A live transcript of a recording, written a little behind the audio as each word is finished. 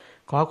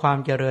ขอความ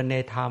เจริญใน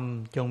ธรรม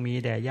จงมี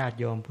แด่ญาติ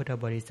โยมพุทธ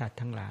บริษัท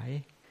ทั้งหลาย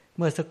เ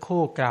มื่อสักค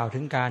รู่กล่าวถึ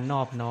งการน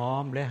อบน้อ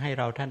มและให้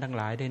เราท่านทั้งห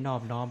ลายได้นอ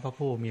บน้อมพระ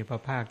ผู้มีพร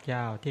ะภาคเจ้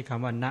าที่ค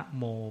ำว่านะ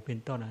โมเป็น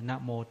ต้นนะ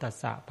โมตัส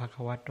สะภะค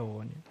ะวะโต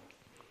เนี่ย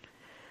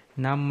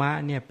นะมะ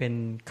เนี่ยเป็น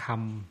ค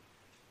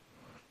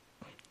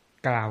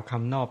ำกล่าวค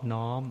ำนอบ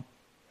น้อม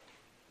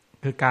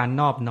คือการ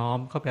นอบน้อม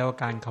ก็แปลว่า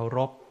การเคาร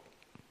พ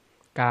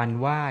การ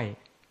ไหว้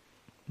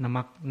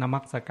น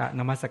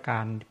มัสกา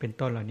รเป็น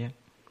ต้นเหล่านี้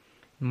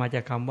มาจ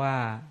ากคำว่า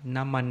น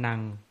ะมะนัง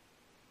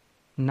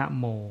นะ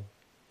โม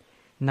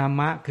นา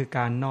มะคือก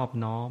ารนอบ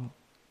น้อม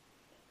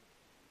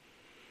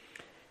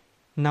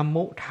นะ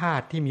มุธา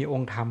ตุที่มีอ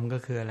งค์ธรรมก็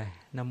คืออะไร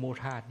นะมุ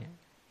ธาตุเนี่ย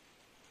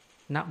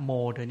นะโม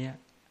ตัวเนี้ย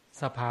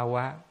สภาว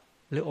ะ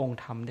หรือองค์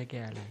ธรรมได้แ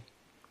ก่อะไร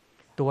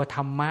ตัวธ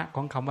รรมะข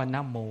องคำว่าน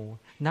ะโม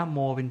นะโม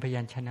เป็นพ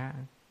ยัญชนะ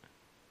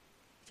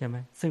ใช่ไหม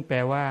ซึ่งแปล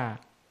ว่า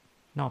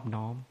นอบ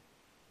น้อม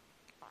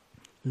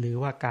หรือ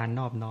ว่าการ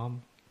นอบน้อม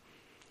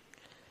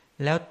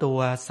แล้วตัว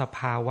สภ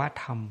าวะ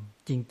ธรรม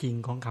จริง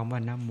ๆของคำว่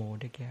านะโม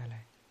ได้แก่อะไร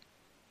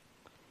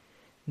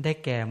ได้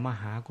แก่ม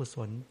หากุศ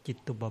ลจิต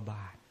ตุบ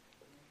าท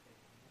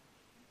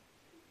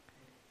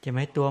ใช่ไหม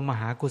ตัวม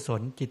หากุศ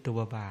ลจิตตุ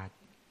บาท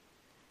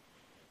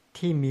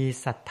ที่มี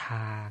ศรัทธ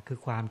าคือ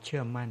ความเชื่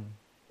อมั่น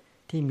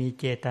ที่มี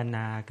เจตน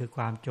าคือค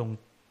วาม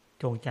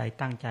จงใจ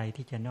ตั้งใจ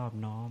ที่จะนอบ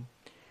น้อม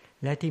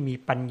และที่มี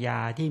ปัญญา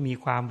ที่มี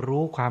ความ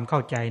รู้ความเข้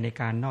าใจใน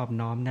การนอบ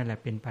น้อมนั่นแหละ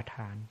เป็นประธ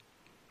าน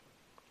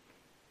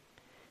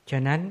ฉ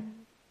ะนั้น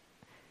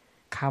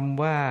ค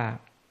ำว่า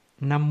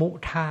นมุ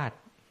ธาตุ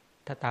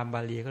ถ้าตามบา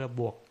ลีก็จะ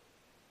บวก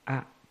อ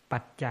ปั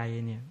จจัย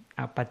เนี่ย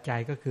อปัจจัย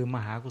ก็คือม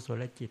หากุศ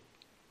ลจิต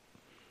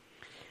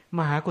ม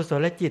หากุศ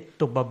ลจิต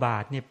ตุบบา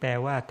ทเนี่ยแปล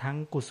ว่าทั้ง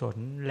กุศล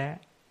และ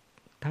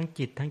ทั้ง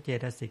จิตทั้งเจ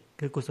ตสิก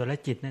คือกุศล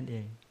จิตนั่นเอ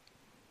ง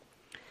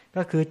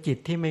ก็คือจิต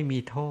ที่ไม่มี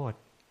โทษ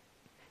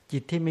จิ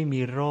ตที่ไม่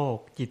มีโรค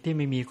จิตที่ไ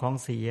ม่มีของ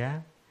เสีย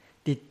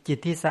จิต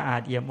ที่สะอา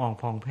ดเอี่ยมอ่อง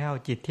ผ่องแผ้ว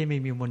จิตที่ไม่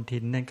มีมลทิ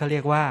นนั่นเขาเรี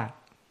ยกว่า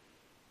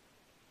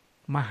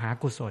มหา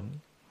กุศล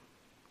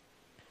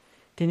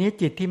ทีนี้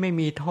จิตที่ไม่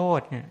มีโท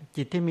ษเนี่ย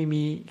จิตที่ไม่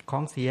มีขอ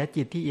งเสีย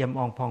จิตที่เอี่ยม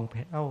อ่องผ่องแ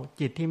ผ้ว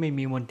จิตที่ไม่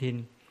มีมลทิน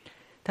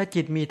ถ้า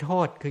จิตมีโท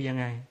ษคือยัง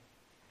ไง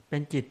เป็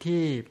นจิต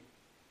ที่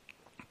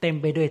เต็ม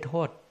ไปด้วยโท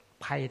ษ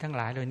ภัยทั้งห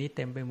ลายเหล่านี้เ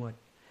ต็มไปหมด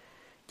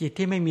จิต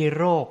ที่ไม่มี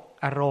โรค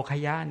อโรค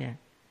ยะเนี่ย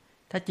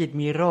ถ้าจิต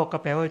มีโรคก็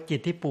แปลว่าจิต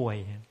ที่ป่วย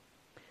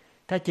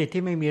ถ้าจิต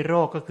ที่ไม่มีโร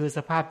คก็คือส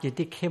ภาพจิต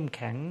ที่เข้มแ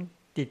ข็ง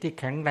จิตที่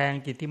แข็งแรง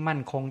จิตที่มั่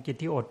นคงจิต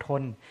ที่อดท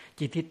น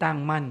จิตที่ตั้ง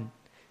มั่น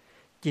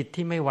จิต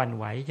ที่ไม่หวั่นไ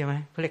หวใช่ไหม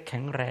เขาเรียกแข็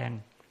งแรง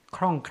ค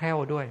ล่องแคล่ว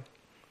ด้วย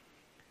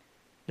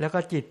แล้วก็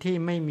จิตที่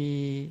ไม่มี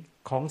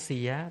ของเสี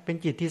ยเป็น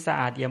จิตที่สะ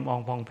อาดเอี่ยมอ่อ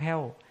งผ่องแผ้ว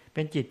เ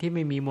ป็นจิตที่ไ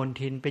ม่มีมล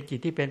ทินเป็นจิต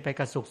ที่เป็นไป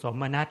กับสุขส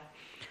มนัส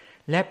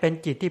และเป็น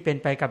จิตที่เป็น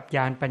ไปกับญ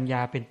าณปัญญ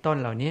าเป็นต้น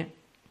เหล่านี้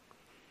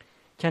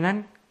ฉะนั้น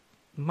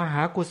มห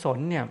ากุศล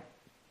เนี่ย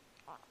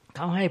เข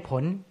าให้ผ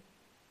ล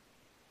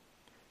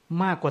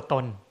มากกว่าต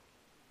น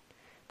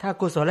ถ้า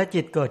กุศล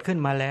จิตเกิดขึ้น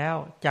มาแล้ว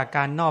จากก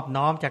ารนอบ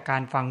น้อมจากกา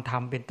รฟังธรร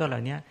มเป็นต้นเหล่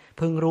านี้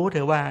พึงรู้เถ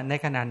อะว่าใน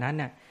ขณะนั้น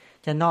เนี่ย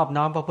จะนอบ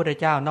น้อมพระพุทธ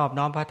เจ้านอบ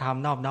น้อมพระธรรม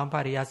นอบน้อมพระ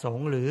อริยสง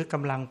ฆ์หรือก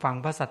ำลังฟัง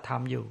พระสัทธรร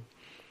มอยู่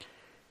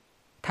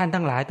ท่าน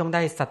ทั้งหลายต้องไ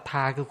ด้ศรัทธ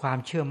าคือความ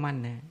เชื่อมั่น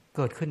เนี่ยเ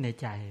กิดขึ้นใน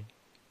ใจ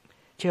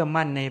เชื่อ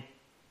มั่นใน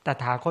ต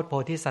ถาคตโพ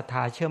ธิศรัทธ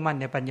าเชื่อมั่น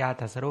ในปัญญา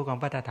ตรัสรู้ของ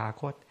พระตถา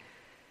คต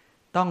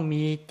ต้อง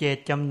มีเจต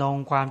จำนง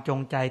ความจง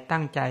ใจ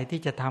ตั้งใจ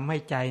ที่จะทำให้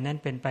ใจนั้น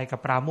เป็นไปกับ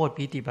ปราโมทย์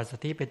ปีติปัสส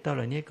ติเป็นต้นเห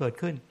ล่านี้เกิด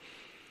ขึ้น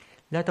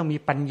และต้องมี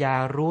ปัญญา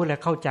รู้และ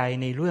เข้าใจ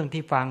ในเรื่อง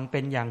ที่ฟังเป็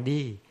นอย่าง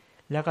ดี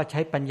แล้วก็ใช้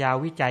ปัญญา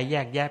วิจัยแย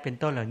กแยะเป็น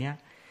ต้นเหล่านี้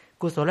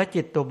กุศล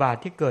จิตตุบาท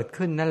ที่เกิด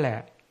ขึ้นนั่นแหละ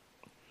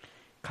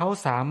เขา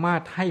สามาร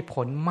ถให้ผ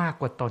ลมาก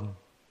กว่าตน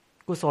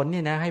กุศล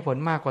นี่นะให้ผล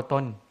มากกว่าต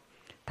น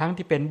ทั้ง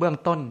ที่เป็นเบื้อง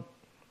ต้น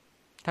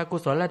ถ้ากุ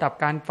ศลระดับ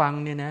การฟัง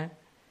เนี่ยนะ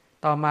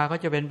ต่อมาก็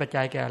จะเป็นปัจ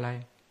จัยแก่อะไร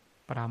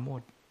ปราโม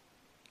ทย์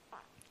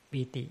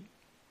ปีติ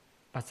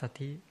ปัสส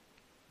ติ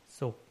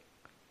สุข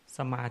ส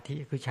มาธิ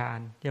คือฌา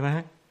นใช่ไหม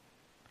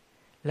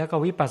แล้วก็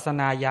วิปัสส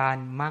นาญาณ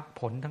มรรค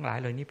ผลทั้งหลาย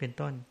เหล่านี้เป็น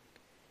ต้น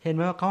เห็นไห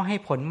มว่าเขาให้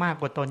ผลมาก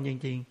กว่าตนจ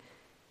ริง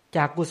ๆจ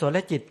ากกุศล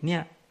จิตเนี่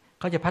ย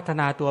เขาจะพัฒ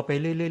นาตัวไป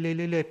เ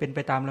รื่อยๆเป็นไป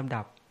ตามลำ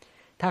ดับ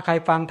ถ้าใคร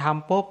ฟังธรรม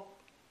ปุ๊บ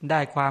ได้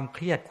ความเค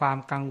รียดความ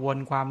กังวล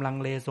ความลัง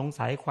เลสง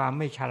สัยความไ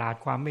ม่ฉลาด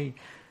ความ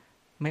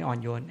ไม่อ่อน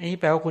โยนอันนี้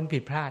แปลว่าคุณผิ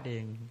ดพลาดเอ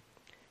ง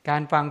กา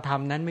รฟังธรรม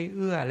นั้นไม่เ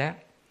อื้อและ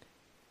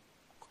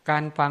กา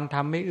รฟังธร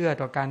รมไม่เอื้อ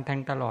ต่อการแทง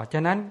ตลอดฉ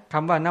ะนั้นค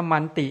ำว่านะมั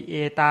นติเอ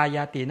ตาย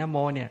าตินะโม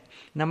เนี่ย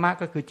นะมะ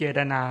ก็คือเจต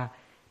นา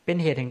เป็น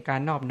เหตุแห่งกา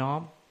รนอบน้อ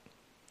ม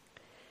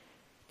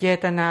เจ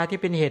ตนาที่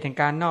เป็นเหตุแห่ง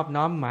การนอบ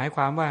น้อมหมายค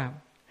วามว่า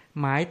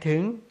หมายถึ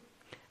ง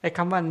ไอ้ค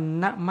ำว่า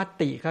นะม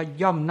ติก็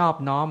ย่อมนอบ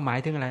น้อมหมาย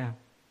ถึงอะไร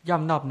ย่อ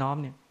มนอบน้อม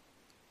เนี่ย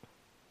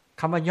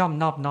คำว่าย่อม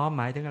นอบน้อม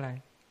หมายถึงอะไร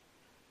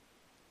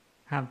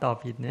ห้ามตอบ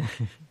ผิดเนี่ย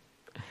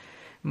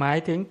หมาย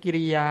ถึงกิ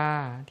ริยา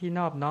ที่น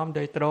อบน้อมโด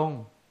ยตรง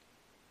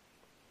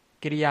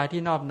กิริยา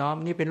ที่นอบน้อม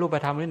นี่เป็นรูป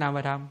ธรรมหรือนาม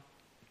ธรรม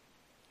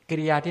กิ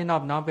ริยาที่นอ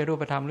บน้อมเป็นรู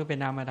ปธรรมหรือเป็น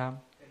นามธรรม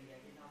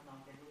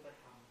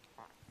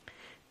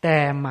แต่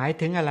หมาย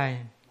ถึงอะไร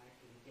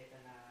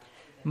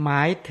หม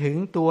ายถึง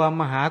ตัว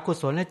มหากุ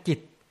ศลจิต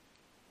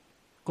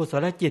กุศ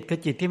ลจิตคือ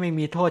จิตที่ไม่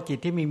มีโทษจิต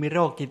ที่ไม่มีโร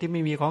คจิตที่ไ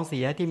ม่มีของเสี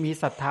ยที่มี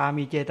ศรัทธา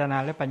มีเจตนา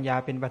และปัญญา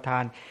เป็นประธา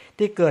น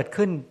ที่เกิด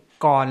ขึ้น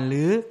ก่อนห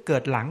รือเกิ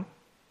ดหลัง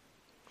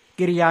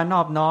กิริยาน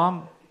อบน้อม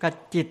กับ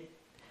จิต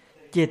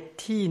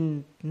ที่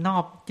นอ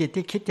บจิต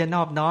ที่คิดจะน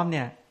อบน้อมเ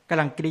นี่ยก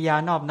ำลังกิริยา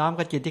นอบน้อม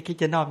กับจิตที่คิด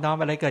จะนอบน้อม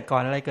อะไรเกิดก่อ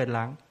นอะไรเกิดห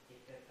ลัง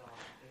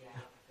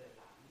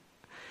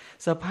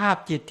สภาพ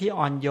จิตที่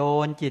อ่อนโย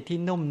นจิตที่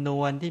นุ่มน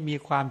วลที่มี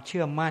ความเ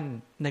ชื่อมั่น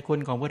ในคุณ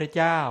ของพระพุทธ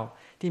เจ้า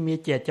ที่มี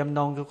เจตจำน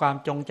งคือความ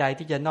จงใจ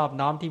ที่จะนอบ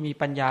น้อมที่มี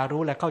ปัญญา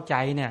รู้และเข้าใจ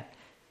เนี่ย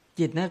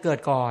จิตนั้นเกิด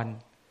ก่อน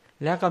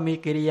แล้วก็มี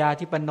กิริยา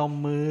ที่ประนม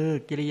มือ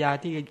กิริยา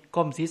ที่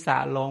ก้มศีรษะ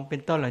ลงเป็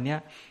นต้นเหล่านี้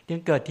จึง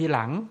เกิดทีห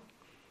ลัง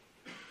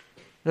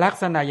ลัก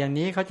ษณะอย่าง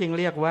นี้เขาจึง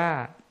เรียกว่า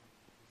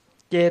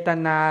เจต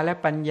นาและ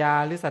ปัญญา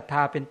หรือศรัทธ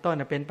าเป็นต้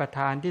นเป็นประธ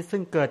านที่ซึ่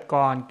งเกิด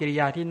ก่อนกิริ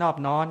ยาที่นอบ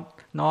น้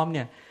อมเ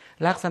นี่ย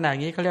ลักษณะอย่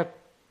างนี้เขาเรียก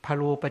พา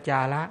รูปจา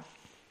ระ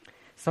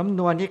สำน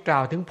วนที่กล่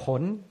าวถึงผ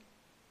ล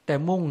แต่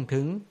มุ่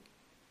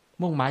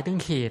งหมายถึง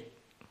เหตุ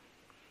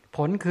ผ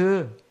ลคือ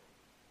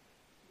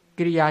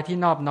กิริยาที่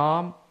นอบน้อ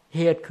มเ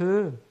หตุคือ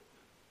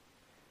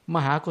ม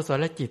หากุศ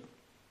ลจิต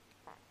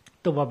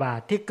ตุบาท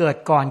ที่เกิด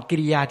ก่อนกิ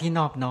ริยาที่น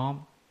อบน้อม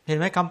เห็น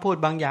ไหมคำพูด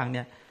บางอย่างเ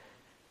นี่ย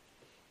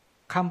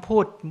คำ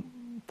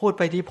พูดไ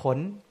ปที่ผล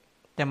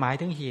แต่หมาย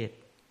ถึงเหตุ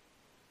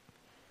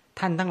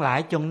ท่านทั้งหลาย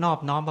จงนอบ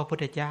น้อมพระพุท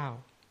ธเจ้า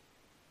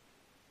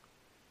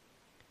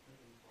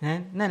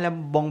นั่นแหละ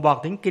บ่งบอก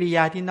ถึงกิริย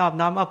าที่นอบ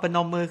น้อมเอาประน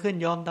มมือขึ้น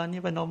โยมตอนนี้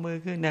ประนมมือ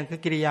ขึ้นนั่นคือ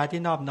กิริยา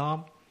ที่นอบน้อม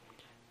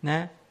น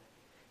ะ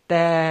แ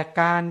ต่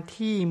การ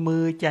ที่มื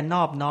อจะน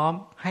อบน้อม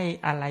ให้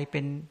อะไรเป็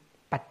น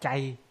ปัจจัย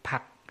ผลั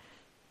ก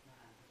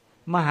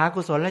มหา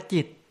กุศล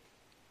จิต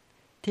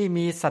ที่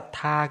มีศรัทธ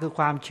าคือค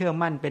วามเชื่อ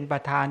มั่นเป็นปร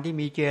ะธานที่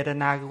มีเจต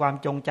นาคือความ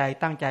จงใจ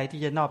ตั้งใจ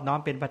ที่จะนอบน้อม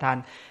เป็นประธาน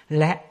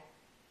และ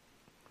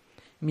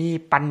มี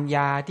ปัญญ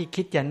าที่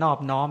คิดจะนอบ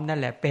น้อมนั่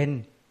นแหละเป็น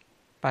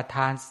ประธ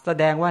านแส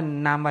ดงว่า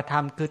นามธร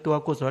รมคือตัว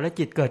กุศล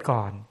จิตเกิด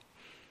ก่อน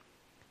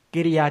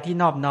กิริยาที่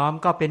นอบน้อม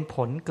ก็เป็นผ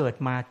ลเกิด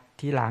มา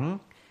ทีหลัง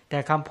แต่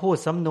คำพูด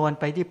สำนวน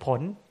ไปที่ผ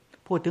ล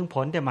พูดถึงผ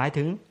ลแต่หมาย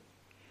ถึง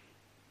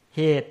เ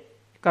หตุ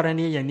กร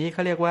ณีอย่างนี้เข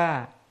าเรียกว่า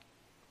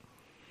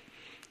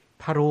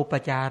พารูป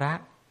จาระ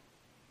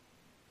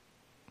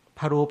พ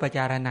ารูปจ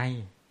ารนัย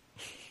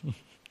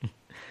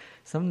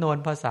สำนวน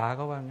ภาษา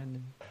ก็ว่างั้น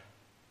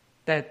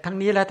แต่ทั้ง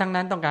นี้และทั้ง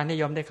นั้นต้องการให้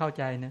โยมได้เข้า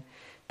ใจนะ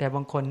แต่บ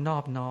างคนนอ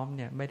บน้อมเ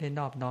นี่ยไม่ได้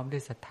นอบน้อมด้ว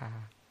ยศรัทธา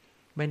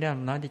ไม่ได้นอ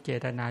บน้อมด้วยเจ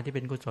ตนาที่เ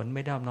ป็นกุศลไ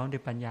ม่ได้นอบน้อมด้ว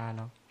ยปัญญาห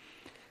รอก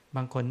บ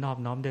างคนนอบ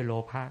น้อมด้วยโล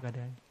ภะก็ไ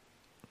ด้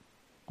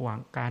หวัง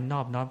การน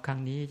อบน้อมครั้ง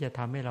นี้จะท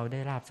ำให้เราได้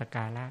ลาภสักก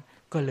าระ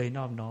ก็เลยน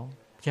อบน้อม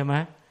ใช่ไหม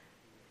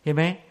เห็นไ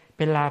หมเ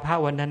ป็นลาภ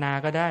วันธนา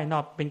ก็ได้นอ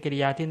บเป็นกิริ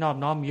ยาที่นอบ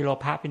น้อมมีโล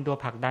ภะเป็นตัว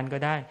ผลักดันก็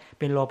ได้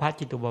เป็นโลภะ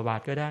จิตตุบบา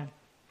ทก็ได้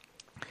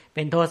เ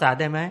ป็นโทสะ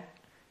ได้ไหม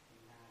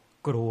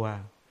กลัว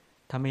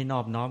ถ้าไม่นอ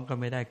บน้อมก็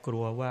ไม่ได้กลั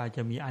วว่าจ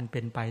ะมีอันเป็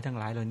นไปทั้ง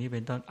หลายเหล่านี้เป็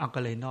นต้นเอาก็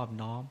เลยนอบ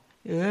น้อม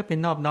เป็น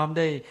นอบน้อม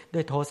ด้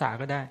วยโทสะ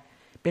ก็ได้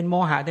เป็นโม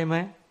หะได้ไหม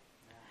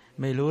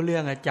ไม่รู้เรื่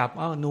องจับ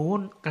หนู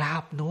กรา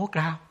บหนูก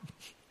ราบ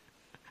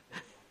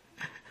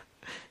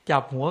จั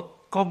บหัว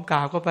ก้มกร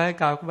าบก็ไป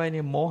เ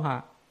นี่ยโมหะ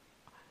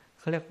เ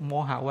ขาเรียกโม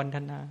หะวันธ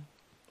นา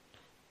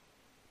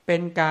เป็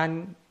นการ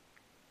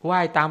ไหว้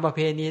ตามประเพ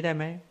ณีได้ไ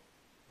หม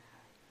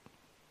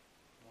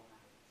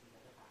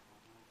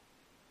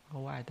เข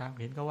าไหว้ตาม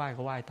เห็นก็ไห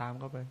ว้ตาม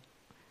ก็ไป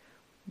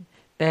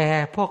แต่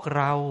พวกเ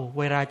รา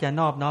เวลาจะ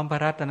นอบน้อมพระ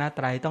รัตนต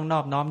รัยต้องนอ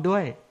บน้อม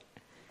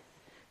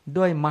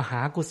ด้วยมห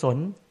ากุศล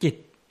จิต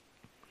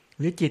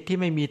หรือจิตที่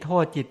ไม่มีโท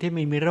ษจิตที่ไ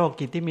ม่มีโรค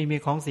จิตที่ไม่มี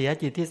ของเสีย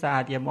จิตที่สะอา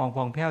ดเอี่ยมอ่อง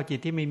ผ่องแผ้วจิต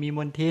ที่ไม่มีม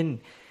ลทิน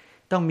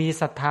ต้องมี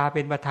ศรัทธาเ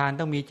ป็นประธาน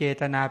ต้องมีเจ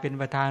ตนาเป็น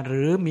ประธานห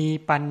รือมี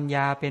ปัญญ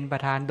าเป็นปร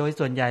ะธานโดย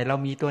ส่วนใหญ่เรา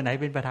มีตัวไหน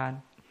เป็นประธาน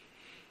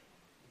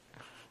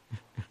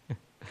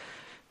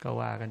ก็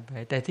ว่ากันไป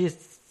แต่ที่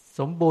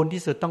สมบูรณ์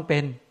ที่สุดต้องเป็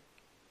น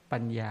ปั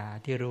ญญา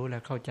ที่รู้และ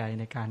เข้าใจ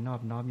ในการนอ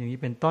บน้อมอย่างนี้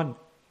เป็นต้น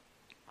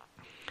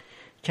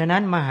ฉะนั้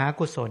นมหา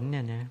กุศลเ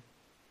นี่ยนะ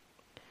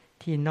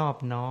ที่นอบ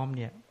น้อมเ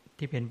นี่ย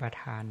ที่เป็นประ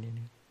ธานเนี่ย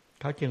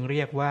เขาจึงเ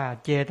รียกว่า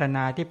เจตน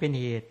าที่เป็น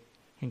เหตุ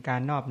แห่งกา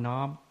รนอบน้อ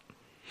ม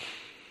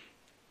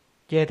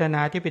เจตน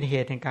าที่เป็นเห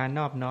ตุแห่งการน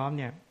อบน้อม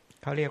เนี่ย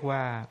เขาเรียกว่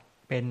า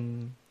เป็น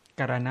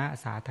กรณะ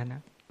สาธนะ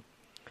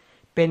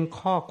เป็น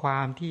ข้อควา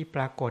มที่ป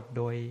รากฏ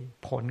โดย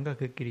ผลก็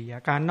คือกิริยา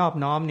การนอบ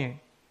น้อมเนี่ย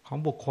ของ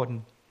บุคคล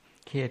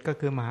เหตุก็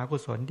คือมหากุ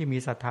ศลที่มี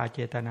ศรัทธาเจ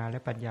ตนาและ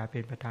ปัญญาเป็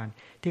นประธาน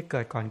ที่เกิ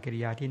ดก่อนกิริ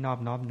ยาที่นอบ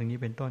น้อมอย่างนี้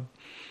เป็นต้น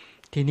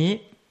ทีนี้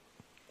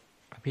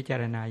พิจา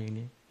รณาอย่าง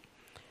นี้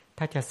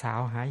ถ้าจะสาว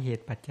หาเห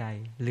ตุปัจจัย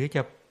หรือ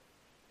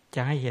จ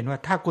ะให้เห็นว่า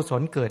ถ้ากุศ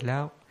ลเกิดแล้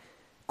ว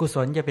กุศ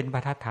ลจะเป็นปร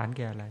ะทัดฐานแ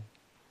ก่อะไร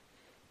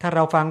ถ้าเร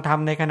าฟังธรรม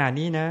ในขณะ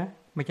นี้นะ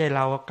ไม่ใช่เร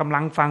ากำลั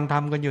งฟังธร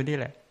รมกันอยู่นี่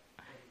แหละ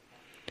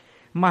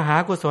มหา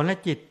กุศลและ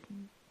จิต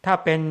ถ้า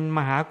เป็นม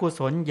หากุศ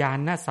ลญา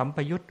ณสัมป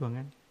ยุตว่า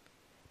งั้น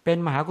เป็น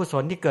มหากุศ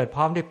ลที่เกิดพ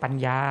ร้อมด้วยปัญ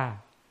ญา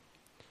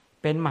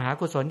เป็นมหา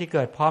กุศลที่เ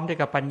กิดพร้อมด้วย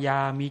กับปัญญา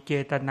มีเจ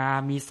ตนา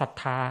มีศรัท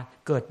ธา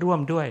เกิดร่วม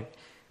ด้วย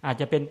อาจ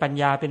จะเป็นปัญ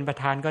ญาเป็นประ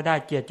ธานก็ได้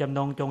เจตจำน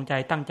งจงใจ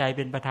ตั้งใจเ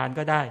ป็นประธาน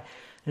ก็ได้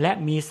และ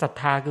มีศรัท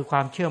ธาคือคว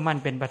ามเชื่อมั่น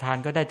เป็นประธาน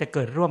ก็ได้จะเ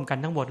กิดร่วมกัน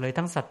ทั้งหมดเลย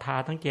ทั้งศรัทธา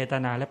ทั้งเจต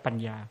นาและปัญ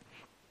ญา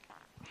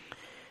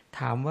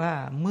ถามว่า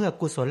เมื่อ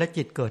กุศล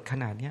จิตเกิดข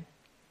นาดนี้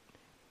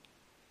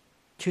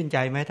ชื่นใจ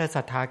ไหมถ้าศ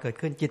รัทธาเกิด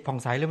ขึ้นจิตผ่อง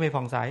ใสหรือไม่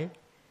ผ่องใส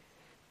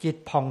จิต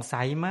ผ่องใส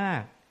มา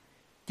ก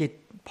จิต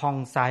ผ่อง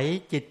ใส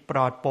จิตปล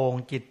อดโปร่ง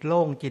จิตโ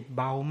ล่งจิตเ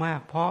บามาก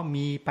เพราะ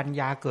มีปัญ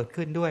ญาเกิด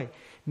ขึ้นด้วย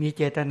มีเ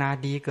จตนา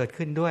ดีเกิด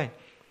ขึ้นด้วย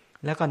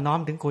แล้วก็น้อม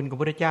ถึงคุณของพระ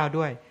พุทธเจ้า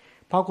ด้วย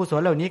เพราะกุศ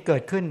ลเหล่านี้เกิ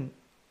ดขึ้น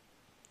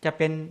จะเ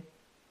ป็น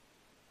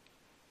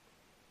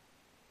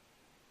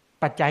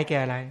ปัจจัยแก่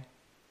อะไร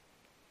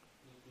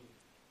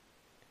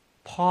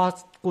พอ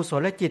กุศ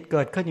ลจิตเ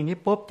กิดขึ้นอย่างนี้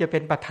ปุ๊บจะเป็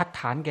นประทัด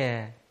ฐานแก่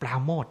ปรา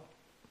โมทย์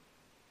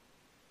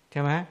ใ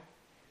ช่ไหม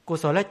กุ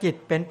ศลจิต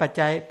เป็นปัจ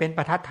จัยเป็นป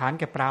ระทัดฐาน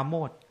แก่ปราโม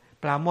ทย์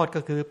ปราโมทย์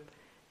ก็คือ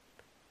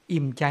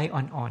อิ่มใจ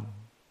อ่อน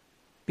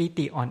ๆปิ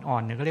ติอ่อ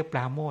นๆเนี่ยเขาเรียกป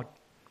ราโมทย์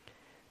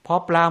พอ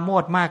ปราโม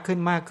ทย์มากขึ้น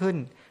มากขึ้น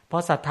พอ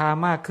ศรัทธา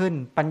มากขึ้น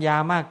ปัญญา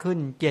มากขึ้น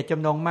เจตจ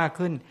ำนงมาก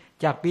ขึ้น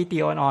จากปิติ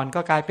อ่อนๆ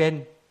ก็กลายเป็น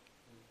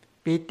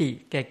ปิติ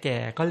แก่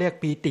ๆเขาเรียก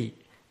ปิติ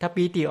ถ้า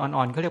ปิติ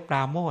อ่อนๆเขาเรียกปร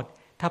าโมทย์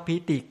ถ้าปิ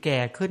ติแก่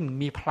ขึ้น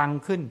มีพลัง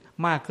ขึ้น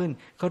มากขึ้น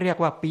เขาเรียก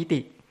ว่าปิติ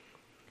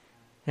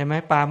เห็นไหม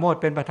ปราโมทย์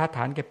เป็นประทัดฐ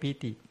านแก่ปิ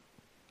ติ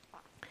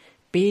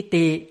ปิ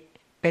ติ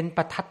เป็นป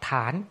ระทัดฐ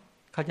าน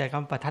เข้าใจค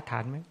ำประทัดฐา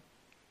นไหม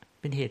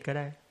เป็นเหตุก็ไ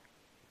ด้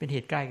เป็นเห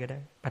ตุใกล้ก็ได้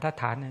ประทัด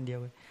ฐานอันเดียว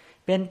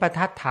เป็นประ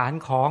ทัดฐาน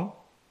ของ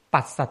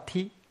ปัสสัท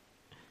ธิ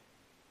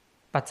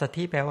ปัสสัท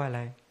ธิแปลว่าอะไ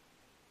ร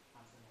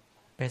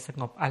แปลส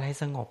งบอะไร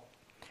สงบ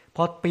พ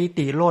อปี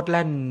ติโลดแ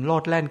ล่น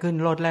ขึ้น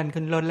โลดแล่น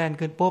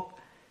ขึ้นปุ๊บ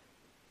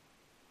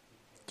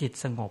จิต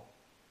สงบ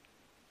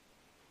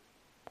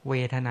เว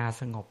ทนา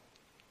สงบ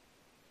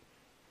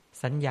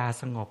สัญญา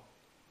สงบ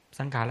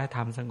สังขารธร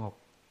รมสงบ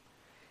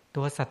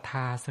ตัวศรัทธ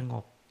าสง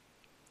บ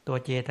ตัว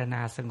เจตน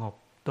าสงบ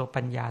ตัว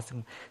ปัญญา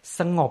ส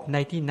งบใน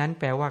ที่นั้น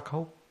แปลว่าเขา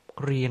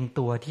เรียง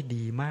ตัวที่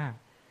ดีมาก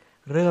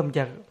เริ่ม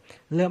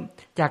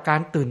จากกา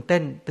รตื่นเต้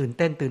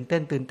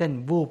น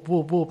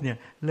วูบเนี่ย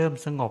เริ่ม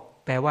สงบ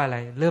แปลว่าอะไร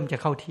เริ่มจะ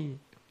เข้าที่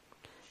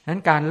นั้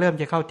นการเริ่ม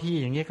จะเข้าที่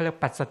อย่างนี้เขาเรียก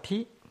ปัสสัทธิ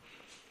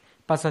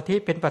ปัสสัทธิ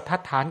เป็นประทั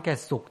ดฐานแก่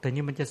สุขแต่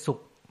นี่มันจะ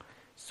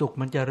สุข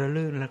มันจะระ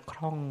ลื่นและค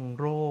ล่อง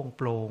โล่งโ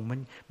ปร่งมัน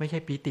ไม่ใช่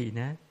ปิติ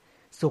นะ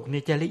สุข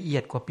นี่จะละเอีย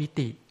ดกว่าปิ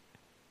ติ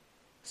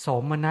โส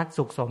มนัส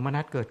สุขโสม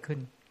นัสเกิดขึ้น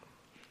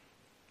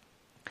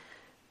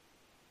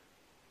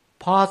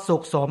พอสุ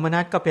ขโสมนั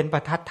สก็เป็นปร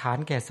ะทัดฐาน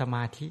แก่สม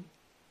าธิ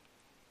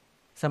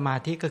สมา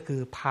ธิก็คื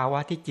อภาวะ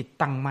ที่จิต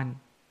ตั้งมั่น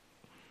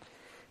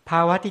ภ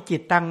าวะที่จิ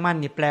ตตั้งมั่น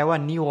นี่แปลว่า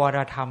นิวร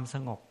ธรรมส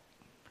งบ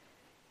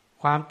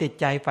ความติด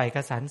ใจใฝ่กร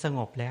ะสันสง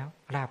บแล้ว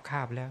ราบค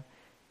าบแล้ว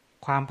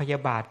ความพยา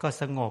บาทก็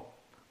สงบ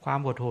ความ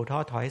หดหู่ท้อ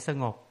ถอยส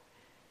งบ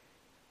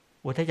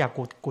อุทธัจจะ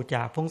กุจจ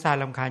ะฟุ้งซ่าน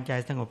รำคาญใจ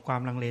สงบควา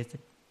มลังเล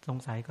สง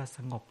สัยก็ส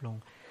งบลง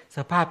ส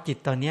ภาพจิต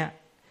ตอนเนี้ย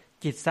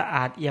จิตสะอ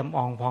าดเอี่ยม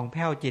อ่องผ่องแ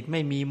ผ้วจิตไ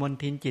ม่มีมล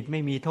ทินจิตไ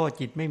ม่มีโทษ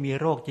จิตไม่มี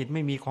โรคจิตไ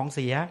ม่มีของเ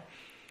สีย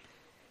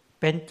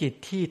เป็นจิต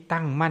ที่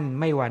ตั้งมั่น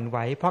ไม่หวั่นไหว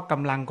เพราะก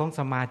ำลังของ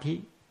สมาธิ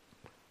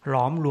หล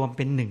อมรวมเ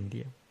ป็นหนึ่งเ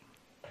ดียว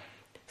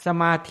ส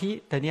มาธิ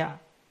แต่เนี้ย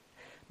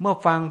เมื่อ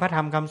ฟังพระธ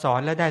รรมคำสอน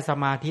แล้วได้ส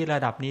มาธิระ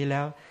ดับนี้แล้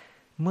ว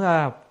เมื่อ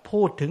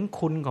พูดถึง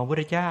คุณของพระพุท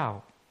ธเจ้า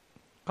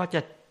ก็จ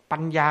ะปั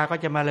ญญาก็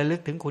จะมาระลึ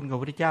กถึงคุณของพ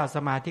ระพุทธเจ้าส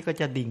มาธิก็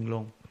จะดิ่งล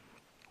ง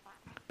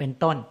เป็น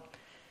ต้น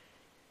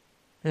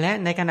และ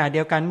ในขณะเดี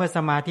ยวกันเมื่อส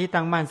มาธิ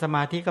ตั้งมั่นสม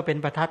าธิก็เป็น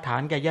ประทัดฐา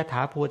นแก่ยถ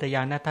าภูตญ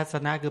าณทัศ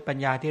นะคือปัญ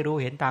ญาที่รู้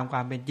เห็นตามคว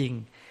ามเป็นจริง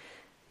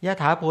ย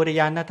ถาภูต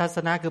ญาณทัศ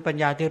นะคือปัญ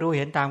ญาที่รู้เ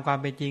ห็นตามความ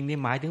เป็นจริงนี่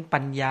หมายถึงปั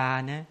ญญา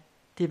นะ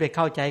ที่ไปเ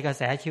ข้าใจกระ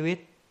แสชีวิต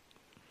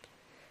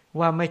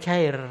ว่าไม่ใ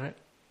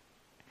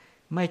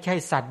ช่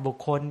สัตว์บุค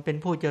คลเป็น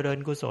ผู้เจริญ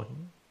กุศล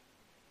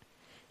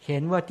เห็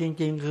นว่าจ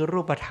ริงๆคือ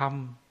รูปธรรม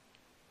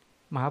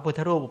มหาพุทธ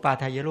รูปอุปา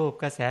ทายรูป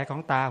กระแสของ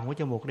ตาหู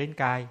จมูกลิ้น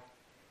กาย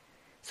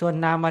ส่วน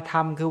นามธร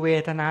รมคือเว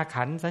ทนา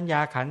ขันธ์สัญญา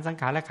ขันธ์สัง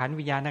ขารขันธ์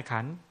วิญญาณขั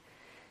นธ์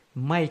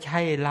ไม่ใช่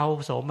เรา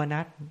โสม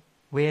นัส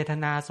เวท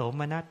นาโส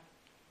มนัส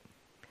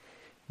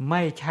ไ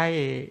ม่ใ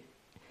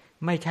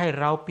ช่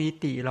เราปี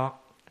ติหรอก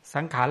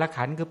สังขาร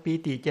ขันธ์คือปี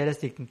ติเจต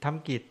สิกท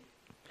ำกิจ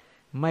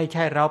ไม่ใ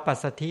ช่เราปัส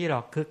สัทธิหร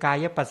อกคือกา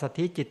ยปัสสัท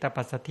ธิจิต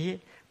ปัสสัทธิ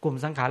กลุ่ม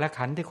สังขาร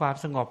ขันธ์ที่ความ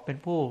สงบเป็น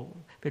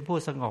ผู้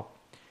สงบ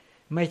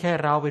ไม่ใช่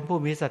เราเป็นผู้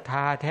มีศรัทธ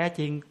าแท้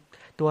จริง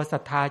ตัวศรั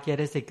ทธาเจ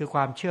ตสิกคือคว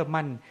ามเชื่อ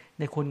มั่น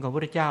ในคุณของพระพุ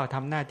ทธเจ้าท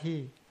ำหน้าที่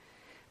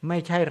ไม่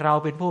ใช่เรา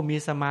เป็นผู้มี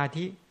สมา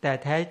ธิแต่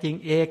แท้จริง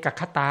เอก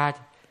คตา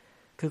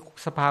คือ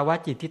สภาวะ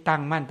จิตที่ตั้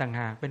งมั่นต่าง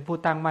หากเป็นผู้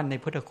ตั้งมั่นใน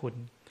พุทธคุณ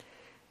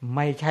ไ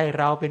ม่ใช่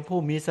เราเป็นผู้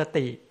มีส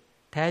ติ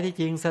แท้ที่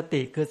จริงส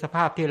ติคือสภ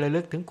าพที่ระ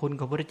ลึกถึงคุณ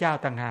ของพระพุทธเจ้า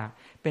ต่างหาก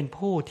เป็น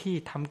ผู้ที่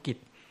ทำกิจ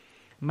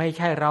ไม่ใ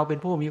ช่เราเป็น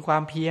ผู้มีควา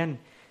มเพียร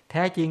แ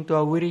ท้จริงตัว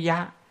วิริยะ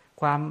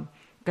ความ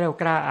แกล้ว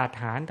กล้าอา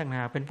ถรรพ์ต่างห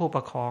ากเป็นผู้ป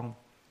ระคอง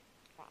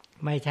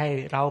ไม่ใช่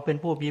เราเป็น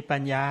ผู้มีปั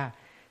ญญา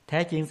แท้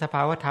จริงสภ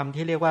าวธรรม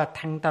ที่เรียกว่า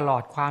ทั้งตลอ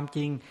ดความจ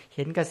ริงเ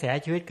ห็นกระแส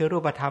ชีวิตคือรู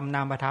ปธรรมน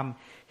ามธรรม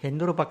เห็น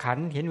รูปขัน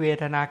ธ์เห็นเว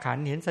ทนาขัน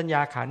ธ์เห็นสัญญ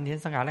าขันธ์เห็น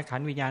สังขารขั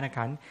นธ์วิญญาณ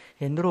ขันธ์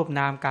เห็นรูปน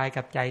ามกาย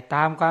กับใจต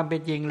ามความเป็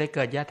นจริงเลยเ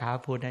กิดยถา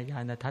ภูตญา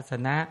ณทัศ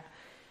นะ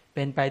เ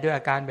ป็นไปด้วยอ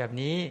าการแบบ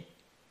นี้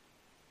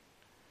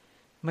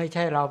ไม่ใ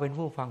ช่เราเป็น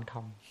ผู้ฟังธร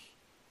รม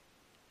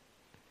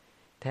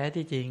แท้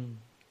ที่จริง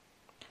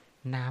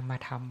นาม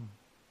ธรรม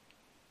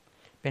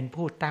เป็น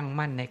ผู้ตั้ง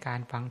มั่นในการ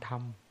ฟังธรร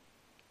ม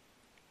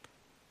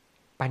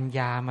ปัญญ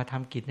ามาท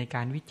ำกิจในก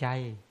ารวิจัย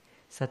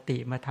สติ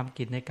มาทำ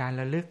กิจในการ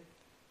ระลึก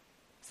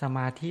สม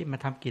าธิมา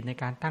ทำกิจใน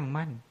การตั้ง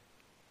มั่น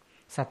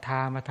ศรัทธา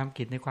มาทำ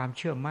กิจในความเ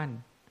ชื่อมั่น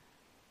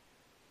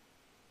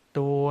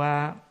ตัว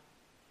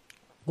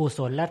กุศ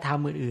ลและธรรม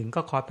อื่นๆ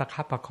ก็คอยประ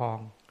คับประคอง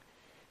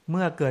เ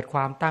มื่อเกิดคว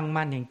ามตั้ง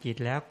มั่นแห่งจิต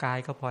แล้วกาย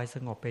ก็พลอยส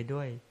งบไปด้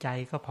วยใจ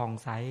ก็ผ่อง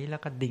ใสแล้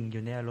วก็ดิ่งอ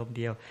ยู่ในอารมณ์เ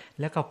ดียว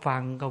แล้วก็ฟั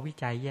งก็วิ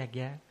จัยแยกแ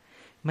ยะ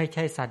ไม่ใ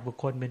ช่สัตว์บุค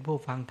คลเป็นผู้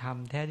ฟังธรรม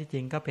แท้ที่จ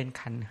ริงก็เป็น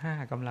ขันธ์ห้า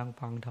กำลัง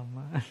ฟังธรรม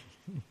ะ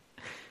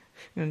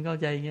มึงเข้า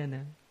ใจเงี้ยน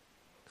ะ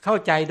เข้า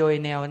ใจโดย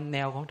แน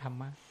วของธรร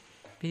มะ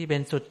ที่เป็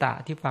นสุตตะ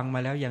ที่ฟังมา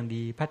แล้วอย่าง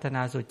ดีพัฒน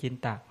าสู่จิน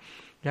ตะ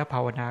แล้วภา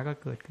วนาก็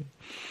เกิดขึ้น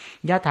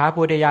ยถา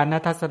ภูตญาณ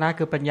ทัศนะ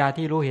คือปัญญา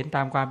ที่รู้เห็นต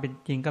ามความเป็น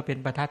จริงก็เป็น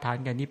ประทัดฐาน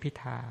แก่นิพพิ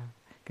ทา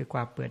คือคว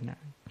ามเบื่อหน่า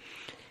ย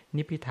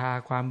นิพพิทา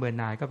ความเบื่อ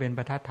หน่ายก็เป็นป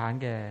ระทัดฐาน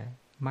แก่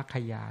มรรค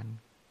ญาณ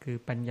คือ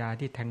ปัญญา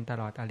ที่แทงต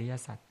ลอดอริย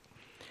สัจ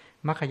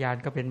มรรคญาณ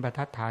ก็เป็นประ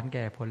ทัดฐานแ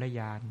ก่ผล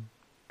ญาณ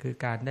คือ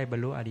การได้บร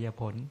รลุอริย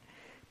ผล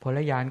ผล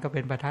ญาณก็เ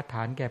ป็นประทัดฐ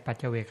านแก่ปัจ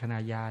เจเวคขณ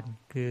ญาณ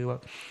คือ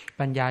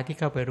ปัญญาที่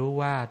เข้าไปรู้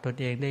ว่าตน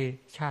เองได้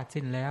ชาติ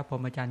สิ้นแล้วพร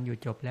หมจรรย์อยู่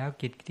จบแล้ว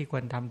กิจที่คว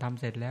รทำ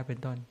เสร็จแล้วเป็น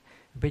ต้น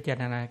พิจา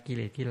รณากิเ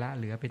ลสที่ละ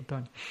เหลือเป็นต้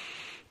น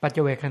ปัจเจ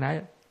เวคขณ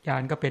ญา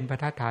ณก็เป็นประ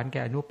ทัดฐานแ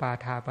ก่อนุปา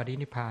ทาปริ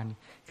นิพพาน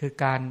คือ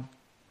การ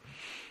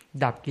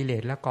ดับกิเล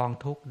สและกอง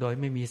ทุกข์โดย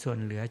ไม่มีส่วน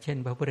เหลือเช่น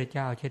พระพุทธเ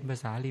จ้าเช่นภา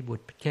ษาลีบุ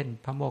ตรเช่น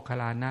พระโมคคัล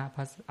ลานะพ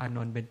ระอาน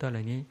นท์เป็นต้นเห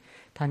ล่านี้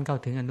ท่านเข้า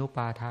ถึงอนุป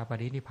าทาป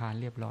รินิพพาน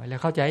เรียบร้อยแล้ว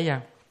เข้าใจยั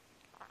ง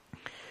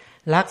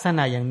ลักษณ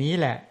ะอย่างนี้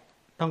แหละ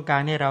ต้องกา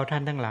รให้เราท่า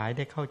นทั้งหลายไ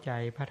ด้เข้าใจ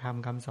พระธรรม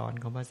คำสอน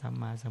ของพระสัม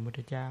มาสัมพุท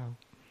ธเจ้า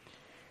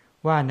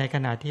ว่าในข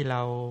ณะที่เร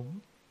า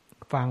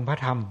ฟังพระ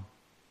ธรรม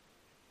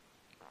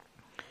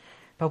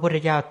พระพุทธ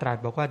เจ้าตรัส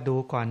บอกว่าดู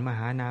ก่อนมห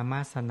านาม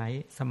ส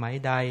มัย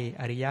ใด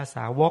อริยส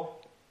าวก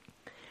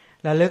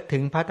ระลึกถึ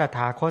งพระตถ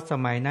าคตส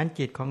มัยนั้น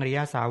จิตของอริย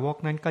สาวก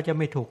นั้นก็จะ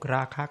ไม่ถูกร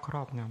าคะคร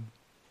อบง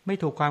ำไม่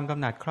ถูกความกำ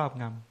หนัดครอบ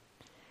ง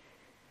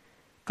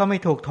ำก็ไม่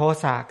ถูกโท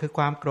สะคือค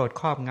วามโกรธ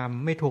ครอบง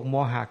ำไม่ถูกโม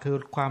หะคือ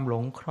ความหล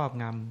งครอบ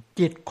งำ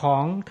จิตขอ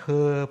งเธ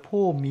อ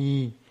ผู้มี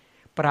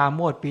ปราโม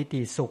ทย์ปี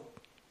ติสุข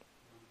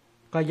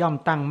ก็ย่อม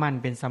ตั้งมั่น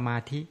เป็นสมา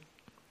ธิ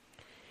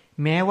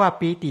แม้ว่า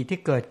ปีติที่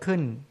เกิดขึ้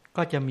น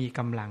ก็จะมีก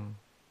ำลัง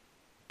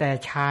แต่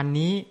ฌาน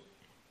นี้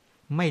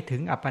ไม่ถึ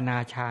งอัปปนา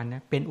ฌานน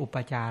ะเป็นอุป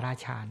จาร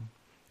ฌาน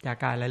จาก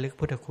การระลึก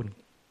พุทธคุณ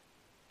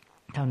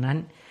เท่านั้น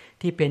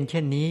ที่เป็นเ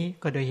ช่นนี้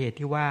ก็โดยเหตุ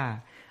ที่ว่า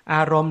อ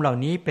ารมณ์เหล่า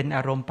นี้เป็นอ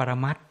ารมณ์ปร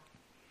มัตถ์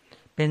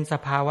เป็นส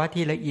ภาวะ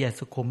ที่ละเอียด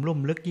สุขุมลุ่ม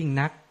ลึกยิ่ง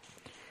นัก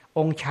อ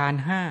งค์ฌาน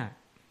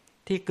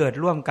5ที่เกิด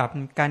ร่วม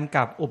กัน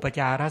กับอุปจ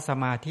ารส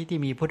มาธิที่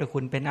มีพุทธคุ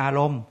ณเป็นอาร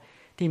มณ์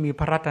ที่มี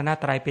พระรัตน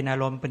ตรัยเป็นอา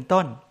รมณ์เป็น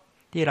ต้น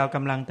ที่เราก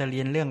ำลังจะเรี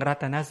ยนเรื่องรั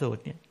ตนสูต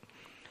รเนี่ย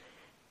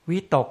วิ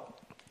ตก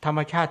ธรรม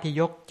ชาติที่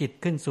ยกจิต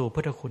ขึ้นสู่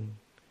พุทธคุณ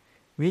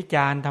วิจ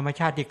ารธรรม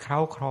ชาติที่เคล้า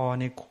คลอ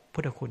ในพุ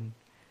ทธคุณ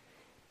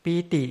ปี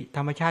ติธ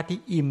รรมชาติที่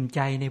อิ่มใจ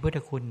ในพุทธ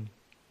คุณ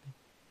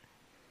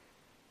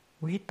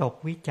วิตก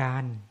วิจา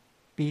ร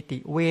ปีติ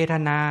เวท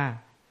นา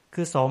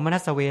คือโสมนั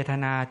สเวท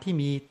นาที่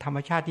มีธรรม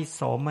ชาติที่โ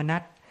สมนั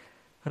ส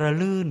ระ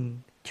ลื่น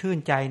ชื่น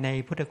ใจใน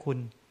พุทธคุณ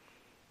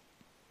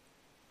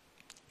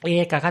เอ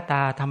กคต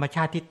าธรรมช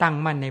าติที่ตั้ง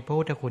มั่นในพระ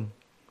พุทธคุณ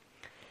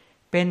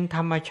เป็นธ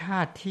รรมชา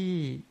ติที่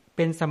เ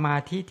ป็นสมา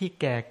ธิที่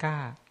แก่กล้า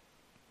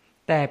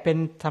แต่เป็น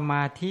สม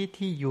าธิ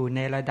ที่อยู่ใน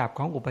ระดับข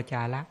องอุปจ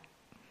าระ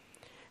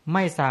ไ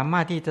ม่สามา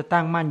รถที่จะ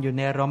ตั้งมั่นอยู่ใ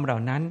นอารมณ์เหล่า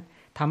นั้น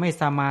ทำให้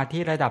สมาธิ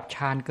ระดับฌ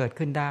านเกิด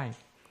ขึ้นได้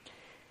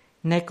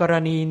ในกร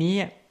ณีนี้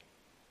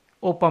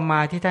อุปมา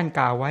ที่ท่านก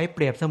ล่าวไว้เป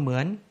รียบเสมื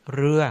อนเ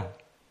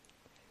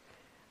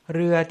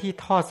รือที่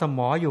ทอดสม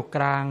ออยู่ก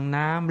ลาง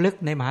น้ำลึก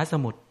ในมหาส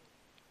มุทร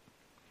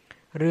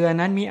เรือ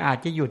นั้นมิอาจ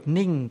จะหยุด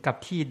นิ่งกับ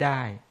ที่ได้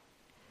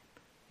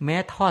แม้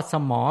ทอดส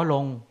มอล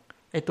ง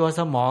ไอตัวส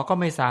มอก็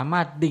ไม่สาม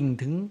ารถดิ่ง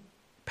ถึง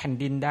แผ่น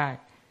ดินได้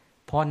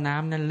เพราะน้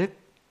ำนั้นลึก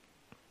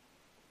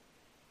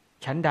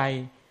ฉันใด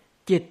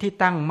จิตที่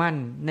ตั้งมั่น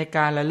ในก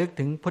ารระลึก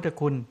ถึงพุทธ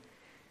คุณ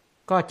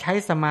ก็ใช้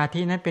สมาธิ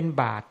นั้นเป็น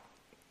บาตร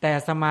แต่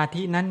สมา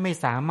ธินั้นไม่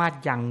สามารถ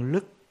ยั่งลึ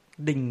ก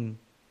ดิ่ง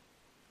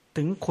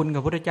ถึงคุณขอ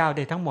งพระพุทธเจ้าไ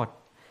ด้ทั้งหมด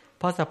เ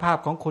พราะสภาพ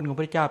ของคุณของพระ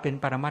พุทธเจ้าเป็น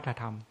ปรมัตถ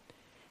ธรรม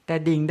แต่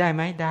ดิ่งได้ไห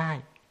มได้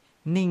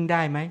นิ่งไ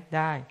ด้ไหมไ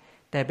ด้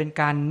แต่เป็น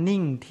การนิ่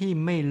งที่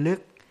ไม่ลึก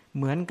เ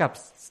หมือนกับ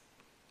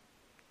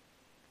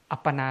อั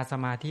ปปนาส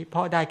มาธิเพร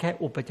าะได้แค่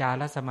อุปจา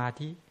รสมา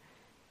ธิ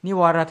นิ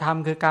วรธรรม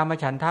คือกาม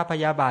ฉันทะพ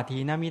ยาบาทถี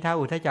นมิทะ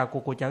อุทธัจจะกุ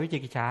กุจจะวิจิ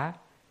กิจฉา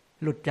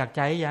หลุดจากใจ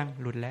ยัง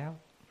หลุดแล้ว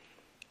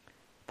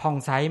ผ่อง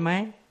ใสไหม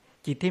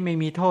จิตที่ไม่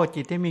มีโทษ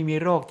จิตที่ไม่มี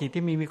โรคจิต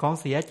ที่ไม่มีของ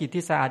เสียจิต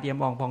ที่สะอาดเอี่ยม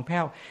อ่องผ่องแผ้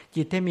ว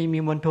จิตที่มี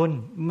มน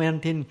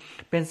ทิน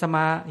เป็นสม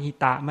าหิ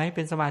ตะไหมเ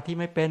ป็นสมาธิ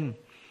ไม่เ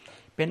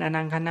ป็นอ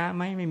นังคณะไ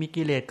หมไม่มี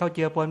กิเลสเข้าเ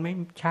จือปนไม่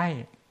ใช่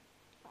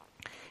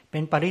เป็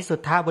นปริสุท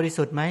ธะบริ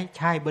สุทธิ์ไหมใ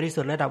ช่บริสุ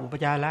ทธิ์ระดับอุป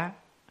จาระ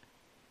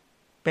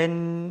เป็น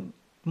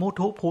มุ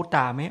ทุภูต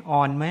ะไหม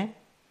อ่อนไหม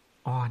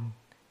อ่อน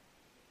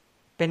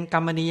เป็นกั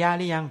มมนิยะห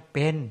รือยังเ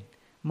ป็น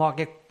เห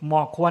ม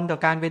าะควรต่อ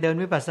การไปเดิน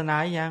วิปัสสนา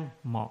หรือยัง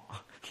เหมาะ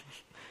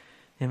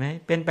เห็นไหม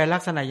เป็นไปลั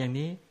กษณะอย่าง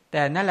นี้ แ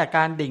ต่นั่นแหละก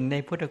ารดิ่งใน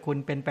พุทธคุณ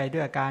เป็นไปด้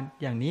วยอาการ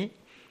อย่างนี้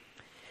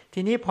ที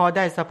นี้พอไ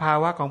ด้สภา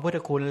วะของพุทธ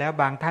คุณแล้ว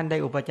บางท่านได้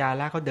อุปจา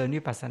ระเขาเดิน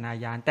วิปัสสนา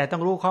ญาณแต่ต้อ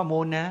งรู้ข้อมู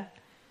ลนะ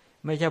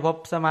ไม่ใช่พบ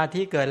สมา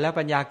ธิเกิดแล้ว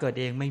ปัญญาเกิด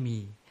เองไม่มี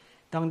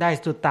ต้องได้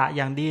สุตตะอ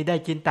ย่างดีได้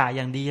จินตะอ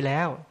ย่างดีแล้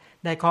ว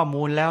ได้ข้อ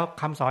มูลแล้ว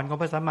คำสอนของ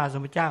พระสัมมาสั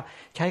มพุทธเจ้า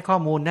ใช้ข้อ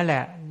มูลนั่นแหล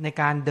ะใน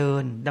การเดิ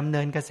นดำเ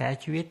นินกระแส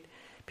ชีวิต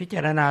พิจ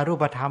ารณารู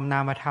ปธรรมน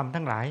ามธรรม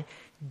ทั้งหลาย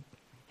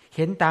เ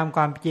ห็นตามค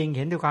วามจริงเ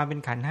ห็นด้วยความเป็น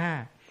ขันธ์ห้า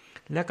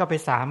แล้วก็ไป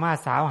สามารถ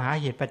สาวหา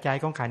เหตุปัจจัย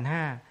ของขันธ์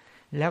ห้า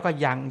แล้วก็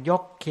ยังย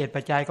กเหตุ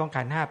ปัจจัยของ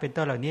ขันธ์ห้าเป็น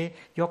ต้นเหล่านี้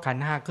ยกขัน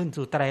ธ์ห้าขึ้น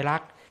สู่ไตรลั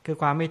กษณ์คือ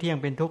ความไม่เที่ยง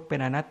เป็นทุกข์เป็น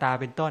อนัตตา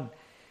เป็นต้น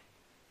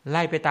ไ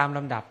ล่ไปตามล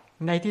ำดับ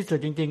ในที่สุด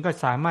จริงๆก็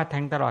สามารถแท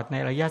งตลอดใน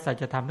อริยสัจ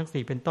ธรรมทั้ง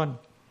4เป็นต้น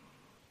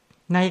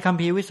ในคัม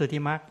ภีร์วิสุทธิ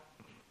มรรค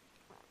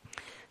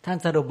ท่าน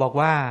สรุปบอก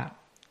ว่า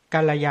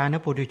กัลยาณ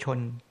ปุถุชน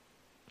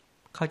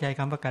เข้าใจค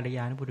ำว่ากัลย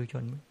าณปุถุช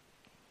นไหม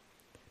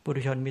ปุ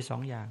ถุชนมี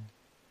2อย่าง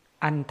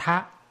อันทะ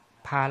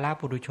ภาระ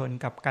ปุถุชน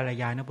กับกัล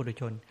ยาณปุถุ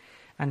ชน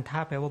อันทะ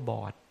แปลว่าบ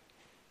อด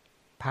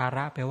ภาร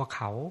ะแปลว่าเ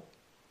ขา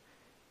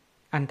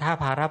อันทะ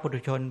ภาระปุถุ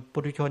ชนปุ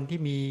ถุชนที่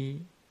มี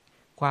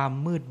ความ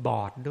มืดบ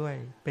อดด้วย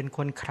เป็นค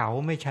นเขลา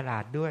ไม่ฉลา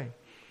ดด้วย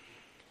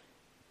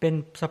เป็น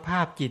สภ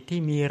าพจิตที่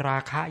มีรา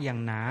คะอย่าง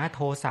หนาโท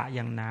สะอ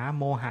ย่างหนา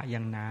โมหะอย่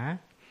างหนา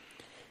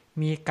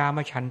มีกาม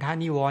ฉันทะ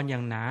นิวรณ์อย่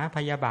างหนาพ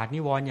ยาบาทนิ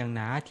วรณ์อย่างห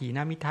นาถีน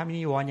มิทธา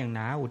นิวรณ์อย่างห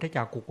นาอุทธัจจ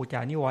ะกุกุจจา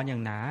นิวรณ์อย่า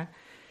งหนา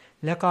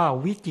แล้วก็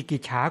วิจิกิ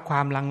จฉาคว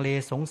ามลังเล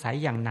สงสัย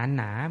อย่าง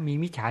หนามี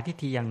มิจฉาทิฏ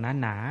ฐิอย่างหน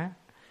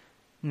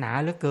า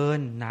เหลือเกิน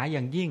หนาอย่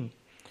างยิ่ง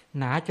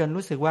หนาจน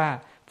รู้สึกว่า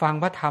ฟัง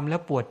พระธรรมแล้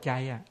วปวดใจ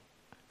อ่ะ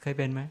เคยเ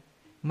ป็นไหม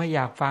ไม่อย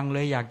ากฟังเล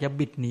ยอยากจะ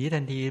บิดหนีทั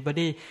นทีพอ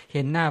ดีเ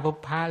ห็นหน้า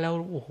พระแล้ว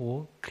โอ้โห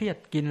เครียด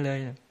กินเลย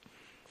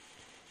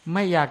ไ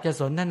ม่อยากจะ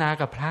สนทนา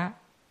กับพระ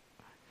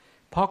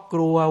เพราะก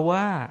ลัวว่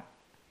า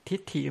ทิ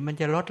ฏฐิมัน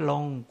จะลดล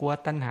งกลัว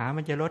ตัณหา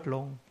มันจะลดล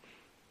ง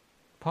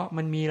เพราะ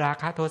มันมีรา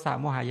คะโทสะ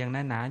โมหะอย่างห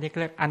นาเ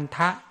รียกอันท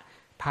ะ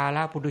ภาร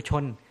ะปุถุช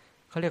น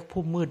เขาเรียก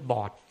ผู้มืดบ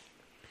อด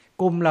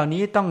กลุ่มเหล่า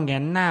นี้ต้องแหง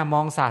นหน้าม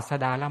องศาส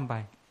ดาล่ำไป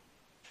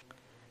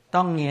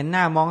ต้องเห็นห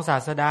น้ามองศา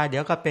สดาเดี๋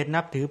ยวก็เป็น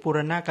นับถือปุร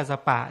ณะกัสส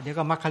ปะเดี๋ยว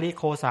ก็มัคคิริ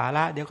โคสาร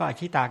ะเดี๋ยวก็อ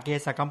ชิตาเก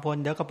สกัมพล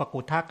เดี๋ยวก็ปกุ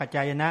ฏทกัจจ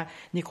ายนะ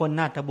นิคน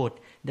นาถบุตร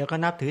เดี๋ยวก็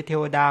นับถือเท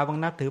วดาบ้าง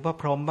นับถือพระ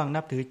พรหมบ้าง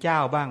นับถือเจ้า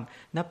บ้าง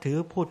นับถือ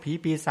พูดผี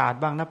ปีศาจ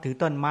บ้างนับถือ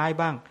ต้นไม้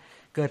บ้าง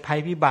เกิดภัย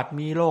พิบัติ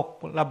มีโรค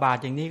ระบาด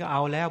อย่างนี้ก็เอ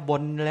าแล้วบ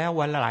นแล้ว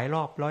วันละหลายร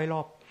อบ100 ร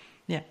อบ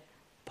เนี่ย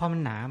เพราะมั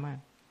นหนามาก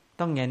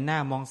ต้องเห็นหน้า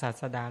มองศา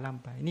สดาล่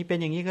ำไปนี่เป็น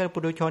อย่างนี้ก็ปุ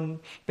ถุชน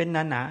เป็นห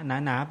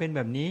นาเป็นแบ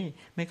บนี้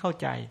ไม่เข้า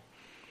ใจ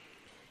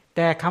แ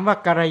ต่คำว่า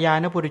กัลยา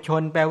ณปุถุช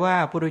นแปลว่า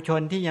ปุถุช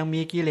นที่ยัง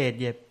มีกิเลส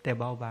เหยียบแต่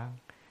เบาบาง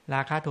ร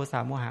าคะโทสะ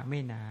โมหะไม่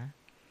หนา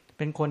เ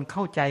ป็นคนเ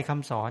ข้าใจค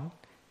ำสอน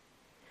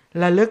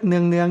ระลึกเ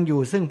นืองๆอยู่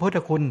ซึ่งพุทธ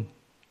คุณ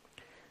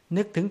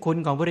นึกถึงคุณ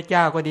ของพระพุทธเ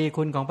จ้าก็ดี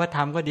คุณของพระธร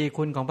รมก็ดี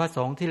คุณของพระส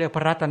งฆ์ที่เรียกพ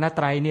ระรัตนต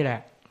รัยนี่แหละ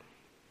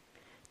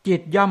จิ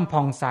ตย่อมผ่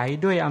องใส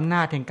ด้วยอำน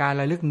าจแห่งการ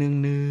ระลึกเ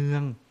นือ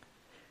ง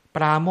ๆป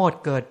ราโมทย์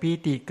เกิดปี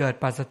ติเกิด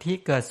ปัสสัทธิ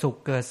เกิดสุข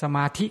เกิดสม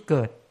าธิเ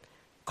กิด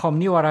ข่ม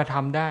นิวรธร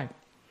รมได้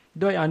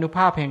ด้วยอนุภ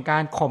าพแห่งกา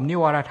รข่มนิ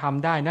วรธรรม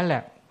ได้นั่นแหล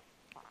ะ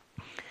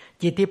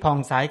จิตที่ผ่อง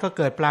ใสก็เ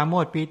กิดปราโม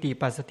ทย์ปีติ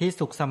ปัสสัทธิ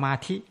สุขสมา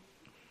ธิ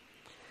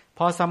พ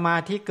อสมา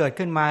ธิเกิด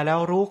ขึ้นมาแล้ว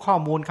รู้ข้อ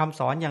มูลคำ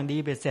สอนอย่างดี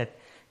เบ็ดเสร็จ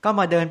ก็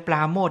มาเดินปร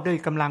าโมทย์ด้วย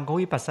กำลังของ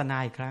วิปัสสนา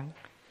อีกครั้ง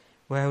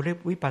แวว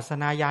วิปัสส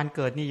นาญาณเ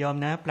กิดนิยม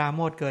นะปราโม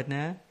ทย์เกิดน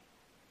ะ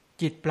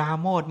จิตปรา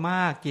โมทย์ม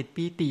ากจิต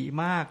ปีติ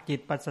มากจิต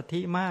ปัสสัทธิ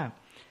มาก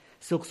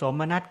สุขส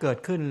มนัสเกิด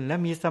ขึ้นและ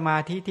มีสมา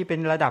ธิที่เป็น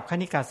ระดับค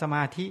ณิกาสม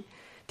าธิ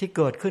ที่เ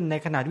กิดขึ้นใน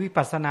ขณะวิ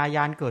ปัสสนาญ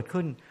าณเกิด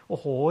ขึ้นโอ้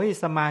โห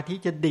สมาธิ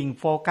จะดิ่ง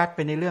โฟกัสไป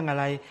ในเรื่องอะ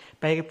ไร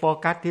ไปโฟ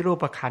กัสที่รู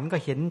ปขันธ์ก็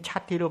เห็นชั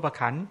ดที่รูป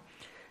ขันธ์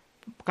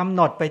กำห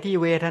นดไปที่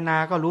เวทนา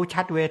ก็รู้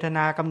ชัดเวทน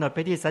ากำหนดไป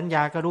ที่สัญญ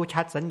าก็รู้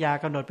ชัดสัญญา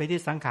กำหนดไปที่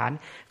สังขาร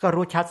ก็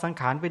รู้ชัดสัง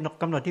ขารไป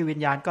กำหนดที่วิญ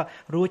ญาณก็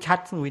รู้ชัด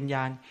วิญญ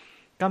าณ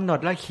กำหนด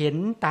แล้วเห็น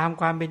ตาม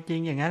ความเป็นจริง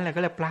อย่างนั้นแหละ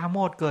ก็เลยปราโม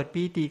ทย์เกิด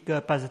ปีติเกิ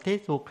ดปัสสัทธิ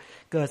สุข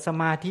เกิดส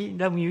มาธิแ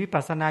ล้วมีวิ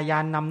ปัสสนาญา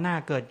ณนำหน้า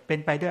เกิดเป็น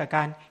ไปด้วยอาก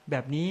ารแบ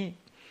บนี้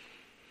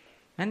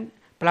นั้น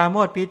ปราโม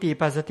ทย์ปีติ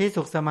ปัสสัทธิ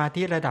สุขสมา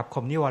ธิระดับ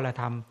ข่มนิวร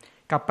ธรรม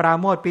กับปรา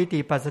โมทย์ปีติ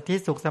ปัสสัทธิ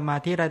สุขสมา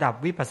ธิระดับ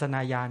วิปัสสน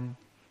าญาณ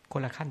ค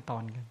นละขั้นตอ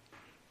นกัน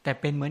แต่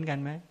เป็นเหมือนกัน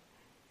ไหม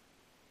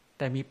แ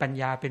ต่มีปัญ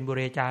ญาเป็นบุเ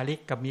รจาริก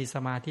กับมีส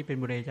มาธิเป็น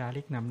บุเรจา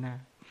ริกนำหน้า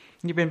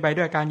นี่เป็นไป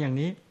ด้วยการอย่าง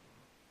นี้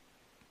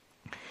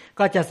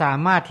ก็จะสา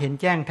มารถเห็น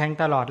แจ้งแทง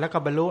ตลอดแล้วก็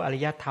บรรลุอริ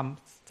ยธรรม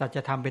สัจ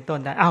ธรรมเป็นต้น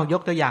ได้ย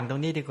กตัวอย่างตร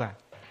งนี้ดีกว่า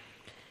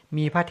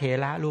มีพระเถ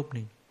ระรูปห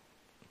นึ่ง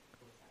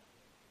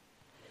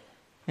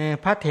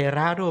พระเถร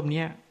ะรูป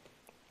นี้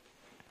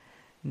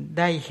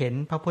ได้เห็น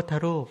พระพุทธ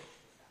รูป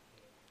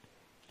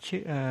ชื่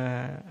อ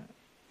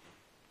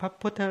พ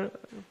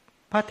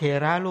ระเถ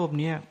ระรูป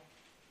นี้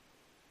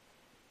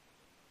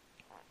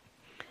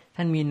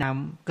ท่านมีนาม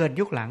เกิด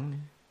ยุคหลัง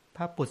พ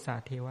ระปุษสา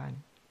เทวะ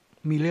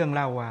มีเรื่องเ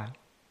ล่าว่า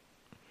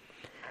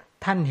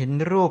ท่านเห็น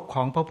รูปข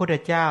องพระพุทธ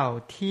เจ้า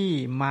ที่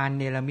มาร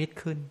เนรมิต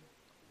ขึ้น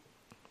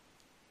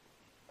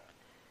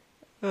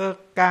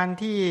การ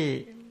ที่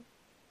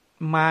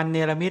มารเน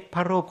รมิตพ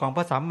ระรูปของพ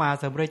ระสัมมา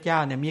สัมพุทธเจ้า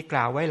เนี่ยมีก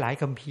ล่าวไว้หลาย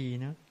คัมภีร์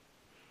นะ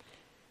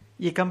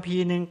อีกคัมภี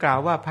ร์นึงกล่าว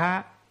ว่าพระ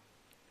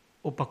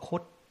อุป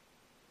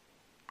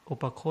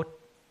คุต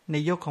ใน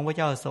ยุคของพระเ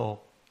จ้าอโศก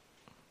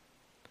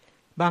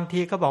บางที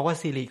ก็บอกว่า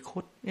สิริคุ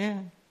ต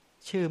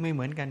ชื่อไม่เห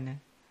มือนกันนะ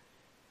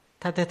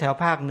ถ้าแถว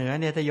ภาคเหนือ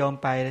เนี่ยถ้าโยม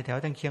ไปแถว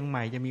ทางเชียงให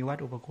ม่จะมีวัด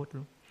อุปคุต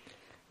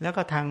แล้ว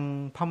ก็ทาง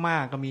พม่า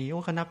ก็มี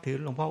เขานับถือ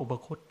หลวงพ่ออุป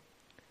คุต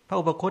พระ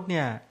อุปคุตเ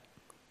นี่ย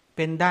เ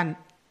ป็นด้า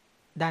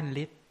น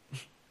ฤทธิ์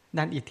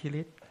ด้านอิทธิ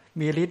ฤทธิ์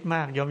มีฤทธิ์ม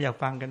ากโยมอยาก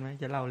ฟังกันไหม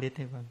จะเล่าฤทธิ์ใ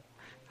ห้ฟัง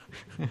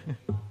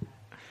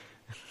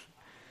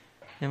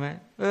ใช่ไหม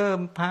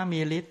พระมี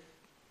ฤทธิ์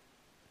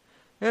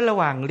ระ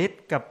หว่างฤท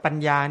ธิ์กับปัญ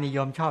ญานี่โย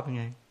มชอบยัง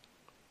ไง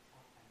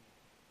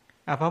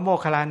พระโมค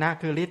คัลลานะ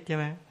คือฤทธิ์ใช่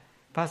ไหม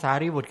พระสา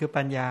รีบุตรคือ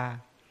ปัญญา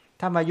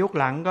ถ้ามายุค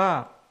หลังก็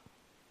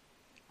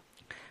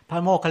พระ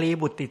โมคคัลลี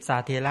บุตรติสสา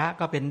เถระ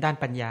ก็เป็นด้าน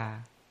ปัญญา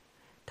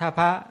ถ้าพ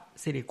ระ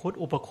สิริคุต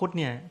อุปคุต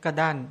เนี่ยก็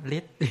ด้านฤ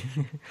ทธิ์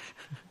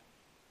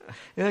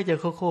จะ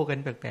คู่กัน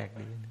แปลกๆ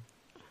ดี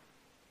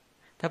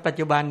ถ้าปัจ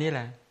จุบันนี้แห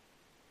ละ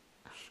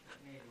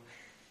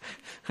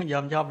ยอ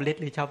มชอบฤท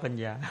ธิ์หรือชอบปัญ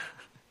ญา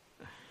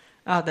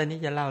ตอนนี้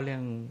จะเล่าเรื่อ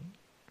ง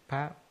พร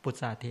ะปุษ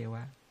สาเทว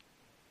ะ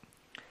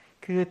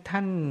คือท่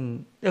าน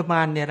ม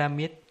ารเนร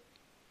มิต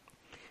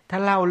ถ้า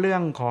เล่าเรื่อ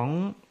งของ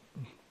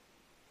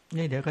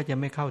นี่เดี๋ยวก็จะ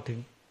ไม่เข้าถึง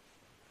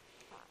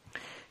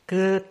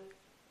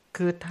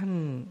คือท่าน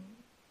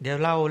เดี๋ยว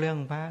เล่าเรื่อง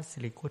พระสิ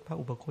ริคุตพระ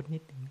อุปคุตนิ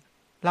ดนึง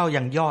เล่าอย่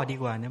างย่อดี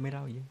กว่านะไม่เ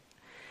ล่าเยอะ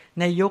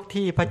ในยุค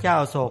ที่พระเจ้า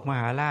โศกม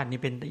หาราชนี่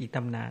เป็นอีกต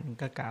ำนาน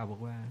ก็กล่าวบอ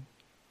กว่า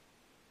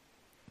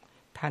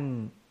ท่า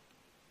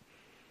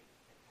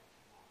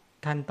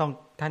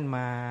นม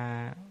า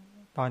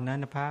ตอนนั้น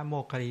พระโม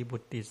คคัลลีบุ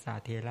ตรติสสา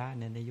เถระ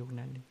ในยุค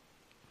นั้น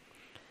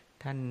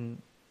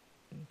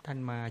ท่าน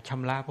มาช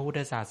ำระพระพุทธ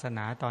ศาสน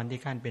าตอนที่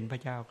ท่านเป็นพร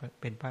ะเจ้า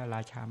เป็นพระร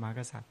าชามหาก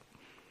ษัตริย์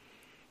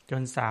จ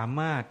นสาม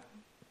ารถ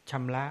ช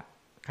ำระ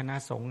คณะ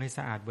สงฆ์ให้ส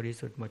ะอาดบริ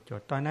สุทธิ์หมดจ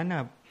ดตอนนั้น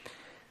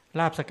ล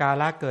าภสกา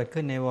ระเกิด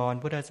ขึ้นในวร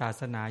พุทธศา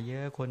สนาเยอ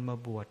ะคนมา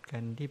บวชกั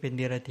นที่เป็นเ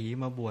ดรัจฉี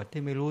มาบวช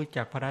ที่ไม่รู้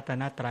จักพระรัต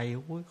นตรัย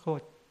โค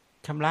ตร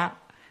ชำระ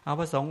เอา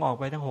พระสงฆ์ออก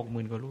ไปทั้ง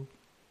 60,000 กว่ารูป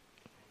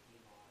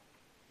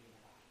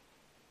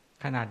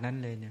ขนาดนั้น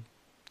เลยเนี่ย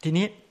ที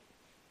นี้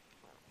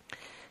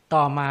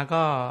ต่อมา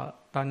ก็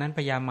ตอนนั้นพ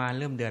ญามาร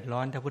เริ่มเดือดร้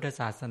อนถ้าพุทธ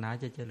ศาสนา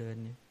จะเจริญ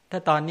เนี่ยถ้า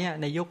ตอนเนี้ย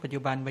ในยุคปัจจุ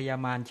บันพญา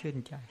มารชื่น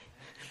ใจ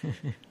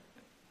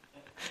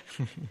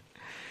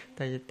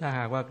ถ้าห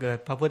ากว่าเกิด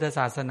พระพุทธศ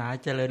าสนา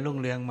เจริญรุ่ง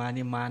เรืองมา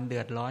นี่มารเดื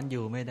อดร้อนอ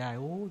ยู่ไม่ได้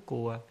ก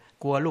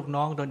ลัวลูก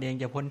น้องตนเอง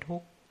จะพ้นทุ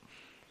กข์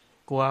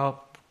ก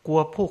ลัว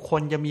ผู้ค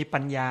นจะมีปั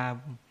ญญา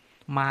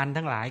มาร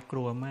ทั้งหลายก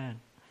ลัวมาก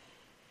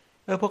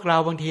พวกเรา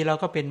บางทีเรา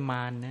ก็เป็นม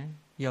ารนะ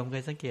ยอมเค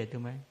ยสังเกตดู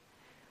ไหม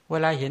เว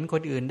ลาเห็นค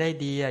นอื่นได้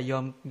ดี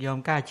ยอม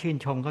กล้าชื่น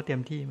ชมเขาเต็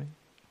มที่ไหม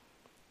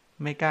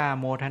ไม่กล้า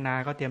โมทนา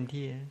เขาเต็ม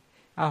ที่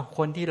ค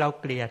นที่เรา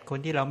เกลียดคน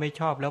ที่เราไม่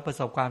ชอบแล้วประ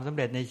สบความสำ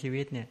เร็จในชี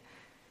วิตเนี่ย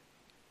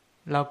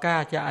เรากล้า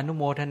จะอนุ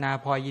โมทนา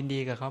พอยินดี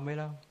กับเขาไหม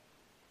เล่า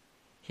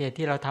เหตุ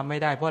ที่เราทำไม่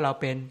ได้เพราะเรา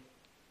เป็น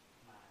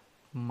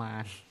มา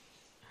ร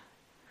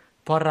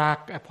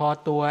พอ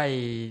ตัว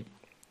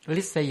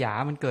ลิษยา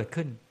มันเกิด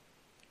ขึ้น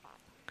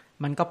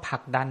มันก็ผลั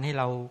กดันให้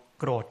เรา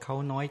โกรธเขา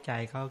น้อยใจ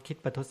เขาคิด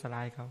ประทุษร้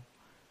ายเขา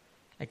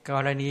ก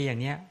รณีอย่า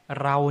งเนี้ย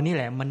เรานี่แ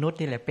หละมนุษย์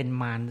นี่แหละเป็น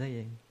มารซะเอ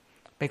ง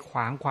ไปขว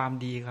างความ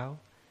ดีเขา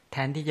แท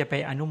นที่จะไป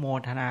อนุโม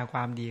ทนาคว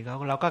ามดีเขา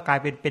เราก็กลาย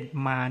เป็น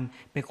มาร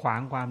ไปขวา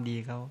งความดี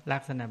เขาลั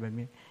กษณะแบบ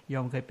นี้ย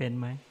อมเคยเป็น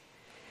ไหม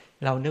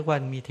เรานึกว่า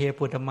มีเท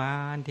พุตมา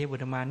ร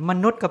ม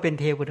นุษย์ก็เป็น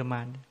เทพุตม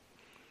าร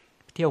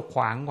เที่ยวข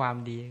วางความ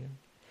ดี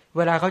เ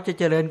วลาเขาจะ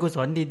เจริญกุศ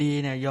ลดี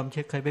ๆเนี่ยยอม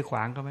เคยไปขว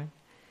างเขาไหม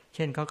เ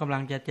ช่นเขากำลั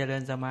งจะเจริ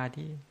ญสมา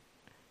ธิ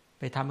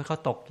ไปทำให้เขา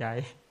ตกใจ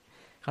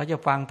เขาจะ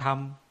ฟังธรรม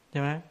ใ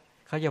ช่ไหม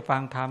เขาจะฟั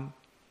งธรรม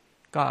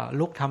ก็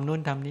ลุกทำนู่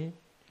นทำนี้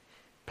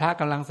พระ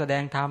กำลังแสด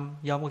งธรรม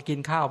ยอมก็กิน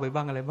ข้าวไป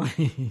บ้างอะไรบ้าง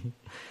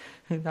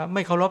ไ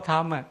ม่เคารพธรร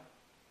ม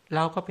เร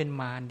าก็เป็น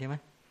มารใช่ไหม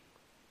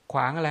ขว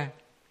างอะไร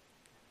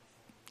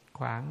ข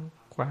วาง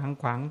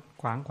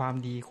ความ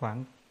ดีขว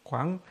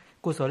าง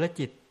กุศล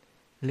จิต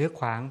หรือ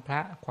ขวางพระ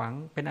ขวาง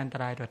เป็นอันต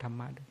รายต่อธรร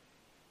มะด้วย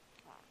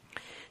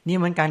นี่เ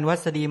หมือนกันวั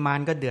สดีมาร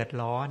ก็เดือด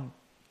ร้อน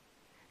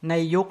ใน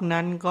ยุค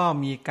นั้นก็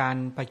มีการ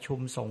ประชุม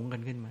สงฆ์กั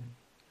นขึ้นมา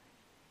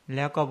แ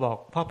ล้วก็บอก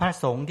เพราะพระ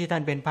สงฆ์ที่ท่า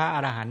นเป็นพระอ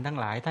รหันต์ทั้ง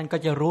หลายท่านก็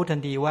จะรู้ทั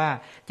นทีว่า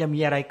จะมี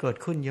อะไรเกิด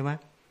ขึ้นใช่ไหม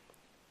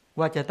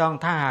ว่าจะต้อง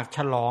ถ้าหากเฉ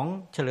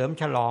ลิม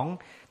ฉลอง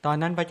ตอน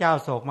นั้นพระเจ้า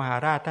โศกมหา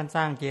ราชท่านส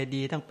ร้างเจ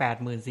ดีย์ตั้ง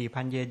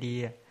 84,000 เจดี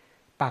ย์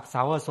ปักเส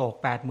าอโศก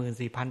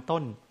 84,000 ต้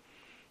น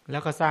แล้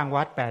วก็สร้าง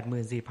วัด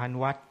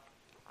 84,000 วัด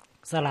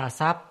สละ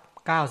ทรัพย์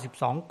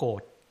92โก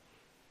ฏ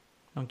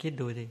ลองคิด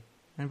ดูสิ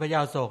นั้นพระเจ้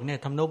าโศกเนี่ย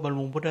ทำนุบำ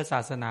รุงพุทธศา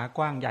สนาก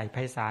ว้างใหญ่ไพ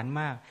ศาล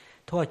มาก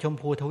ทั่วชม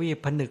พูทวีป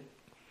ผนึก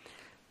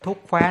ทุก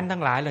แคว้นทั้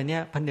งหลายเหล่านี้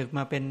ผนึกม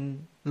าเป็น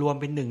รวม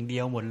เป็นหนึ่งเดี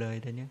ยวหมดเลย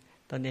ตอนนี้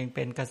ตนเองเ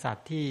ป็นกษัตริ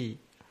ย์ที่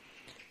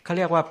เขาเ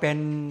รียกว่าเป็น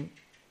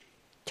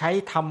ใช้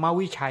ธรรม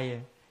วิชัย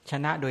ช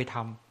นะโดยธร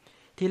รม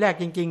ที่แรก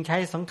จริงๆใช้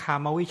สังฆา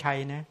มวิชัย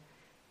นะ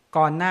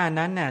ก่อนหน้า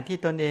นั้นน่ะที่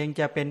ตนเอง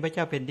จะเป็นพระเ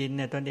จ้าแผ่นดินเ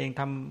นี่ยตนเอง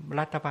ทำ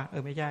รัฐประ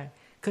ไม่ใช่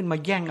ขึ้นมา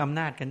แย่งอำ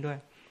นาจกันด้วย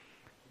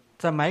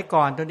สมัย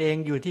ก่อนตนเอง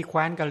อยู่ที่แค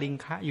ว้นกลิง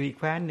คะอยู่อีกแ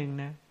คว้นหนึ่ง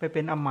นะไปเ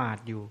ป็นอมาต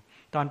ย์อยู่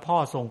ตอนพ่อ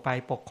ส่งไป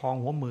ปกครอง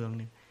หัวเมือง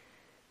เนี่ย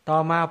ต่อ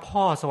มา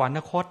พ่อสวรร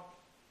คต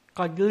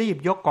ก็รีบ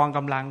ยกกองก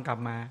ำลังกลับ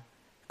มา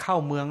เข้า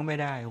เมืองไม่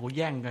ได้โหแ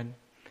ย่งกัน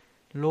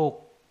ลูก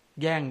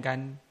แย่งกัน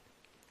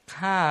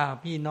ฆ่า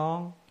พี่น้อง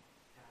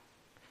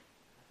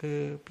คือ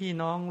พี่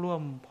น้องร่ว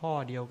มพ่อ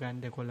เดียวกัน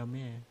แต่คนละแ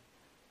ม่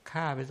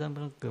ฆ่าไปตั้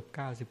งเกือบ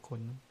90 คน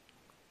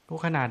ก็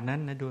ขนาดนั้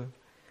นนะด้วย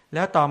แ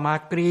ล้วต่อมา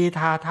กรีธ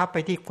าทัพไป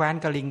ที่แคว้น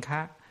กลิงค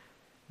ะ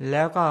แ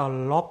ล้วก็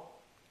ลบ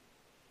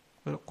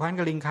แคว้น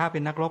กลิงคะเป็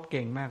นนักรบเ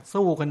ก่งมาก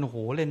สู้กันโห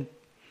เล่น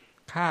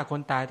ฆ่าคน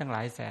ตายตั้งหล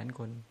ายแสนค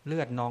นเลื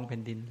อดนองแผ่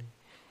นดินเลย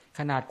ข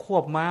นาดคว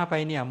บม้าไป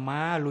เนี่ยม้า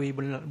ลุย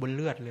บนเ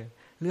ลือดเลย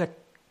เลือด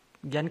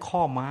ยันข้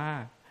อม้า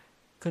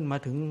ขึ้นมา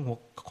ถึงหัว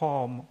ข้อ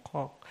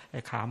ไ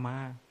อ้ขาม้า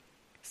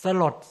ส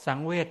ลดสัง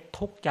เวช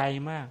ทุกข์ใจ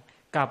มาก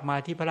กลับมา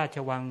ที่พระราช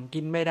วัง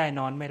กินไม่ได้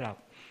นอนไม่หลับ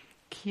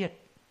เครียด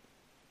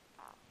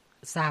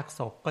ซากศ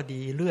พก็ดี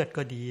เลือด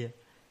ก็ดี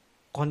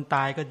คนต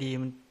ายก็ดี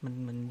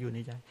มันอยู่ใน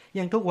ใจอ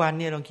ย่างทุกวัน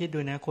เนี่ยลองคิดดู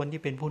นะคน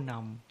ที่เป็นผู้น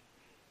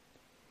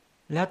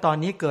ำแล้วตอน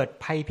นี้เกิด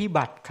ภัยพิ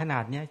บัติขนา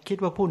ดนี้คิด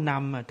ว่าผู้น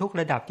ำทุก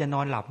ระดับจะน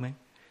อนหลับไหม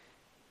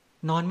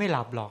นอนไม่ห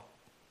ลับหรอก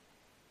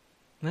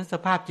นั้นส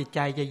ภาพจิตใจ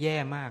จะแย่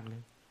มากเล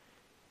ย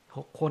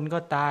คนก็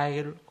ตาย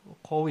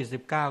โควิด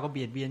-19 ก็เ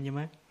บียดเบียนใช่ไ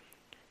หม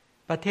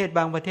ประเทศบ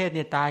างประเทศเ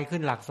นี่ยตายขึ้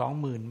นหลัก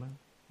 20,000 บ้าง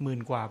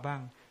10,000 กว่าบ้า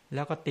งแ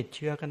ล้วก็ติดเ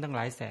ชื้อกันตั้งหล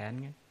ายแสน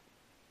เงี้ย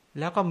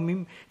แล้วก็มี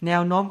แน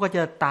วโน้มก็จ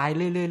ะตายเ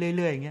รื่อยๆ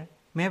เรื่อยๆอย่างเงี้ย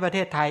แม้ประเท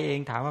ศไทยเอง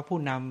ถามว่าผู้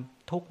น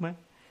ำทุกข์ไหม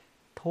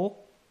ทุกข์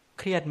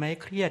เครียดไหม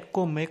เครียด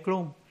กุ้มไหมก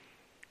ลุ้ม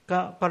ก็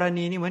กร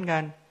ณีนี้เหมือนกั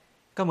น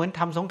ก็เหมือน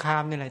ทำสงครา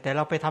มนี่แหละแต่เ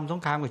ราไปทำส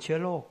งครามกับเชื้อ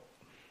โรค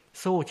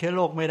สู้เชื้อโ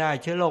รคไม่ได้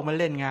เชื้อโรคมัน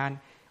เล่นงาน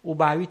อุ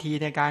บายวิธี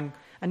ในการ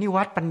อันนี้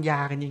วัดปัญญา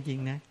กันจริง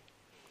ๆนะ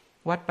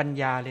วัดปัญ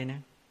ญาเลยนะ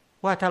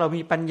ว่าถ้าเรา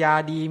มีปัญญา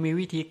ดีมี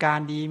วิธีการ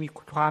ดีมี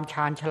ความช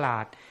าญฉลา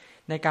ด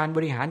ในการบ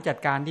ริหารจัด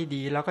การที่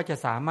ดีเราก็จะ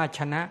สามารถ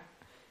ชนะ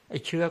ไอ้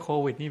เชื้อโค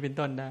วิดนี่เป็น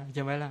ต้นได้ใ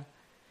ช่ไหมล่ะ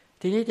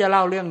ทีนี้จะเล่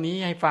าเรื่องนี้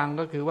ให้ฟัง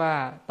ก็คือว่า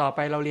ต่อไป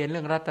เราเรียนเ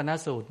รื่องรัตน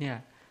สูตรเนี่ย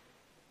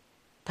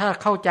ถ้า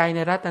เข้าใจใน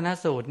รัตน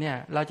สูตรเนี่ย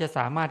เราจะส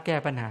ามารถแก้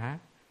ปัญหา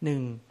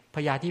 1. พ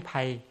ยาธิ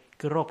ภัย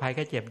คือโรคภัยไ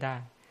ข้เจ็บได้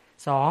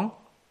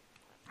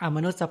 2. อม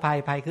นุษย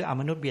ภัยคืออ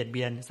มนุษย์เบียดเ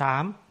บียน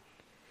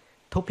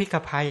 3. ทุพพิก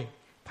ภัย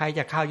ภัยจ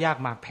ากข้าวยาก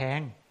หมากแพ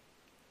ง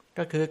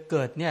ก็คือเ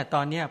กิดเนี่ยต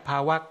อนนี้ภา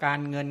วะการ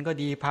เงินก็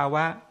ดีภาว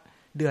ะ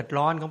เดือด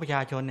ร้อนของประช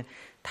าชนเนี่ย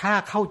ถ้า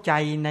เข้าใจ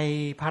ใน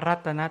พระรั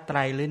ตนต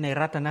รัยหรือใน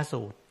รัตน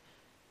สูตร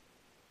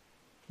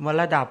ว่า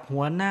ระดับ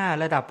หัวหน้า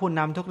ระดับผู้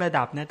นำทุกระ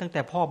ดับเนี่ยตั้งแ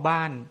ต่พ่อบ้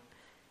าน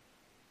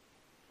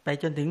ไป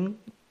จนถึง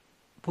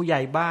ผู้ให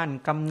ญ่บ้าน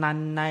กำนัน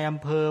นายอ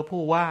ำเภอ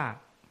ผู้ว่า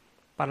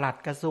ปลัด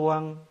กระทรวง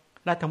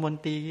รัฐมน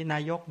ตรีนา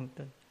ยก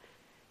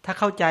ถ้า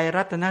เข้าใจ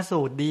รัตน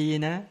สูตรดี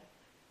นะ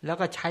แล้ว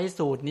ก็ใช้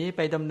สูตรนี้ไ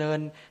ปดำเนิน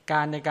ก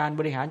ารในการ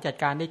บริหารจัด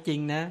การได้จริง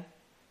นะ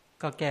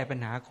ก็แก้ปัญ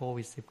หาโค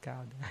วิด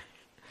-19 ได้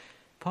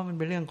เพราะมันเ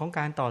ป็นเรื่องของ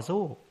การต่อ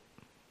สู้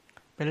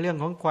เป็นเรื่อง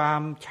ของควา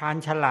มชาญ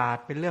ฉลาด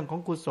เป็นเรื่องของ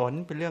กุศล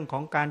เป็นเรื่องขอ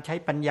งการใช้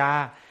ปัญญา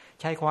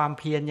ใช้ความ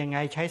เพียรยังไง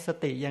ใช้ส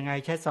ติยังไง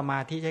ใช้สมา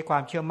ธิใช้ควา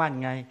มเชื่อมั่น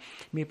ไง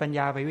มีปัญญ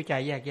าไปวิจั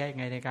ยแยกแยะ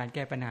ไงในการแ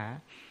ก้ปัญหา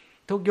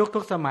ทุกยุคทุ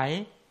กสมัย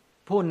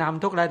ผู้น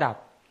ำทุกระดับ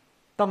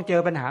ต้องเจ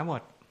อปัญหาหม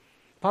ด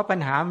เพราะปัญ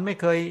หามันไม่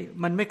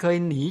เคย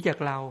หนีจาก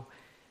เรา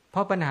เพร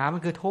าะปัญหามั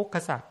นคือทุกข์ก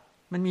ษัตริย์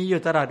มันมีอ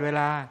ยู่ตลอดเว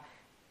ลา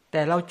แ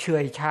ต่เราเฉื่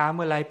อยช้าเ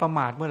มื่อไรประม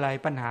าทเมื่อไร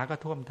ปัญหาก็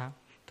ท่วมทับ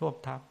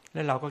แ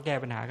ล้วเราก็แก้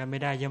ปัญหากันไม่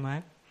ได้ใช่ไหม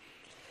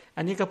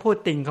อันนี้ก็พูด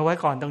ติ่งเขาไว้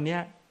ก่อนตรงเนี้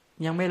ย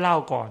ยังไม่เล่า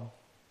ก่อน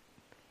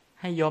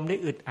ให้ยอมได้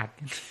อึดอัด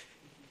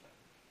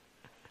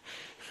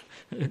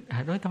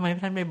ว่าทำไม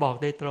ท่านไม่บอก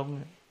โดยตรง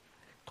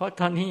เพราะ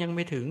ตอนนี้ยังไ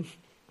ม่ถึง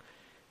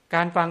ก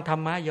ารฟังธร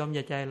รมะยอมอ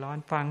ย่าใจร้อน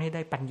ฟังให้ไ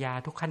ด้ปัญญา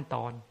ทุกขั้นต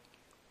อน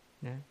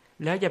นะ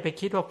แล้วอย่าไป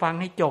คิดว่าฟัง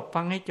ให้จบ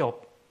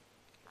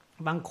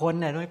บางคน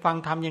เนี่ยไม่ฟัง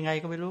ทำยังไง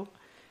ก็ไม่รู้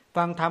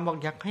ฟังทำบอก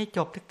อยากให้จ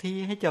บสักที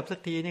ให้จบสัก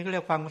ทีนี่ก็เรี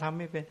ยกฟังทำ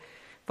ไม่เป็น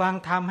ฟัง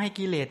ทำให้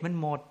กิเลสมัน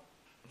หมด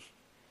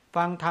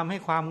ฟังทำให้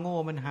ความโง่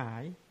มันหา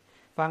ย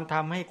ฟังท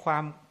ำให้ควา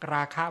มร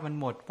าคะมัน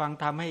หมดฟัง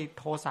ทำให้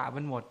โทสะ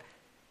มันหมด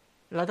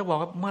เราต้องบอก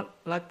ว่าเมื่อ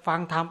เราฟัง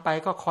ทำไป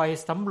ก็คอย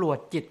สำรวจ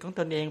จิตของ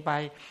ตนเองไป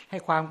ให้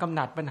ความกำห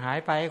นัดมันหาย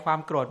ไปให้ความ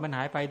โกรธมันห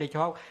ายไปโดยเฉ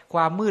พาะคว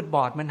ามมืดบ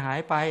อดมันหาย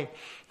ไป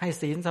ให้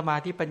ศีลสมา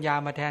ธิปัญญา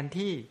มาแทน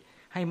ที่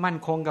ให้มั่น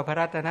คงกับพระ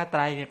รัตนต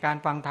รัยในการ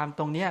ฟังธรรม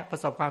ตรงนี้ประ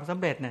สบความสำ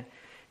เร็จเนี่ย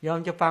ยอม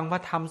จะฟังว่า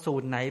ธรรมสู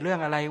ตรไหนเรื่อง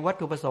อะไรวัต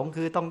ถุประสงค์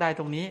คือต้องได้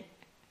ตรงนี้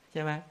ใ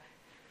ช่ไหม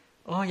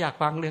อยาก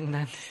ฟังเรื่อง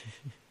นั้น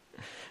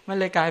มัน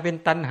เลยกลายเป็น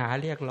ตัณหา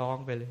เรียกร้อง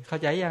ไปเลยเข้า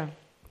ใจยัง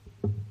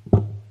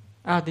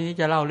ทีนี้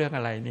จะเล่าเรื่องอ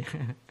ะไรเนี่ย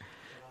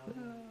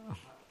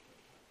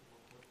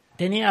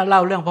ทีนี้เล่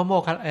าเรื่องพระโม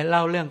คคัลเล่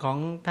าเรื่องของ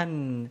ท่าน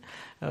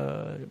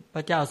พ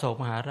ระเจ้าโศก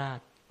มหาราช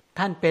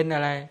ท่านเป็นอ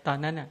ะไรตอน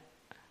นั้นน่ะ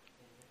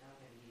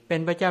เป็น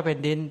พระเจ้าแผ่น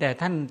ดินแต่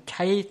ท่านใ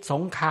ช้ส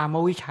งคราม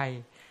วิชัย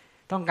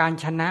ต้องการ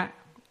ชนะ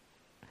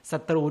ศั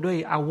ตรูด้วย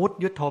อาวุธ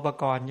ยุทโธป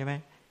กรณ์ใช่ไหม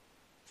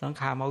สง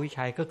ครามวิ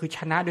ชัยก็คือช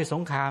นะด้วยส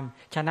งคราม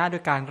ชนะด้ว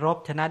ยการรบ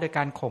ชนะด้วยก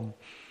ารข่ม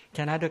ช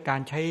นะด้วยกา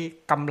รใช้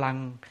กำลัง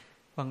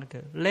ฟังเถ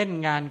อะเล่น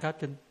งานเขา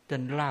จ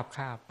นราบค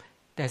าบ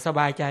แต่สบ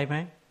ายใจไหม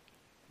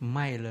ไ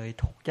ม่เลย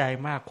ทุกข์ใจ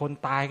มากคน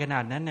ตายขนา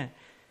ดนั้นเนี่ย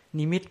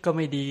นิมิตก็ไ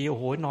ม่ดีโอ้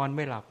โหนอนไ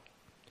ม่หลับ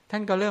ท่า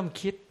นก็เริ่ม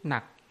คิดหนั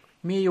ก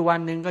มีอยู่วัน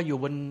หนึ่งก็อยู่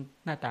บน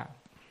หน้าต่าง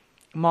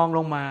มองล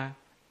งมา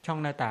ช่อง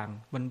หน้าต่าง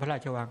บนพระรา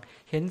ชวัง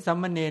เห็นสา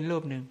มเณรรู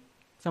ปหนึ่ง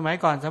สมัย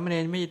ก่อนสามเณ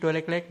รไม่ใช่ตัวเ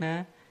ล็กๆนะ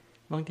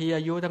บางทีอ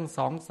ายุตั้ง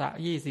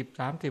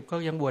20-30ก็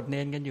ยังบวชเน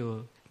รกันอยู่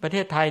ประเท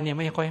ศไทยเนี่ยไ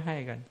ม่ค่อยให้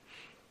กัน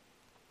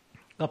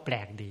ก็แปล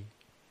กดี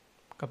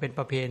ก็เป็นป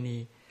ระเพณี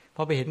พ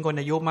อไปเห็นคน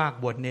อายุมาก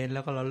บวชเนรแล้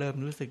วก็เราเริ่ม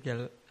รู้สึกจะ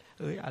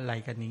อะไร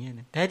กันอย่างเงี้ย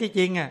นะแท้ที่จ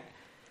ริงอ่ะ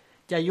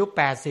จะอายุ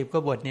80ก็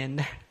บวชเนร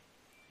ได้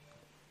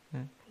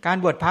การ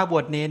บวชพระบ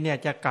วชเนรเนี่ย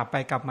จะกลับไป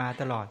กลับมา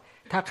ตลอด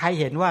ถ้าใคร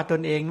เห็นว่าต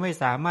นเองไม่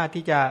สามารถ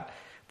ที่จะ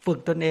ฝึก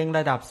ตนเองร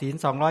ะดับศีล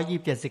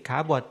227สิกขา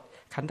บท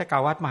ขันธกา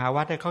วัดมหา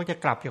วัดเขาจะ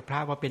กลับจากพระ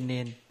มาเป็นเน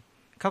ร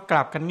เขาก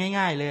ลับกัน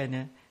ง่ายๆเลยเ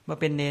นี่ยมา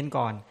เป็นเนร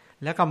ก่อน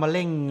แล้วก็มาเ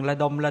ร่งระ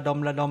ดม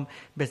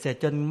เบ็ดเสร็จ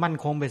จนมั่น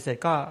คงเบ็ดเสร็จ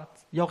ก็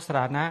ยกสถ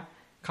านะ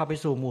เข้าไป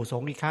สู่หมู่ส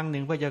งฆ์อีกครั้งนึ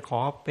งเพื่อจะขอ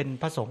เป็น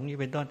พระสงฆ์นี่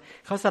เป็นต้น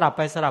เขาสลับไ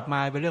ปสลับมา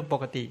เป็นเรื่องป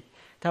กติ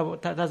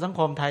ถ้าสังค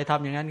มไทยท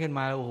ำอย่างนั้นขึ้น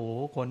มาโอ้โห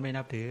คนไม่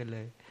นับถือกันเล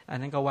ยอัน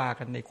นั้นก็ว่า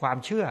กันในความ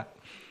เชื่อ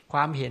คว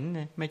ามเห็น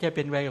ไม่ใช่เ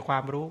ป็นไปกับควา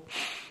มรู้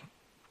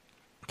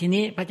ที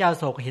นี้พระเจ้า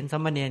โศกเห็นสา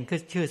มเณรคือ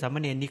ชื่อสาม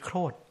เณรนิโคร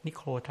ธ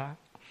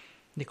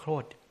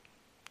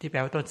ที่แปล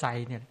ว่าต้นไทร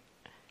เนี่ย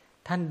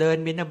ท่านเดิน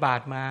บิณฑบา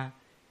ตมา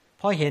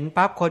พอเห็น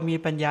ปั๊บคนมี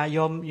ปัญญาโ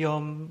ย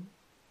ม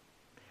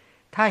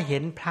ถ้าเห็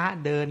นพระ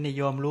เดินเนี่ยโ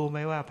ยมรู้ไหม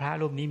ว่าพระ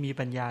รูปนี้มี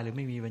ปัญญาหรือไ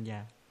ม่มีปัญญา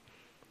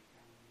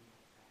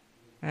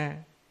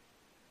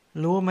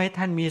รู้ไหม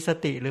ท่านมีส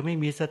ติหรือไม่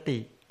มีสติ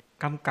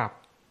กำกับ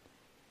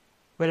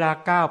เวลา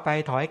ก้าวไป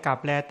ถอยกลับ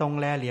แลตรง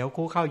แลเหลียว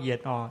คู่เข้าเหยียด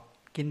ออก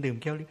กินดื่ม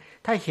เคี้ยว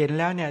ถ้าเห็น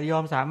แล้วเนี่ยยอ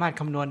มสามารถ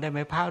คำนวณได้ไหม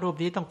พระรูป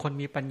นี้ต้องคน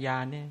มีปัญญา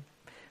เนี่ย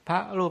พระ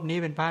รูปนี้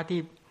เป็นพระที่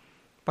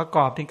ประก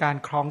อบในการ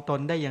ครองตน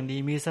ได้อย่างดี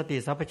มีสติ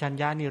สัพพัญ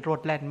ญานี่รว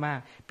ดแล่นมาก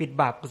ปิด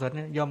บาปกุศล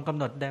ยอมกำ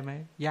หนดได้ไหม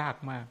ยาก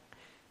มาก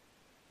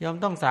ยอม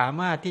ต้องสา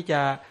มารถที่จะ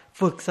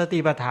ฝึกสติ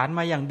ปัฏฐานม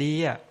าอย่างดี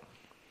อ่ะ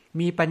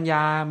มีปัญญ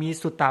ามี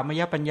สุตตาม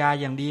ยปัญญา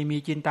อย่างดีมี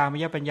จินตาม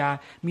ยปัญญา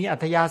มีอั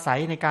ธยาศั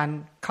ยในการ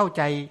เข้าใ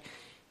จ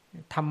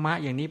ธรรมะ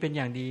อย่างนี้เป็นอ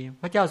ย่างดี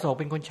พระเจ้าโศก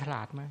เป็นคนฉล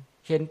าดมาก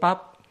เห็นปั๊บ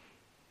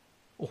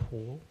โอ้โห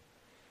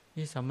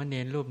นี่สามเณ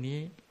รรูปนี้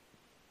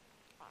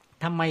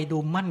ทำไมดู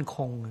มั่นค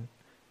ง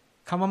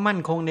คำว่ามั่น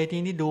คงใน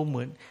ที่นี้ดูเห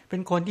มือนเป็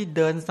นคนที่เ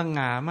ดินส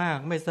ง่ามาก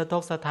ไม่สะท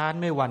กสะท้าน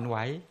ไม่หวั่นไหว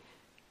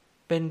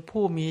เป็น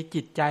ผู้มี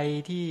จิตใจ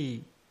ที่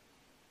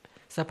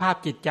สภาพ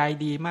จิตใจ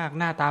ดีมาก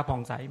หน้าตาผ่อ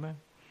งใสมาก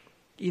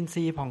อินท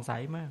รีย์ผ่องใส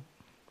มาก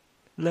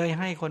เลย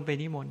ให้คนไป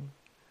นิมนต์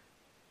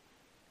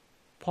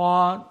พอ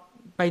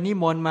ไปนิ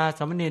มนต์มาส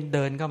ามเณรเ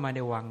ดินเข้ามาใน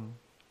วัง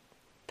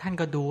ท่าน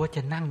ก็ดูว่าจ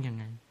ะนั่งยัง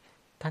ไง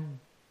ท่าน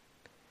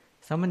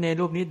สามเณร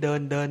รูปนี้เดิน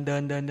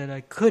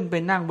ขึ้นไป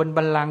นั่งบน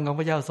บัลลังก์ของ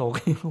พระเจ้าโศก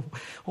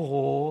โอ้โห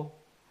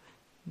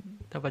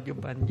ถ้าปัจจุ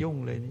บันยุ่ง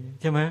เลยนี่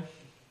ใช่ไหม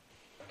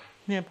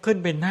เนี่ยขึ้น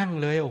ไปนั่ง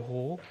เลยโอ้โห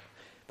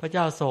พระเ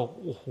จ้าโศก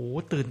โอ้โห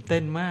ตื่นเ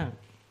ต้นมาก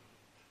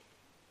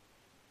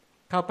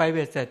เข้าไปเ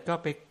บ็ดเสร็จก็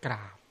ไปกร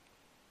าบ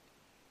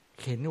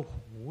เห็นโอ้โห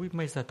ไ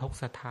ม่สะทก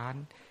สะท้าน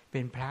เป็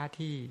นพระ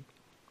ที่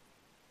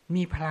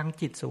มีพลัง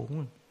จิตสูง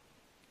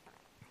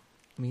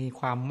มี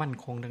ความมั่น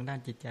คงทางด้าน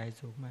จิตใจ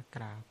สูงมากก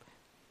ราบ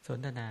สน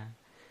ทนา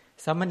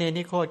สามเณร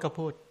นิโครธก็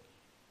พูด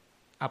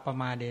อัปป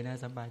มาเดนะ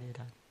สัมปาเด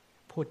ทาน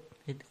พูด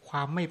คว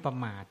ามไม่ประ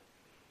มาท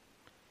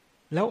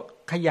แล้ว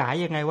ขยาย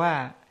ยังไงว่า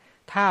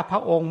ถ้าพร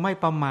ะองค์ไม่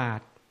ประมาท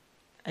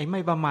ไอ้ไ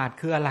ม่ประมาท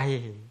คืออะไร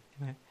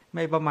ไ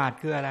ม่ประมาท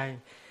คืออะไร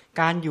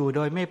การอยู่โด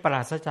ยไม่ปร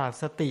าศจาก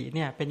สติเ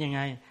นี่ยเป็นยังไง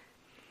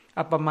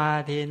อัปปมา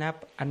เทนะ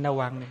อันน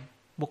วัง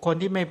บุคคล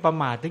ที่ไม่ประ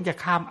มาทถึงจะ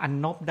ข้ามอัน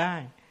นบได้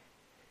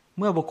เ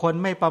มื่อบุคคล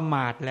ไม่ประม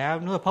าทแล้ว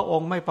เมื่อพระอ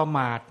งค์ไม่ประม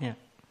าทเนี่ย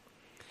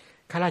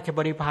ข้าราชบ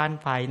ริพาร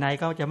ฝ่ายใน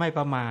ก็จะไม่ป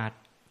ระมาท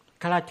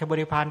ข้าราชบ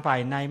ริพารฝ่าย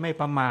ในไม่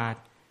ประมาท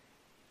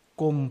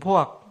กลุ่มพว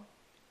ก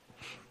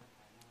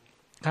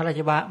ข้าราช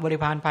บริ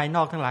พารภายน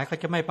อกทั้งหลายก็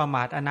จะไม่ประม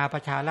าทอาณาปร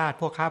ะชาราษฎร์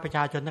พวกข้าประช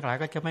าชนทั้งหลาย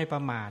ก็จะไม่ปร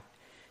ะมาท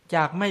จ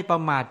ากไม่ประ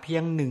มาทเพีย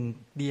งหนึ่ง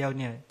เดียว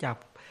เนี่ยจาก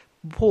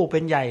ผู้เป็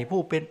นใหญ่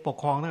ผู้เป็นปก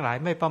ครองทั้งหลาย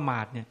ไม่ประม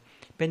าทเนี่ย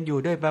เป็นอยู่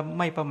ด้วย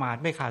ไม่ประมาท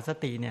ไม่ขาดส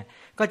ติเนี่ย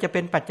ก็จะเป็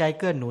นปัจจัยเ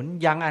กื้อหนุน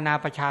ยังอาณา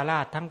ประชารา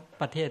ษฎร์ทั้ง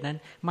ประเทศนั้น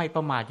ไม่ป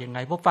ระมาทยังไง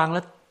พอฟังแ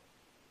ล้ว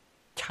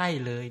ใช่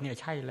เลยเนี่ย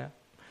ใช่แล้ว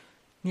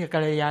เนี่ยกั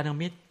ลยาณ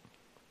มิตร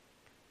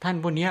ท่าน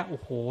พวกนี้โอ้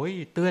โห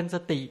เตือนส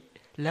ติ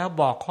แล้ว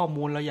บอกข้อ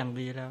มูลเราอย่าง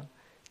ดีแล้ว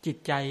จิต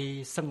ใจ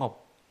สงบ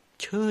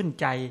ชื่น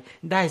ใจ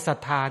ได้ศรัท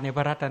ธาในพ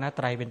ระรัตนต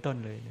รัยเป็นต้น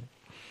เลยเนี่ย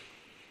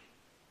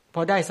พ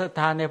อได้ศรัทธ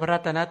าในพระรั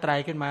ตนตรัย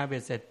ขึ้นมาเบ็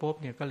ดเสร็จปุ๊บ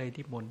เนี่ยก็เลย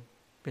นิมนต์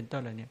เป็นต้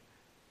นเลยเนี่ย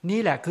นี่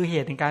แหละคือเห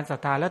ตุในการศรัท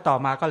ธาแล้วต่อ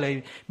มาก็เลย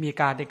มี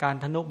การในการ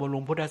ทนุบำรุ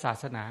งพุทธศา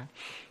สนา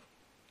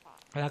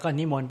แล้วก็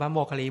นิมนต์พระโม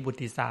คคัลลีบุต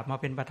ติสามา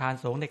เป็นประธาน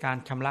สงฆ์ในการ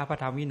ชำระพระ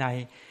ธรรมวินัย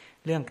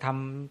เรื่องท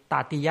ำต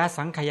ติย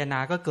สังคายนา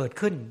ก็เกิด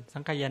ขึ้นสั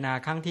งคายนา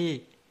ครั้งที่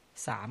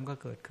3ก็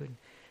เกิดขึ้น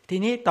ที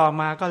นี้ต่อ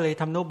มาก็เลย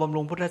ทำนุบำ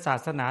รุงพุทธศา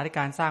สนาใน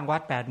การสร้างวั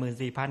ด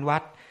 84,000 วั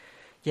ด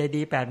เจ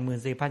ดีย์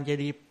 84,000 เจ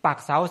ดีย์ปัก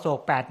เสาโศก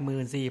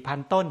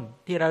 84,000 ต้น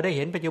ที่เราได้เ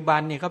ห็นปัจจุบัน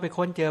เนี่ยก็ไป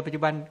ค้นเจอปัจจุ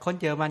บันค้น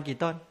เจอมันกี่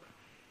ต้น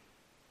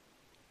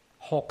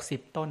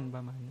60 ต้นป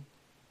ระมาณนี้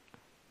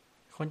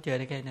ค้นเจอไ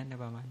ด้แค่นั้นนะ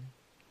ประมาณนี้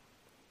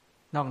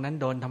นอกนั้น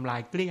โดนทำลา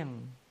ยเกลี้ยง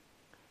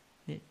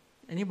นี่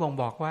อันนี้บ่ง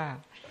บอกว่า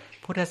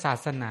พุ พุทธศา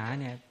สนา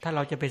เนี่ยถ้าเร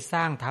าจะไปส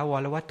ร้างถาว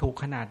รวัตถุ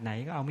ขนาดไหน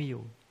ก็เอาไม่อ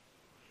ยู่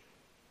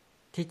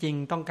ที่จริง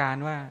ต้องการ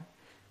ว่า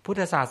พุท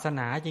ธศาสน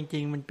าจริ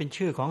งๆมันเป็น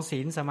ชื่อของศี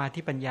ลสมาธิ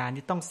ปัญญา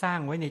นี่ต้องสร้าง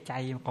ไว้ในใจ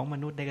ของม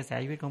นุษย์ในกระแส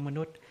ชีวิตของม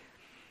นุษย์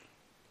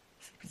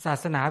ศา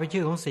สนาเป็น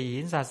ชื่อของศี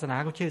ลศาสนา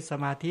ก็ชื่อส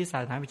มาธิศา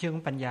สนาเป็นชื่อข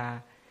องปัญญา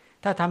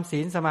ถ้าทำศี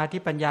ลสมาธิ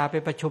ปัญญาไป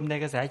ประชุมใน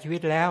กระแสชีวิ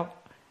ตแล้ว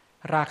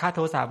ราคะโท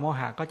สะโม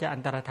หะก็จะอั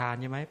นตรธาน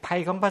ใช่ไหมภัย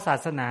ของพระศา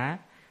สนา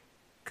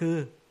คือ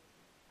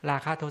รา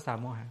คะโทสะ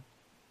โมหะ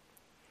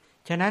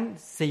ฉะนั้น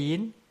ศีล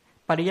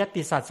ปริยั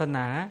ติศาสน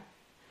า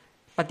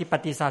ปฏิปั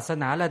ติศาส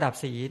นาระดับ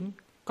ศีล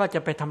ก็จะ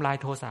ไปทำลาย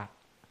โทสะ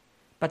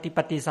ปฏิ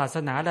ปัติศาส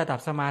นาระดับ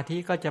สมาธิ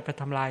ก็จะไป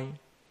ทำลาย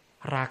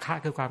ราคะ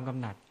คือความกำ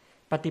หนัด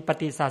ปฏิปั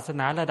ติศาส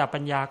นาระดับ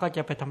ปัญญาก็จ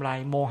ะไปทำลาย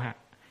โมหะ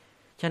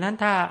ฉะนั้น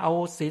ถ้าเอา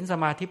ศีลส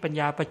มาธิปัญ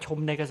ญาประชุม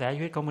ในกระแส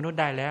ชีวิตของมนุษย์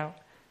ได้แล้ว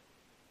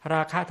ร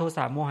าคะโทส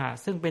ะโมหะ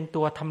ซึ่งเป็น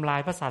ตัวทำลาย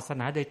พระศาส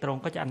นาโดยตรง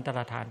ก็จะอันตร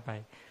ธานไป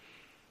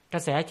กร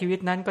ะแสชีวิต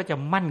นั้นก็จะ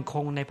มั่นค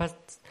งใน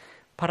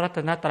พระรัต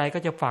นตรัยก็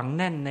จะฝัง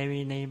แน่น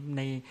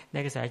ใน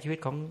กระแสชีวิต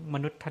ของม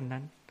นุษย์ท่าน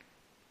นั้น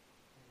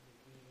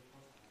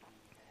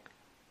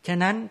ฉะ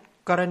นั้น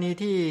กรณี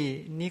ที่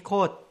นิโค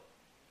ธ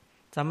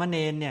สามเณ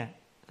รเนี่ย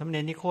สามเณ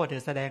รนิโคธ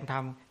แสดงธรร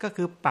มก็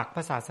คือปักพ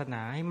ระศาสน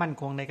าให้มั่น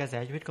คงในกระแส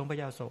ชีวิตของพระ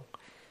เจ้าโศก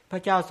พร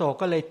ะเจ้าโศก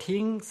ก็เลย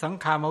ทิ้งสัง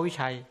ขารวิ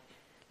ชัย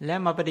และ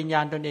มาปฏิญญา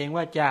ณตนเอง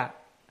ว่าจะ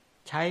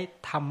ใช้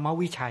ธรรม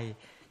วิชัย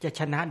จะ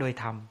ชนะโดย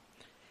ธรรม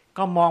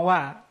ก็มองว่า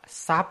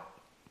ทรัพย์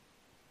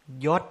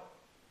ยศ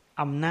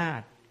อำนา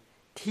จ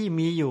ที่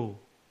มีอยู่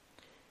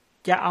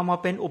จะเอามา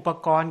เป็นอุป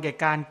กรณ์แก่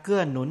การเกื้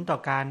อหนุนต่อ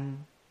การ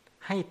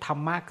ให้ธร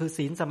รมะคือ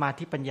ศีลสมา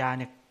ธิปัญญา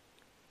เนี่ย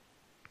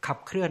ขับ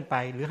เคลื่อนไป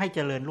หรือให้เจ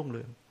ริญรุ่งเ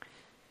รือง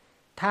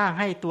ถ้าใ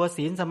ห้ตัว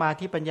ศีลสมา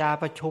ธิปัญญา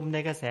ประชุมใน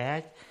กระแส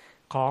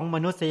ของม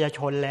นุษยช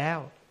นแล้ว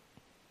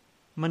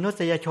มนุ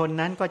ษยชน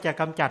นั้นก็จะ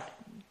กำจัด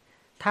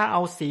ถ้าเอ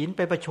าศีลไ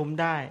ปประชุม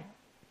ได้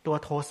ตัว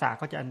โทสะ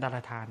ก็จะอันตร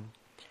ธาน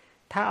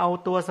ถ้าเอา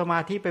ตัวสมา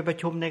ธิไปประ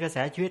ชุมในกระแส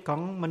ชีวิตของ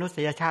มนุษ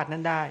ยชาตินั้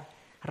นได้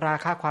รา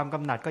คะความก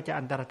ำหนัดก็จะ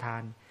อันตรธา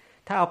น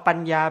ถ้าเอาปัญ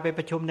ญาไปป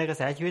ระชุมในกระแ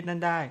สชีวิตนั้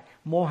นได้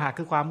โมหะ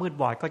คือความมืด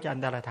บอดก็จะอั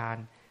นตรธาน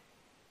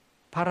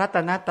พระรัต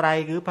นตรัย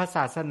หรือพระศ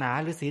าสนา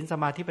หรือศีลส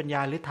มาธิปัญญ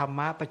าหรือธรรม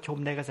ะประชุม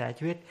ในกระแส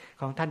ชีวิต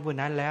ของท่านผู้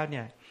นั้นแล้วเ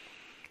นี่ย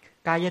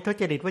กายทุ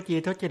จริตวจี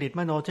ทุจริต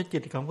มโนทุจริ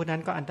ตของผู้นั้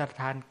นก็อันตร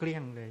ธานเกลี้ย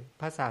งเลย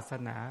พระศาส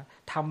นา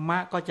ธรรมะ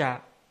ก็จะ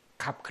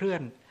ขับเคลื่อ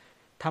น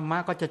ธรรมะ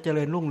ก็จะเจ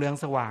ริญรุ่งเรือง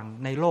สว่าง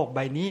ในโลกใบ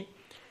นี้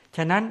ฉ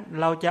ะนั้น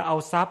เราจะเอา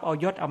ทรัพย์เอา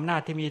ยศอำนา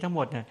จที่มีทั้งห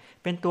มดเนี่ย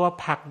เป็นตัว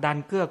ผลักดัน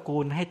เกื้อกู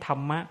ลให้ธร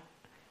รมะ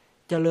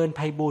เจริญไพ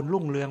บูลย์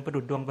รุ่งเรืองประดุ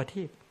จดวงประ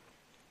ทีป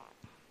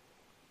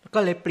ก็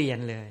เลยเปลี่ยน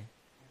เลย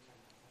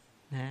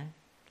นะ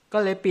ก็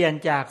เลยเปลี่ยน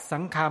จากสั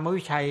งขาร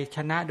วิชัยช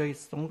นะโดย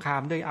สงครา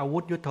มด้วยอาวุ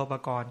ธยุทโธป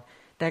กรณ์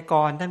แต่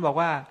ก่อนท่านบอก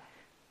ว่า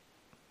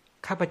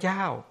ข้าพเจ้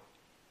า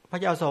พระ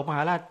เจ้าโศกมห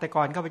าราชแต่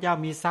ก่อนข้าพเจ้า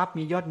มีทรัพย์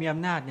มียศมีอ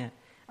ำนาจเนี่ย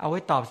เอาไว้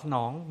ตอบสน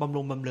องบำ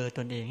รุงบำเรอต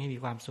นเองให้มี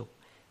ความสุข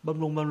บ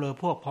ำรุงบำเรอ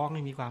พวกพ้องใ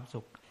ห้มีความ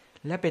สุข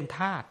และเป็นท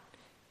าส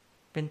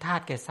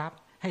แก่ทรัพย์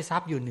ให้ทรั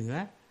พย์อยู่เหนือ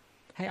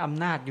ให้อ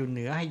ำนาจอยู่เห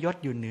นือให้ยศ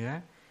อยู่เหนือ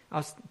เอ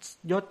า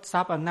ยศท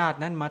รัพย์อำนาจ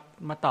นั้น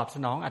มาตอบส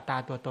นองอัตตา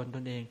ตัวต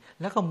นเอง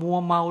แล้วก็มัว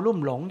เมาลุ่ม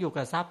หลงอยู่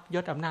กับทรัพย์ย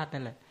ศอำนาจ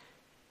นั่นแหละ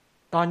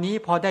ตอนนี้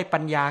พอได้ปั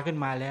ญญาขึ้น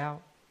มาแล้ว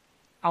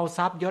เอาท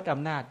รัพย์ยศอ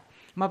ำนาจ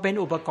มาเป็น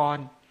อุปกร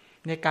ณ์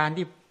ในการ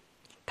ที่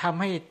ทำ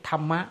ให้ธร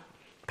รมะ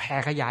แผ่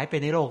ขยายไป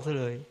ในโลกซะ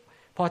เลย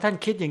พอท่าน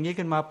คิดอย่างนี้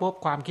ขึ้นมาปุ๊บ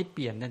ความคิดเป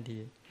ลี่ยนทันที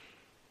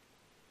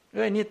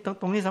นี่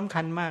ตรงนี้สำ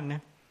คัญมากน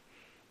ะ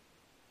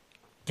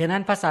ฉะนั้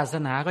นพระศาส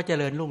นาก็เจ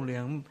ริญรุ่งเรื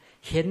อง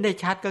เห็นได้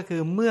ชัดก็คื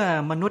อเมื่อ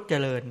มนุษย์เจ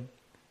ริญ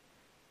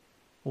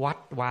วัด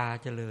วา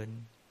เจริญ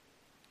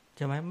ใ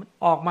ช่ไหม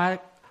ออกมา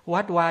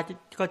วัดวา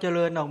ก็เจ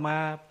ริญออกมา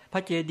พร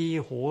ะเจดีย์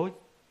โห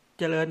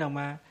เจริญออก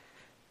มา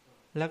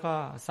แล้วก็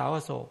เสาอ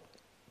โศก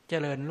เจ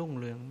ริญรุ่ง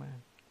เรืองมาก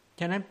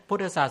ฉะนั้นพุท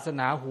ธศาส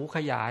นาหูข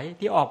ยาย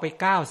ที่ออกไป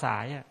9สา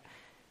ย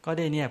ก็ไ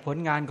ด้เนี่ยผล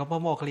งานของพร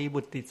ะโมคคัลลี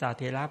บุตรติสสะเ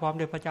ถระพร้อม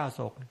ด้วยพระเจ้าโศ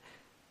ก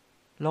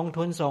ลง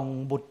ทุนส่ง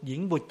บุตรหญิ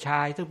งบุตรช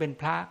ายซึ่งเป็น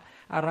พระ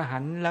อรหั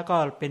นต์แล้วก็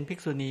เป็นภิก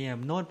ษุณี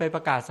โน้นไปป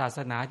ระกาศศาส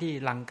นาที่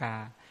ลังกา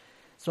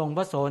ส่งพ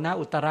ระโสน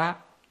อุตระ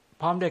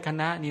พร้อมด้วยค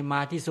ณะนี่มา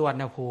ที่สุวร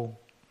รณภูมิ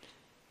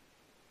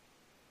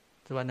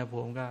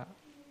ก็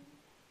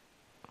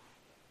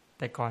แ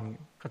ต่ก่อน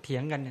ก็เถีย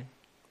งกันเนี่ย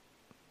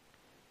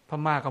พ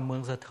ม่ากับเมือ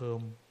งสะเทิม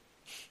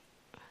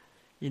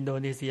อินโด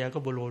นีเซียก็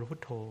บุโรพุท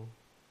โธ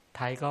ไ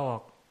ทยก็ออ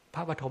กพร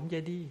ะปฐมเจ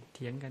ดีย์เ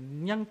ถียงกัน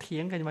ยังเถี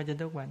ยงกันมาจน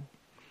ทุกวัน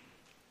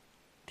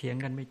เถียง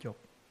กันไม่จบ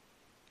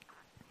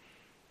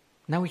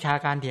นักวิชา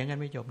การเถียงกัน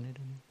ไม่จบเนี่ย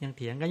ยังเ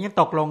ถียงกันยัง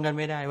ตกลงกัน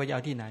ไม่ได้ว่าจะเอ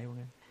าที่ไหนว่า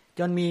งั้นจ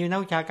นมีนัก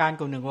วิชาการ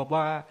กลุ่มหนึ่งบอก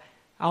ว่า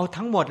เอา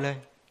ทั้งหมดเลย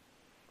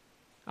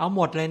เอาห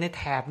มดเลยในแ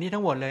ถบนี้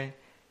ทั้งหมดเลย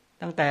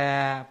ตั้งแต่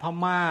พ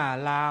ม่า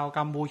ลาว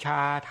กัมพูชา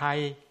ไทย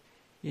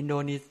อินโด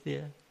นีเซี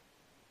ย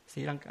ศรี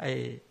ลังกา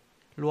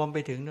รวมไป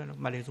ถึง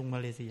มาเ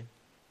ลเซีย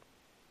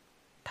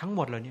ทั้งหม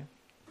ดเหล่านี้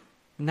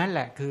นั่นแห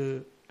ละคือ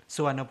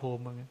สุวรรณภู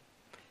มิว่างั้น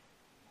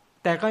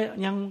แต่ก็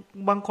ยัง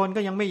บางคน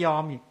ก็ยังไม่ยอ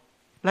มอีก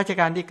รัช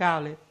กาลที่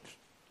9เลย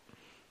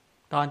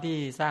ตอนที่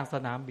สร้างส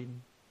นามบิน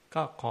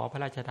ก็ขอพร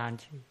ะราชทาน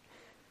ชื่อ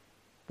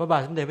พ ระบา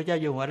ทสมเด็จพระเจ้า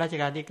อยู่หัวรัช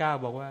กาลที่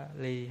9บอกว่า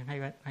เลยใ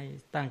ห้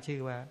ตั้งชื่อ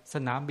ว่าส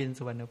นามบิน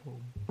สุวรรณภู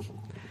มิ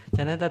ฉ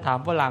ะนั้นถ้าถาม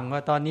ฝรั่งว่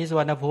าตอนนี้สุ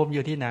วรรณภูมิอ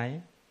ยู่ที่ไหน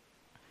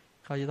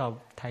เขาจะตอบ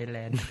ไทยแล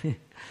นด์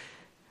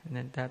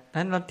นั่นแต่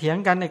นั้นเราเถียง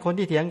กันในคน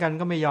ที่เถียงกัน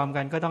ก็ไม่ยอม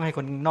กันก็ต้องให้ค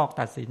นนอก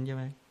ตัดสินใช่ไ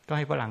หมก็ใ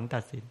ห้ฝรั่งตั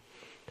ดสิน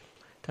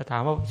ถ้าถา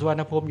มว่าสุวรร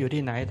ณภูมิอยู่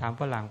ที่ไหนถาม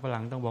ฝรั่ง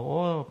ต้องบอกโ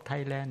อ้ไท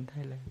ยแลนด์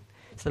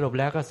สรุป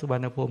แล้วก็สุวร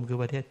รณภูมิคือ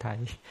ประเทศไทย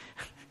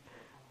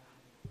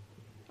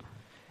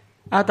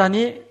ตอน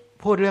นี้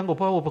พูดเรื่องอุ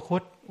ปคุ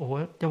ตโอ้โห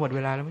จะหมดเว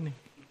ลาแล้วมั้ยเนี่ย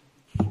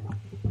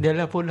เดี๋ยวเ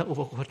ราพูดเรื่องอุ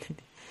ปคุต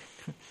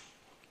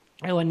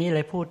ไอ้วันนี้เล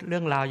ยพูดเรื่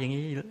องราวอย่าง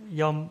นี้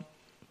ยอม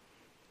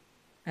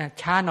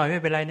ช้าหน่อยไม่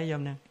เป็นไรนะยอ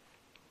มนะ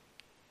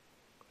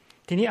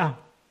ทีนี้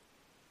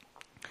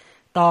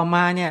ต่อม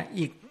าเนี่ย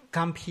อีก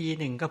คัมภีร์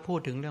หนึ่งก็พูด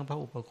ถึงเรื่องพระ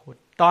อุปคุต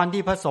ตอน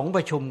ที่พระสงฆ์ป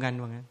ระชุมกัน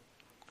ว่างั้น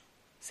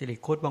สิริ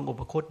คุตบางอุ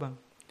ปคุตบาง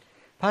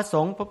พระส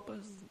งฆ์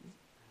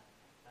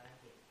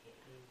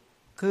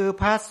คือ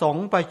พระสง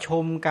ฆ์ประชุ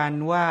มกัน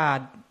ว่า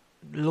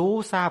รู้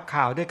ทราบ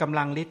ข่าวด้วยกำ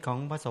ลังฤทธิ์ของ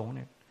พระสงฆ์เ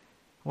นี่ย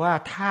ว่า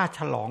ถ้าฉ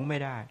ลองไม่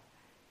ได้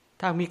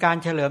ถ้ามีการ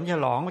เฉลิมฉ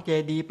ลองเจ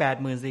ดีย์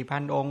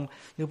 84,000 องค์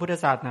หรือพุทธ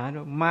ศาสนา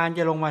มารจ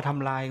ะลงมาท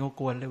ำลายง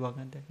กวนเลยว่า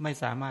งั้นไม่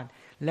สามารถ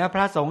แล้วพ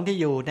ระสงฆ์ที่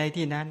อยู่ใน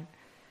ที่นั้น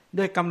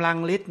ด้วยกำลัง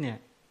ฤทธิ์เนี่ย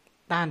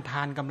ต้านท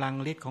านกำลัง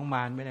ฤทธิ์ของม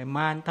ารไม่ได้ม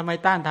ารทำไม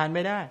ต้านทานไ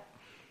ม่ได้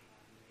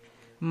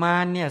มา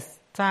รเนี่ย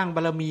สร้างบา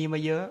รมีมา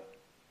เยอะ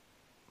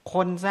ค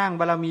นสร้าง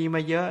บารมีม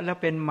าเยอะแล้ว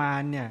เป็นมา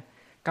รเนี่ย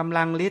กำ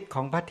ลังฤทธิ์ข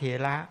องพระเถ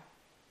ระ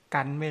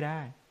กันไม่ได้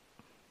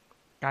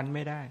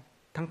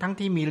ทั้ง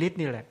ที่มีฤทธิ์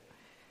นี่แหละ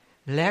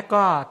และ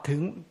ก็ถึ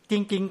งจ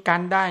ริงๆกั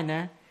นได้น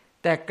ะ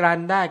แต่กัน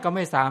ได้ก็ไ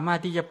ม่สามารถ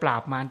ที่จะปรา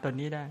บมารตัว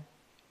นี้ได้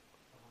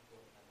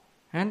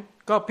ฉะนั้น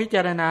ก็พิจ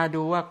ารณา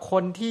ดูว่าค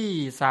นที่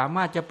สาม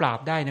ารถจะปราบ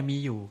ได้นะมี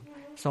อยู่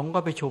สงฆ์ก็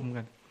ไปชุม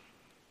กัน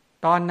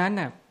ตอนนั้น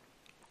น่ะ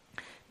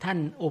ท่าน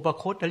อุป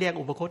คุตเรียก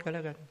อุปคุตก็แ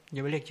ล้วกันอย่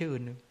าไปเรียกชื่อ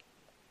อื่นเลย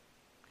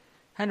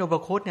ท่านอุป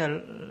คุตเนี่ย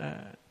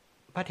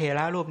พระเถร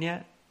ะรูปนี้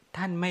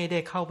ท่านไม่ได้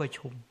เข้าประ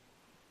ชุม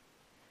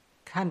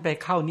ท่านไป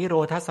เข้านิโร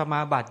ธสมา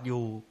บัติอ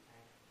ยู่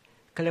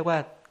เขาเรียกว่า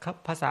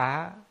ภาษา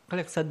เขาเ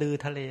รียกสะดือ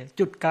ทะเล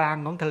จุดกลาง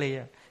ของทะเล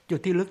จุด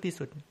ที่ลึกที่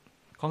สุด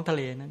ของทะเ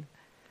ลนั้น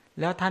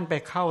แล้วท่านไป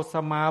เข้าส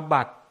มา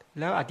บัติ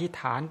แล้วอธิษฐ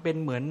านเป็น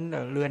เหมือน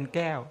เรือนแ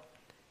ก้ว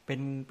เ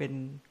ป็น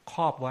ค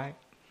รอบไว้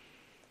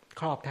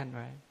ครอบท่านไ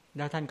ว้แ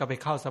ล้วท่านก็ไป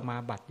เข้าสมา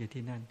บัติอยู่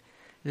ที่นั่น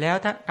แล้ว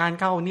ถ้าการ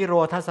เข้านิโร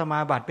ธสมา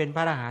บัติเป็นพร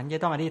ะอรหันต์จะ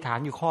ต้องอธิษฐาน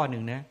อยู่ข้อหนึ่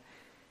งนะ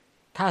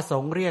ถ้าส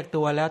งฆ์เรียก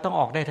ตัวแล้วต้อง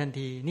ออกได้ทัน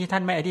ทีนี่ท่า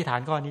นไม่อธิษฐา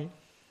นข้อนี้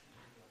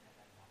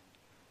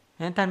ฉ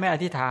ะนั้นท่านไม่อ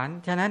ธิษฐาน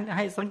ฉะนั้นใ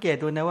ห้สังเกต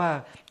ดูนะว่า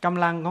ก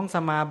ำลังของส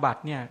มาบั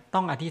ติเนี่ยต้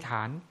องอธิษฐ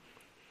าน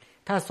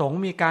ถ้าสงฆ์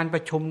มีการปร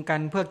ะชุมกัน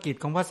เพื่อกิจ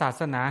ของพระศา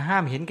สนาห้า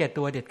มเห็นแก่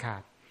ตัวเด็ดขา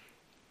ด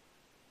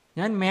ฉ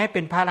ะนั้นแม้เ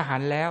ป็นพระอรหั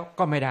นต์แล้ว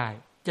ก็ไม่ได้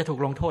จะถูก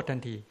ลงโทษทัน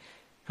ที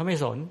เขาไม่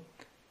สน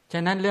ฉ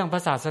ะนั้นเรื่องพร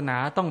ะศาสนา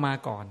ต้องมา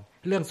ก่อน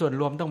เรื่องส่วน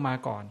รวมต้องมา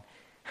ก่อน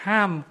ห้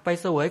ามไป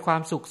เสวยควา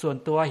มสุขส่วน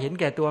ตัวเห็น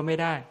แก่ตัวไม่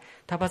ได้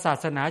ถ้าพระศา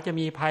สนาจะ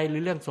มีภัยหรื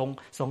อเรื่องส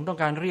งฆ์ต้อง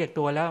การเรียก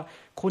ตัวแล้ว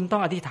คุณต้อ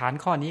งอธิษฐาน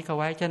ข้อนี้เขา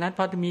ไว้ฉะนั้นพ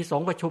อมีส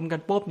งฆ์ประชุมกั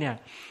นปุ๊บเนี่ย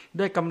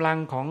ด้วยกำลัง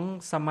ของ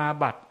สมา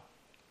บัติ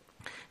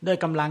ด้วย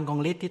กำลังของ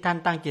ฤทธิ์ที่ท่าน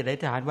ตั้งจิตอ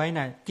ธิษฐานไว้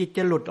น่ะจิตจ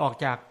ะหลุดออก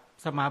จาก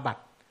สมาบั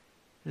ติ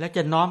และจ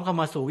ะน้อมเข้า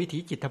มาสู่วิถี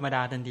จิตธรรมด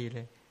าทันทีเล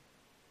ย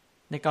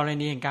ในกร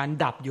ณีแห่งการ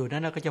ดับอยู่นั้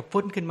นก็จะ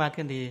ฟุ้นขึ้นมา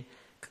ทันที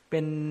เ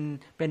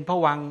ป็นภ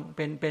วังค์เ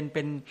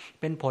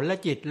ป็นผลละ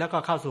จิตแล้วก็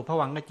เข้าสู่ภ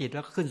วังค์จิตแ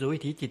ล้วก็ขึ้นสู่วิ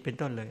ถีจิตเป็น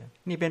ต้นเลย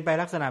นี่เป็นไป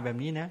ลักษณะแบบ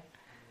นี้นะ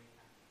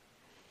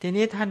ที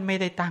นี้ท่านไม่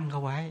ได้ตั้งเข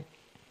าไว้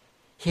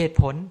เหตุ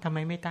ผลทำไม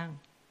ไม่ตั้ง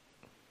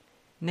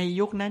ใน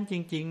ยุคนั้นจ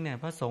ริงๆเนี่ย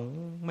พระสงฆ์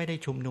ไม่ได้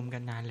ชุมนุมกั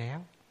นนานแล้ว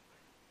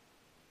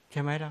ใ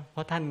ช่ไหมล่ะเพร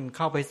าะท่านเ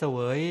ข้าไปเสว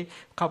ย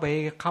เ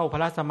ข้าพ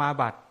ระสมา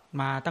บัติ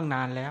มาตั้งน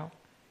านแล้ว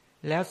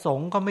สง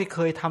ฆ์ก็ไม่เค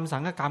ยทำสั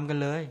งฆกรรมกัน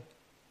เลย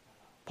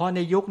เพราะใน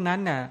ยุคนั้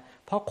นน่ะ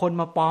เพราะคน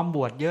มาปลอมบ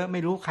วชเยอะไ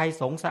ม่รู้ใคร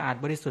สงฆ์สะอาด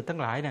บริสุทธิ์ทั้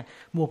งหลายเนี่ย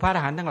หมู่พระอร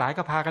หันต์ทั้งหลาย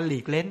ก็พากันหลี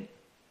กเล้น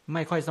ไ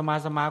ม่ค่อยส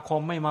มาค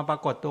มไม่มาปรา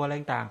กฏตัวอะไร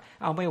ต่าง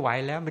ๆเอาไม่ไหว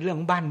แล้วเป็นเรื่อง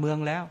ของบ้านเมือง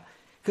แล้ว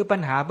คือปัญ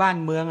หาบ้าน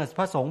เมืองพ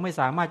ระสงฆ์ไม่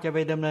สามารถจะไป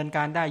ดำเนินก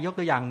ารได้ยก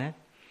ตัวอย่างนะ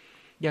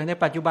อย่างใน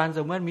ปัจจุบันส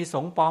มมติมีส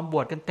งฆ์ปลอมบ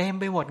วชกันเต็ม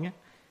ไปหมดเงี้ย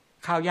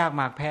ข้าวยากห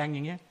มากแพงอ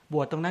ย่างเงี้ยบ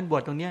วชตรงนั้นบว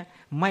ชตรงเนี้ย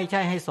ไม่ใ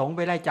ช่ให้สงฆ์ไป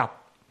ไล่จับ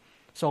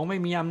สงฆ์ไม่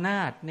มีอำน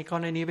าจในก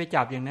รณีไป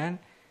จับอย่างนั้น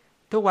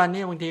ทุกวัน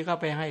นี้บางทีก็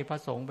ไปให้พระ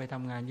สงฆ์ไปท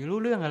ำงานอยู่รู้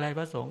เรื่องอะไร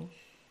พระสงฆ์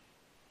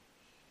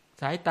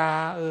สายตา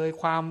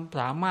ความ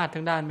สามารถท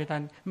างด้านไม่ทั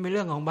นเป็นเ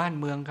รื่องของบ้าน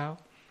เมืองเขา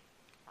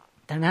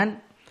ดังนั้น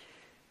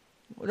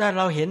ถ้า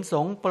เราเห็นส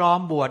งฆ์ปลอ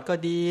มบวชก็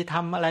ดีท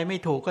ำอะไรไม่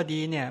ถูกก็ดี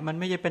เนี่ยมัน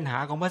ไม่ใช่ปัญหา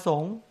ของพระส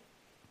งฆ์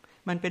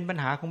มันเป็นปัญ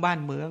หาของบ้าน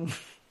เมือง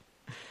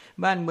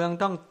บ้านเมือง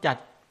ต้องจัด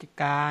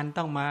การ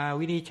ต้องมา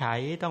วินิจฉัย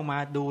ต้องมา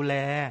ดูแล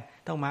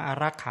ต้องมาอา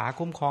รักขา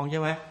คุ้มครองใช่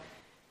ไหม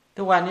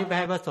ทุกวันนี้ไปใ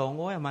ห้พระสงฆ์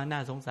โอ้ยมาน่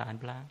าสงสาร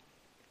พระ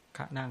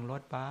นั่งร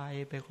ถไ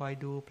ปคอย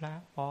ดูพระ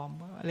ปลอม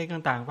อะไร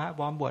ต่างๆพระป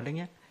ลอมบวชอะไร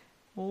เงี้ย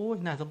โอ้ย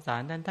น่าสงสา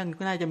รท่าน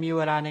ก็น่าจะมีเ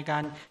วลาในกา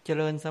รเจ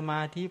ริญสม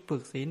าธิฝึ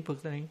กศีลฝึก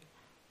อะไร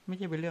ไม่ใ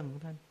ช่เป็นเรื่องขอ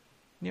งท่าน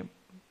เนี่ย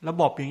ระ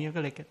บบอย่างนี้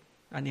ก็เลย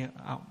อันนี้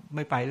เอาไ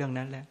ม่ไปเรื่อง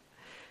นั้นแล้ว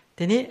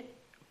ทีนี้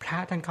พระ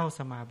ท่านเข้าส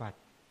มาบัติ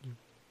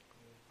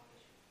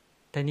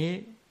ทีนี้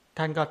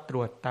ท่านก็ตร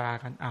วจตรา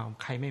กันอ้าว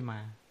ใครไม่มา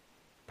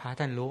พระ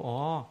ท่านรู้อ๋อ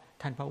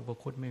ท่านพระอุป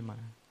คุตไม่มา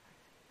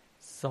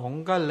สง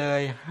ฆ์ก็เล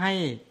ยให้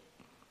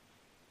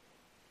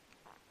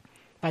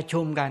ประชุ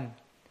ม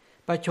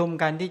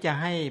กันที่จะ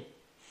ให้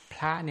พ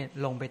ระเนี่ย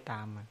ลงไปต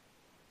าม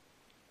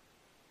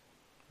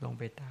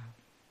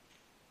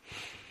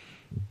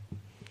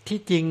ที่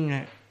จริง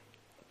อ่ะ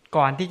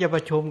ก่อนที่จะป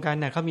ระชุมกัน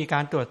น่ะเขามีกา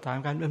รตรวจตาม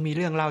กันมีเ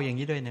รื่องเล่าอย่าง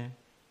นี้ด้วยนะ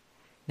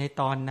ใน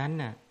ตอนนั้น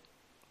น่ะ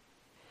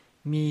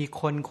มี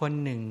คน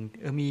หนึ่ง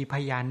มีพ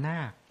ญาน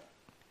าค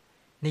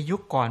ในยุ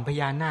คก่อนพ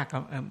ญานาคกั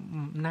บ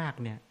นาค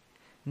เนี่ย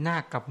นา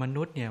คกับม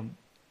นุษย์เนี่ย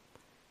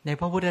ใน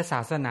พระพุทธศา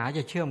สนาจ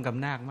ะเชื่อมกับ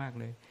นาคมาก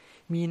เลย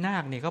มีนา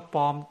คเนี่ยก็ป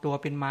ลอมตัว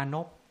เป็นมาน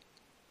พ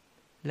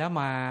แล้ว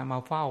มา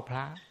เฝ้าพร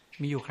ะ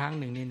มีอยู่ครั้ง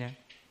หนึ่งนี่นะ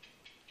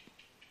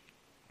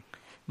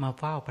มา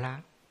เฝ้าพระ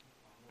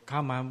เข้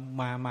า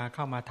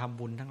มาทำ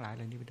บุญทั้งหลายเห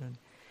ล่านี้เป็นต้น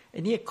ไอ้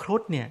นี่ครุ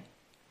ฑเนี่ย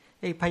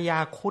ไอ้พญา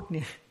ครุฑเ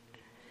นี่ย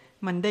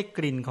มันได้ก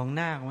ลิ่นของ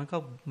นาคมัน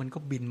ก็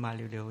บินมา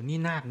เร็วๆนี่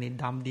นาคนี่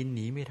ดำดินห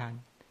นีไม่ทัน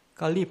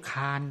ก็รีบค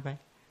านไป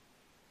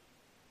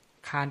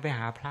ห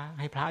าพระ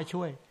ให้พระ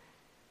ช่วย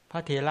พระ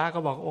เถระก็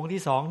บอกองค์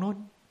ที่สองนู้น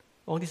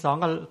องค์ที่สอง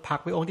ก็ผลัก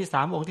ไปองค์ที่ส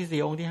ามองค์ที่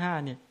สี่องค์ที่ห้า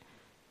เนี่ย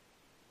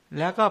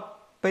แล้วก็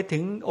ไปถึ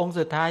งองค์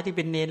สุดท้ายที่เ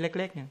ป็นเนนเ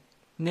ล็กๆเนี่ย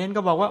เนน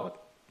ก็บอกว่า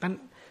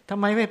ทำ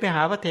ไมไม่ไปห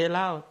าพระเถร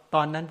ะต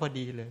อนนั้นพอ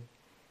ดีเลย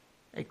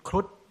ไอ้ค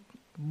รุฑ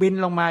บิน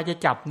ลงมาจะ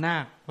จับนา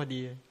คพอดี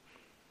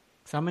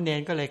สามเณร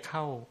ก็เลยเ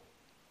ข้า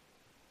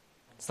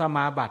สม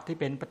าบัติที่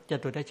เป็นจ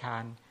ตุตฌา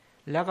น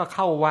แล้วก็เ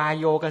ข้าวาย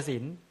โยกสิ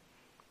น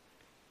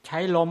ใช้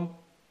ลม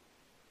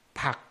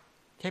ผลัก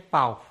ใช้เ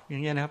ป่าอย่า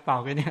งเงี้ยนะเป่า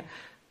กันเนี่ย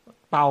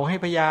เป่าให้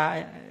พญา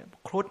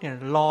ครุฑเนี่ย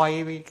ลอย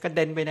กระเ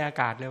ด็นไปในอา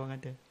กาศเลยว่างั้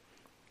นเถอะ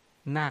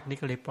นาคนี่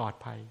ก็เลยปลอด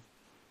ภัย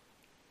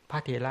พระ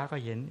เถระก็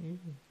เห็น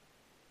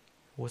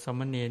โอ้สา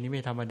มเณรนี่ไ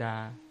ม่ธรรมดา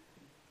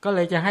ก็เล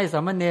ยจะให้สา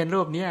มเณร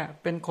รูปนี้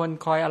เป็นคน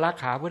คอยอารัก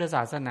ขาพุทธศ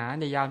าสนา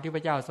ในยามที่พร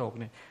ะเจ้าโศก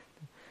เนี่ย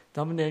ส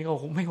ามเณรก็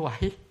คงไม่ไหว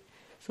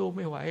สู้ไ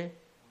ม่ไหว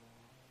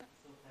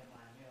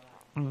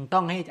ต้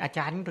องให้อาจ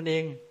ารย์ตนเอ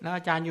งแล้วอ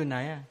าจารย์อยู่ไหน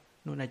อ่ะ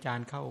นู่นอาจาร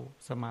ย์เข้า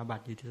สมาบั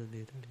ติอยู่ที่ทะเ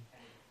ล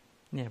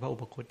เนี่ยพระอุ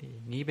ปคุต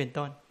นี้เป็น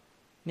ต้น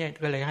เนี่ย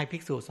ก็เลยให้ภิ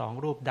กษุสอง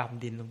รูปด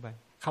ำดินลงไป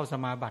เข้าส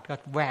มาบัติก็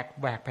แห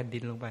วกแผ่นดิ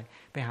นลงไ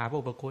ปหาพระ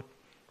อุปคุต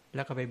แ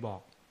ล้วก็ไ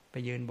ป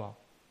ยืนบอก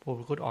พระอุ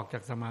ปคุตออกจา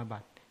กสมาบั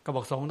ติก็บ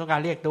อกสงฆ์ต้องกา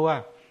รเรียกตัว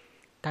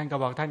ท่านก็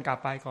บอกท่านกลับ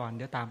ไปก่อนเ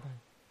ดี๋ยวตามไป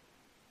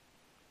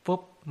ปุ๊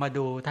บมา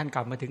ดูท่านก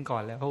ลับมาถึงก่อ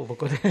นแล้วพระอุป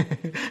คุต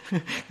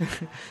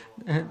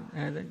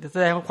แส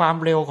ดงความ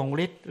เร็วของ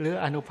ฤทธิ์หรือ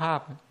อานุภาพ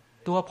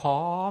ตัวผอ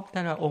มท่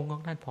านว่าองค์ขอ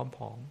งท่านผ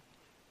อม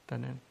ๆตอน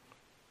นั้น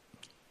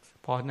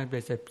พอนั้นเบ็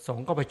ดเสร็จสง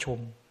ฆ์ก็ประชุม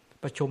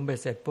เบ็ด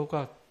เสร็จปุ๊บ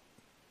ก็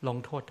ลง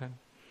โทษท่าน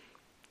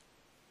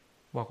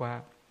บอกว่า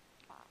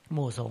ห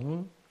มู่สงฆ์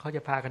เขาจ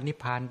ะพากันนิพ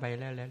พานไป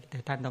แล้วแต่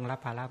ท่านต้องรับ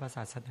ภาระพระศ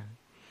าสนา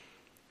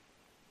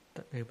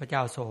หรือพระเจ้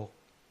าโศก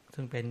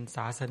ซึ่งเป็นศ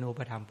าสนูป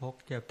ถัมภก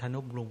จะทนุ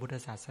บำรุงพุทธ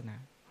ศาสนา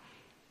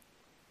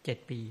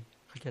7 ปี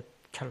เขาจะ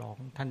ฉลอง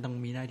ท่านต้อง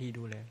มีหน้าที่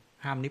ดูแล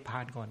ห้ามนิพพา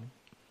นก่อน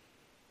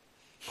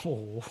โอ้โห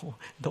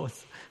โดน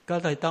ก็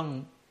เลยต้อง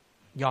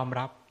ยอม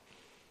รับ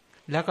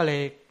แล้วก็เล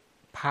ย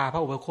พาพร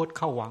ะอุปคุตเ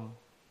ข้าวัง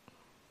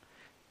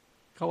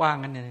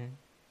กันเนี่ย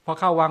พอ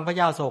เข้าวังพระเ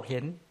จ้าโศกเห็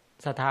น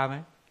ศรัทธาไหม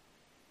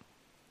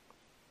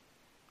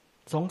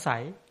สงสั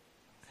ย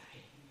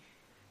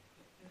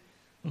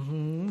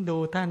ดู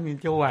ท่านมี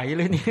จะไหวเ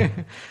ลยเนี่ย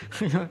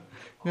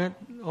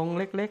องค์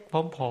เล็กๆ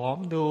ผอม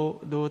ๆ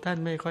ดูท่าน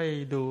ไม่ค่อย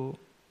ดู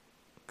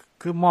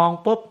คือมอง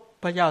ปุ๊บ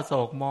พระเจ้าโศ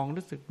กมอง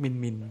รู้สึก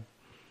มิน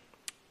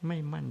ไม่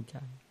มั่นใจ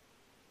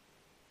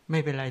ไม่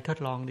เป็นไรทด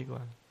ลองดีก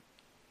ว่า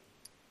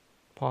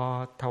พอ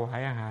ถวา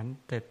ยอาหาร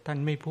แต่ท่าน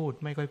ไม่พูด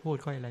ไม่ค่อยพูด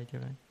ค่อยอะไรใช่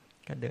ไหม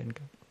ก็เดินก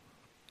ลับ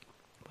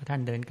พอท่า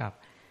นเดินกลับ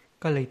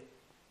ก็เลย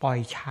ปล่อย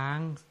ช้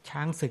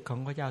างศึกของ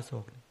พระเจ้าโศ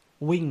ก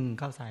วิ่ง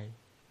เข้าใส่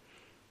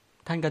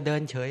ท่านก็เดิ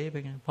นเฉยไป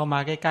ไงพอมา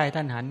ใกล้ๆท่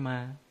านหันมา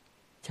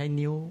ใช้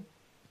นิ้ว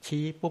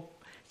ชี้ปุ๊บ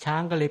ช้า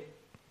งก็เลย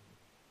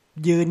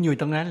ยืนอยู่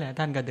ตรงนั้นแหละ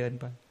ท่านก็เดิน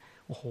ไป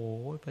โอ้โห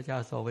พระเจ้า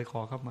โศกไปข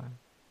อเข้ามา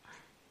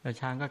แล้ว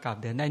ช้างก็กลับ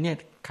เดินได้เนี่ย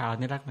ข่าว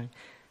นี้รักเลย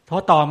เพรา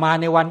ะต่อมา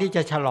ในวันที่จ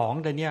ะฉลอง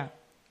แต่เนี่ย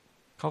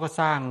เขาก็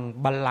สร้าง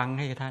บัลลังก์ใ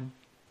ห้ท่าน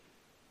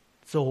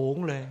สูง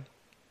เลย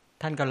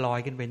ท่านก็ลอย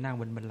ขึ้นไปนั่ง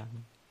บนบัลลังก์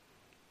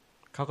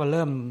เขาก็เ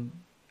ริ่ม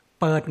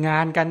เปิดงา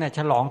นกันน่ะฉ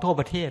ลองทั่ว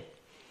ประเทศ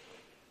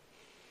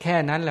แค่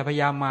นั้นแหละพ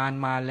ญามาร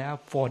มาแล้ว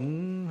ฝน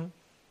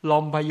ล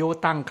มพายุ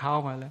ตั้งเขา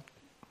มาแล้ว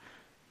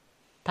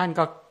ท่าน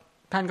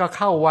ก็เ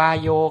ข้าวาย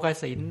โยก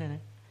สินน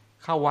ะ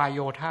เข้าวายโย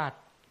ธาตุ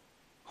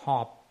หอ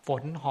บฝ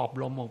นหอบ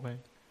ลมออกไป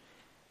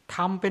ท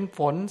ำเป็นฝ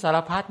นสาร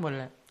พัดหมด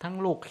แหละทั้ง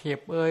ลูกเห็บ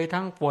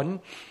ทั้งฝน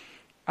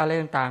อะไร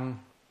ต่าง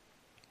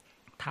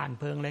ๆถ่าน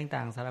เพลิงอะไร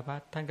ต่างๆสารพั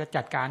ดท่านก็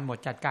จัดการหมด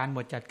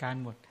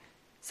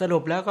สรุ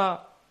ปแล้วก็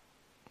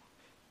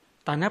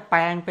ตอนนั้นแป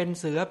ลงเป็น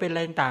เสือเป็นอะไร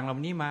ต่างๆเหล่า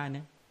นี้มาเ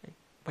นี่ย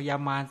พยา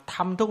มารท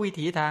ำทุกวิ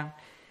ถีทาง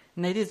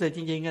ในที่สุดจ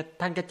ริง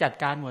ๆท่านก็จัด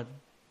การหมด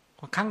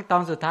ครั้งตอ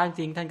นสุดท้ายจ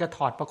ริงท่านก็ถ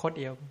อดประคต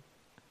เอว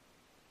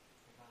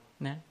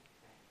นะ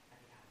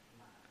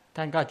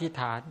ท่านก็อธิษ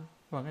ฐาน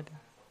ว่างั้น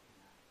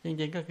จ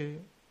ริงๆก็คือ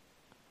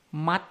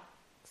มัด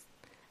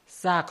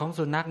ซากของ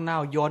สุนัขเน่า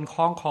โยนค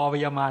ล้องคอพ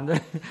ยามารด้ว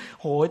ย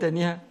โหยแต่เ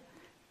นี้ย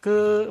คื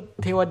อ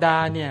เทวดา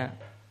เนี่ย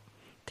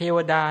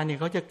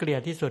เขาจะเกลีย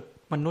ดที่สุด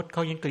มนุษย์เข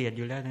ายังเกลียดอ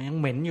ยู่แล้วยัง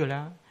เหม็นอยู่แล้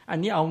วอัน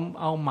นี้เ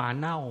อาหมา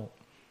เน่า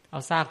เอา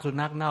ซากสุ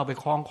นัขเน่าไป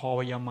คล้องคอ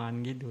พยามาร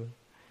งี้ดู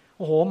โ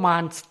อ้โหมา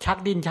รชัก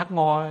ดิ้นชักง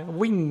อ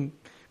วิ่ง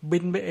บิ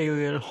นไป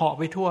เหาะ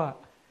ไปทั่ว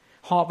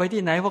เหาะไป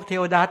ที่ไหนพวกเท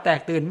วดาแตก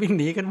ตื่นวิ่ง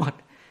หนีกันหมด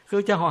คื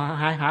อจะ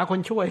หาคน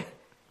ช่วย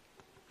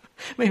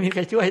ไม่มีใค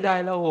รช่วยได้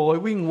แล้วโอ้ย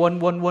วิ่งวน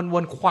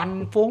ควัน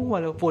ฟุ้งหม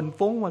ดแล้วฝุ่น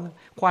ฟุ้งหมดแล้ว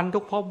ควันทุ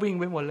กพบวิ่ง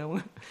ไปหมดแล้ว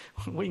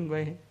วิ่งไป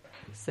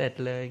เสร็จ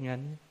เลยงั้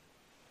น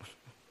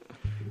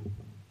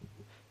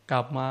ก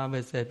ลับมาไป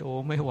เสร็จโอ้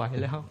ไม่ไหว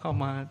แล้วเข้า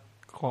มา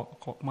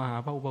ขอมาหา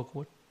พระอุป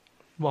คุต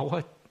บอกว่า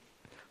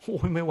โอ้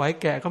ยไม่ไหว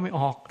แกะก็ไม่อ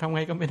อกทำไ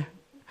งก็ไม่ได้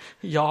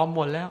ยอมห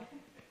มดแล้ว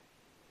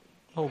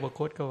พระอุป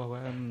คุตก็บอกว่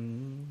า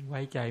ไ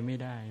ว้ใจไม่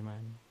ได้มั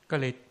นก็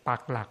เลยปั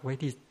กหลักไว้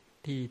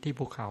ที่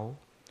ภูเขา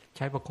ใ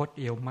ช้ประคต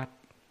เอวมัด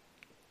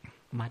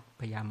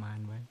พยามาร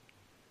ไว้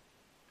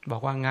บอ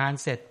กว่างาน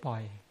เสร็จปล่อ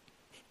ย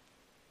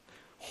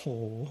โห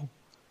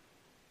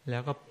แล้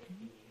วก็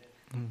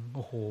โ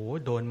อ้โห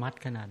โดนมัด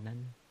ขนาดนั้น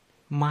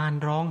มาร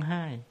ร้องไ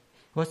ห้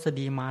วัส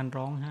ดีมาร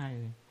ร้องไห้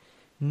เลย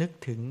นึก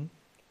ถึง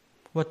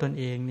ว่าตน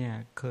เองเนี่ย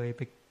เคยไ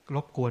ปร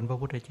บกวนพระ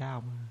พุทธเจ้า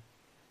มา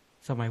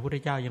สมัยพุทธ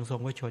เจ้ายังทรง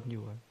พระชนอ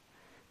ยู่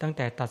ตั้งแ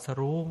ต่ตรัส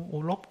รู้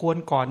รบกวน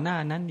ก่อนหน้า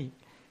นั้นนี่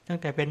ตั้ง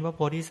แต่เป็นพระโพ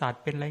ธิสัต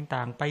ว์เป็นอะไร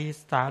ต่างไป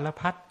สาร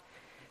พัด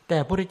แต่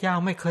พระพุทธเจ้า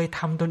ไม่เคยท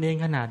ำตนเอง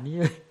ขนาดนี้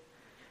เลย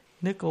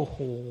นึกโอ้โห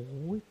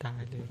ตา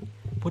ยเลย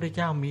พระพุทธเ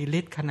จ้ามี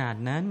ฤทธิ์ขนาด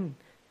นั้น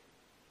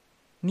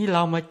นี่เร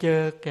ามาเจอ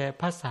แก่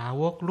ภาษา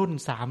วกรุ่น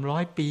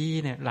300ปี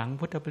เนี่ยหลัง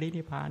พุทธปริ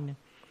นิพพานเนี่ย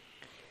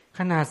ข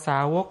นาดสา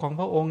วกของ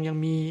พระองค์ยัง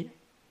มี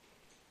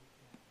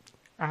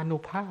อานุ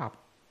ภาพ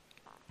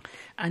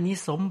อันนี้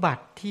สมบั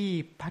ติที่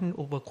พัน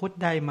อุปคุต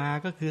ได้มา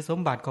ก็คือสม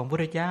บัติของพระพุท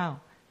ธเจ้า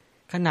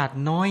ขนาด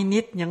น้อยนิ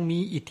ดยังมี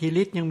อิทธิ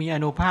ฤทธิ์ยังมีอา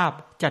นุภาพ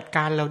จัดก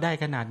ารเราได้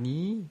ขนาด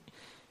นี้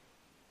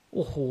โ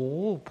อ้โห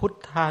พุท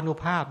ธานุ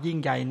ภาพยิ่ง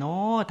ใหญ่เนา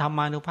ะธรรม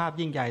านุภาพ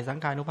ยิ่งใหญ่สัง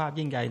ฆานุภาพ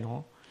ยิ่งใหญ่เนา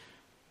ะ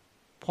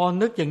พอ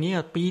นึกอย่างนี้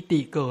ปีติ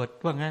เกิด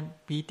ว่างั้น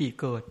ปีติ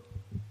เกิด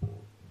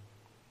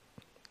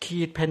ขี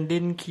ดแผ่นดิ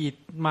นขีด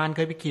มารเค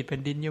ยไปขีดแผ่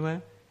นดินใช่ไหม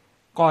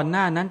ก่อนห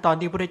น้านั้นตอน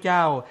ที่พระพุทธเจ้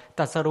าต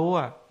รัสรู้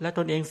และต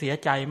นเองเสีย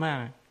ใจมาก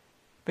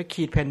ไป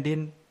ขีดแผ่นดิน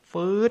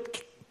ฟืด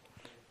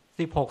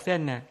16 เส้น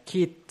เนี่ย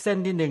ขีดเส้น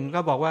ที่1ก็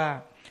บอกว่า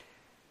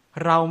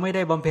เราไม่ไ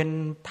ด้บำเพ็ญ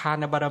ทา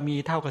นบารมี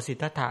เท่ากับสิท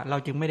ธัตถะเรา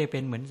จึงไม่ได้เป็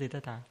นเหมือนสิท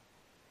ธัตถะ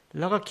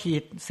แล้วก็ขี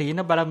ดศีล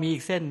บารมีอี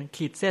กเส้น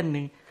ขีดเส้นห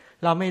นึ่ง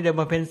เราไม่ได้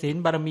บำเพ็ญศีล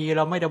บารมีเ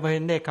ราไม่ได้บำเพ็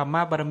ญเนกขัมม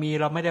ะบารมี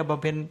เราไม่ได้บ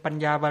ำเพ็ญปัญ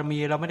ญาบารมี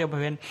เราไม่ได้บ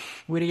ำเพ็ญ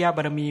วิริยะบ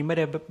ารมีไม่ไ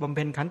ด้บำเ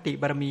พ็ญขันติ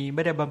บารมีไ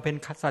ม่ได้บำเพ็ญ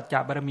สัจจะ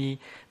บารมี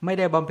ไม่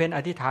ได้บำเพ็ญอ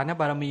ธิฐาน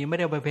บารมีไม่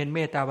ได้บำเพ็ญเม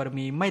ตตาบาร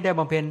มีไม่ได้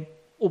บำเพ็ญ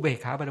อุเบก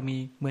ขาบารมี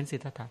เหมือนสิ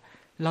ทธัตถะ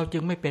เราจึ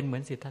งไม่เป็นเหมื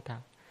อนสิทธัตถะ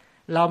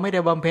เราไม่ได้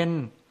บำเพ็ญ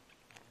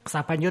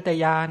สัพพัญญุต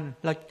ญาณ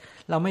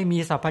เราไม่มี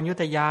สัพพัญญุ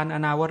ตญาณอ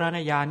นาวรณ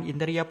ญาณอิน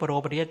ทรียปโร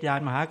ปริยญาณ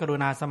มหากรุ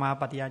ณาสมา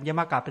ปฏิญาณย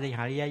มกะปฏิห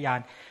าริยญาณ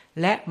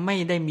และไม่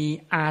ได้มี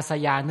อาส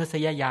ยานุส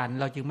ยญาณ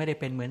เราจึงไม่ได้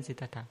เป็นเหมือนสิท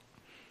ธัตถะ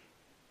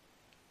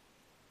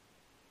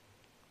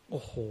โ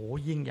อ้โห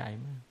ยิ่งใหญ่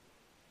มาก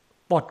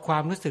ปลดควา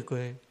มรู้สึกเล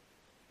ย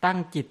ตั้ง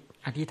จิต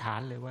อธิษฐาน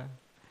เลยว่า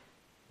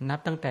นับ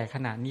ตั้งแต่ข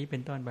ณะนี้เป็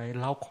นต้นไป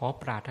เราขอ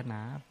ปรารถนา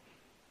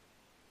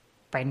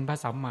เป็นพระ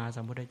สัมมา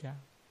สัมพุทธเจ้า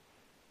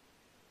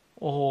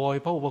โอ้ย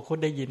พระอุปคุต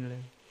ได้ยินเล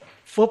ย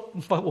ฟึบ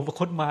พระอุป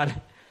คุตมาเลย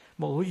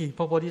บอกโอ้ยพ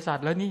ระโพธิสัต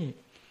ว์แล้วนี่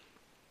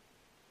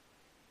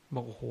บ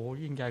อกโอ้โห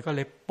ยิ่งใหญ่ก็เล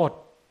ยปลด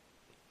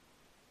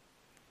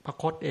พระ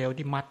คตเอว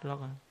ที่มัดแ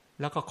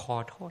ล้วก็ขอ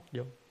โทษโย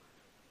ม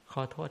ข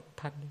อโทษ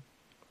ท่าน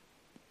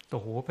โอ้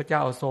โหพระเจ้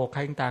าโศกใคร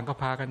ต่างก็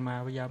พากันมา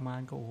พญามา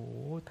รก็โอ้โห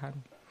ท่าน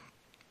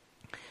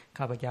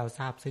ข้าพเจ้าท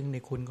ราบซึ้งใน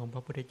คุณของพร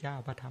ะพุทธเจ้า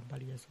พระธรรมป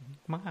ริยสงฆ์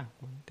มาก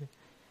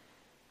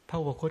พระ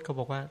อุปคุตก็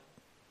บอกว่า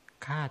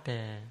ข้าแต่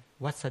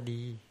วัส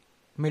ดี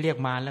ไม่เรียก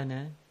มารแล้วน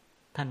ะ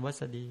ท่านวั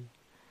สดี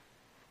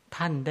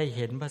ท่านได้เ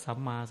ห็นพระสัม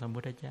มาสัม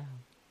พุทธเจ้า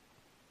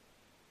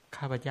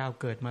ข้าพเจ้า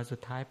เกิดมาสุด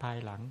ท้ายภาย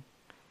หลัง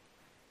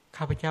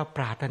ข้าพเจ้าป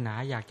รารถนา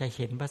อยากจะเ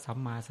ห็นพระสัม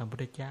มาสัมพุท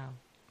ธเจ้า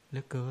เหลื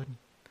อเกิน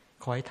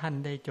ขอให้ท่าน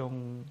ได้จง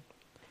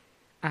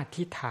อ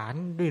ธิษฐาน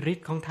ด้วยฤท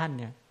ธิ์ของท่าน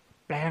เนี่ย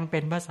แปลงเป็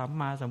นพระสัม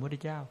มาสัมพุทธ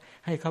เจ้า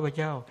ให้ข้าพเ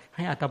จ้าใ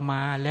ห้อาตม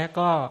าและ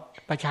ก็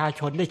ประชา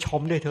ชนได้ช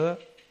มด้วยเถอะ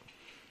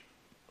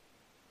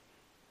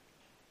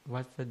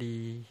วัสดี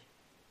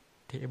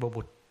เทพ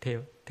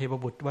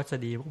บุตรวัส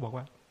ดีบอก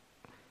ว่า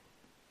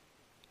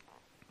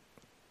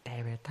แต่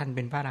ท่านเ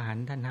ป็นพระอรหัน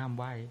ต์ท่านห้ามไ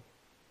หว้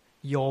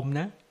โยม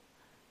นะ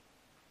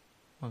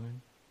ว่างั้น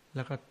แ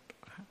ล้วก็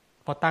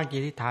พอตั้งจิต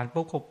อธิษฐาน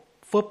ปุ๊บก็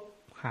ฟึบ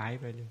หาย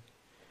ไปเลย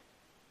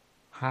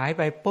หายไ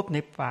ปปุ๊บใน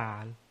ป่า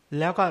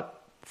แล้วก็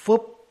ฟึ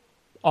บ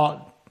ออก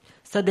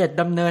เสด็จ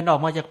ดำเนินออ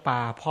กมาจากป่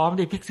าพร้อม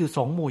ด้วยภิกษุส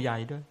งฆ์หมู่ใหญ่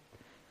ด้วย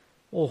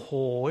โอ้โห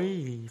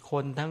ค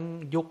นทั้ง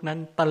ยุคนั้น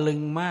ตะลึ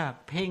งมาก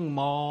เพ่ง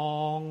ม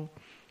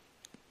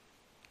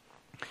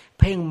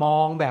อ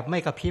งแบบไม่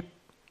กระพริบ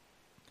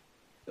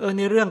ใ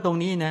นเรื่องตรง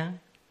นี้นะ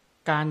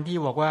การที่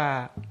บอกว่า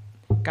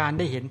การไ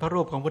ด้เห็นพระ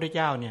รูปของพระพุทธเ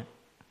จ้าเนี่ย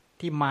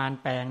ที่มาร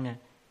แปลงเนี่ย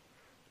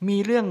มี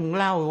เรื่อง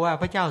เล่าว่า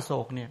พระเจ้าโศ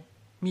กเนี่ย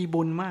มี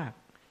บุญมาก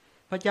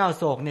พระเจ้า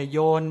โศกเนี่ยโย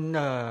น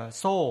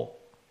โซ่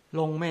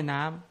ลงแม่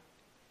น้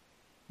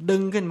ำดึ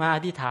งขึ้นมาอ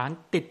ธิษฐาน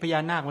ติดพญา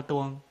นาคมาตั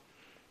ว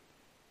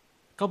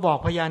ก็บอก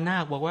พญานา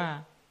คบอกว่า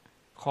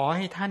ขอใ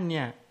ห้ท่านเ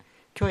นี่ย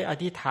ช่วยอ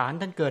ธิษฐาน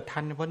ท่านเกิดทั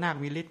นเพราะนาค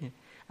มีฤทธิ์เนี่ย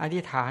อธิ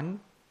ษฐาน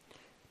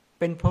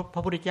เป็นพร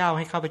ะพุทธเจ้าใ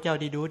ห้ข้าพเจ้า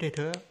ได้ดูด้วยเ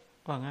ถอะ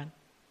ว่างั้น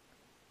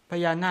พ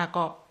ญานาค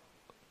ก็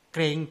เ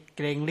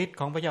กรงฤทธิ์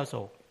ของพระเจ้าโศ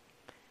ก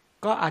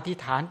ก็อธิษ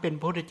ฐานเป็น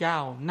พระพุทธเจ้า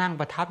นั่ง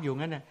ประทับอยู่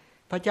งั้นน่ะ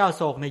พระเจ้าโ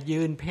ศกเนี่ย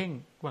ยืนเพ่ง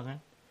ว่างั้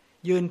น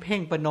ยืนเพ่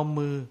งประนม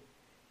มือ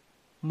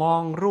มอ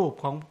งรูป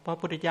ของพระ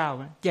พุทธเจ้า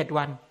7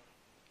 วัน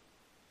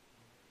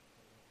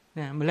เ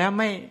นี่ยแล้ว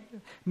ไม่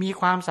มี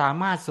ความสา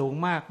มารถสูง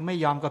มากไม่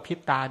ยอมกระพริบ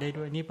ตาได้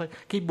ด้วยนี่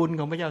คิดบุญ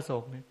ของพระเจ้าโศ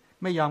กเนี่ย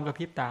ไม่ยอมกระพ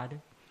ริบตาด้ว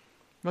ย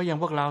ก็อย่าง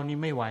พวกเรานี่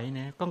ไม่ไหว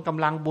นะต้องก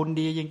ำลังบุญ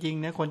ดีจริง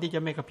ๆนะคนที่จะ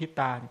ไม่กระพริบ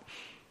ตา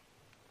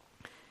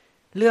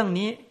เรื่อง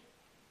นี้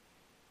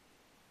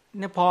เ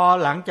นี่ยพอ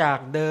หลังจาก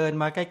เดิน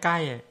มาใกล้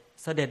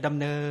ๆเสด็จดำ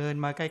เนิน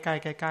มาใกล้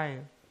ๆใกล้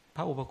ๆพ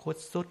ระอุปคุต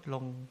สุดล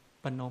ง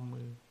ประนม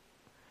มือ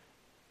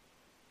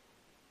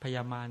พญ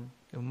าม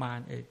าร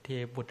เท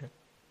บุตร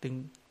ตึง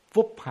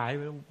ฟุบหายไ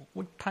ป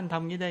ท่านท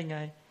ำงี้ได้ไง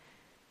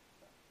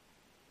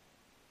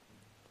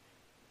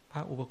พร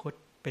ะอุปคุต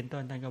เป็นต้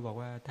นท่านก็บอก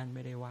ว่าท่านไ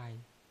ม่ได้ไหว้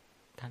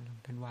ท่า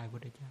นไหว้พระพุ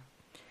ทธเจ้า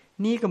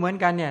นี่ก็เหมือน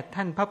กันเนี่ย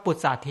ท่านพระปุต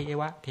สาเ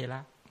ทระ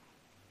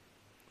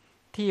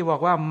ที่บอ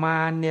กว่ามา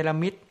รเนร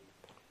มิต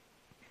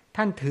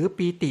ท่านถือ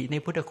ปีติใน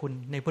พุทธคุณ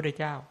ในพุทธ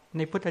เจ้าใ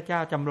นพุทธเจ้า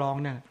จำลอง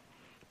เนี่ย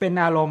เป็น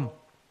อารมณ์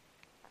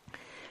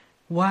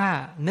ว่า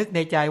นึกใน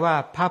ใจว่า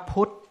พระ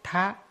พุทธ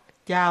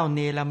เจ้าเน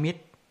รมิต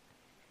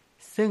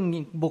ซึ่ง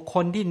บุคค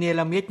ลที่เน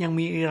รมิตยัง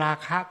มีรา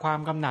คะความ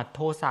กำหนัดโท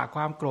สะค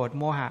วามโกรธ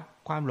โมหะ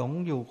ความหลง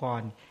อยู่ก่อ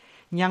น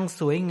ยัง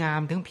สวยงา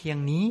มถึงเพียง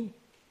นี้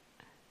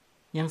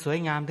ยังสวย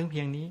งามถึงเพี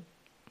ยงนี้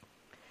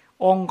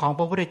องค์ของพ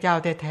ระพุทธเจ้า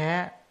แท้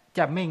ๆจ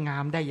ะไม่งา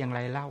มได้อย่างไร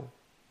เล่า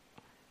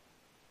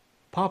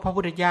เพราะพระพุ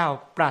ทธเจ้า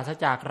ปราศ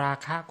จากรา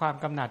คะความ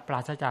กำหนัดปรา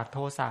ศจากโท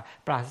สะ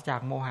ปราศจา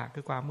กโมหะ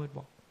คือความมืดบ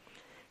อด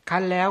คั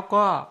นแล้ว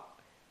ก็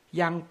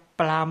ยัง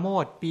ปราโม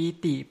ทย์ปี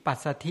ติปัส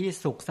สัทธิ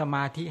สุขสม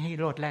าธิให้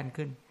โลดแล่น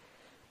ขึ้น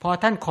พอ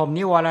ท่านข่ม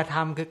นิวรธร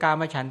รมคือกา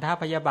มฉันทะ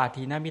พยาบาท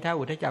ถีนมิทธะ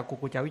อุทธัจจะกุ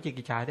กุจจะวิจิ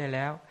กิจฉาได้แ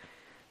ล้ว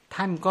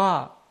ท่านก็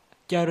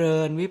เจริ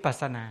ญวิปัส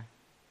สนา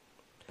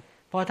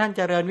พอท่านเ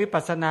จริญวิ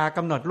ปัสสนาก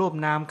ำหนดรูป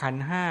นามขัน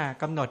ธ์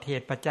5กำหนดเห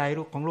ตุปัจจัย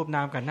รูปของรูปน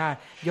ามขันธ์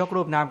5ยก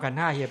รูปนามขันธ์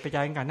5เหตุปัจจั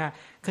ยขันธ์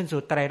5ขึ้น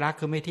สู่ไตรลักษณ์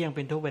คือไม่เที่ยงเ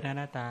ป็นทุกข์เป็นอ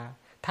นัตตา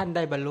ท่านไ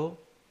ด้บรรลุ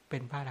เป็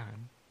นพระอรหัน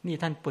ต์นี่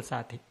ท่านปุตสา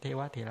เทว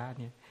เถระ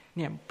เ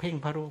นี่ยเพ่ง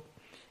พระรูป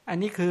อัน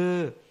นี้คือ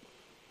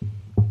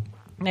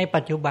ใน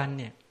ปัจจุบัน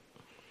เนี่ย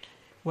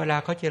เวลา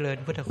เขาเจริญ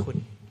พุทธคุณ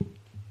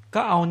ก็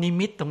เอานิ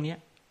มิตตรงนี้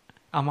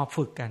เอามา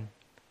ฝึกกัน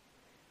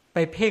ไป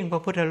เพ่งพร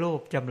ะพุทธรูป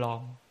จำลอง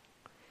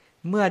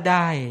เมื่อไ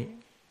ด้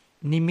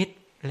นิมิต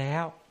แล้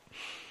ว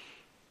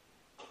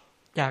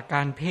จากก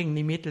ารเพ่ง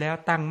นิมิตแล้ว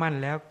ตั้งมั่น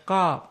แล้ว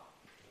ก็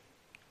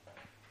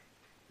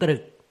ตรึ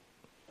ก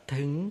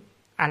ถึง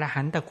อร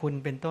หันตคุณ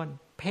เป็นต้น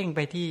เพ่งไป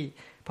ที่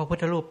พระพุท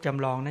ธรูปจ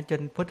ำลองนั้นจ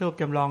นพระพุทธรูป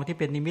จำลองที่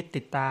เป็นนิมิต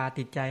ติดตา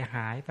ติดใจห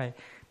ายไป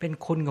เป็น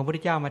คุณของพระพุทธ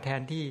เจ้ามาแท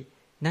นที่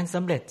นั้นส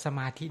ำเร็จสม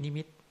าธินิ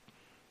มิต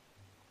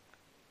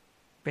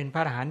เป็นพร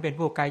ะอรหันต์เป็น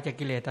ผู้ไกลจาก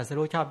กิเลสตรัส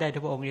รู้ชอบได้ทุ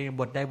กพระองค์เอง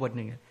บทใดบทห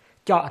นึ่ง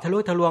เจาะทะลุ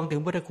ทะลวงถึ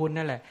งพุทธคุณ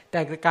นั่นแหละแต่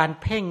การ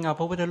เพ่งเอา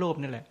พระพุทธรูป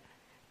นั่นแหละ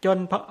จน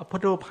พระพุท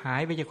ธรูปหา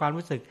ยไปจากความ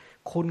รู้สึก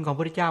คุณของพระ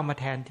พุทธเจ้ามา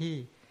แทนที่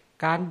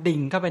การดิ่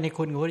งเข้าไปใน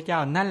คุณของพระพุทธเจ้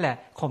านั่นแหละ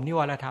ข่มนิว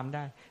รธรรมไ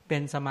ด้เป็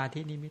นสมาธิ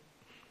นิมิต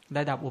ร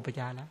ะดับอุปจ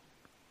ารแล้ว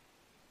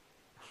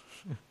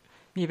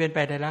นี่เป็นไป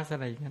ในลักษ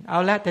ณะอย่างนั้นเอา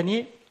ละแต่นี้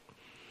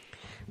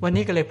วัน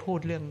นี้ก็เลยพูด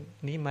เรื่อง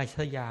นี้มาซ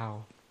ะยาว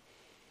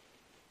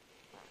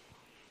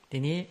ที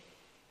นี้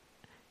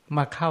ม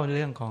าเข้าเ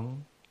รื่องของ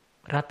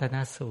รัตน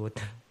สูตร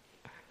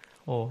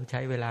โอ้ใช้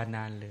เวลาน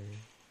านเลย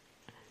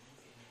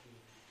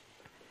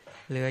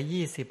เหลือ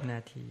20 นา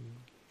ที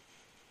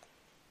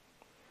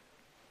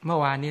เมื่อ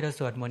วานนี้เรา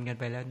สวดมนต์กัน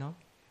ไปแล้วเนาะ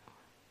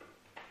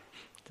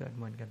สวด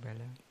มนต์กันไป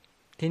แล้ว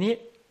ทีนี้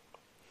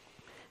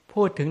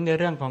พูดถึงใน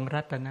เรื่องของ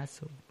รัตน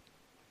สูตร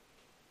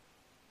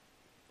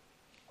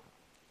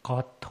ขอ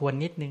ทวน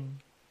นิดนึง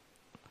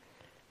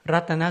รั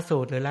ตนสู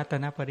ตรหรือรัต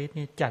นปริต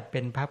นี่จัดเป็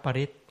นพระป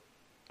ริต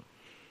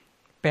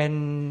เป็น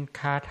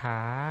คาถา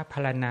พร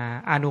รณนา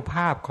อานุภ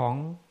าพของ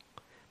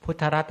พุท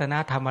ธรัตนะ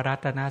ธรรมรั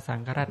ตนะสัง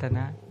ฆรัตน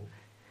ะ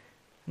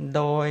โ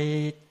ดย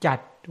จัด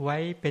ไว้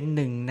เป็นห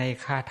นึ่งใน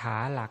คาถา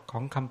หลักขอ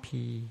งคัม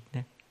ภีร์น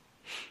ะ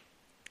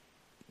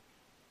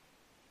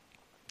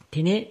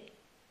ทีนี้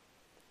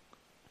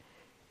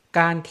ก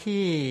าร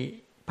ที่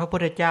พระพุท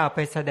ธเจ้าไป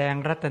แสดง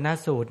รัตน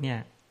สูตรเนี่ย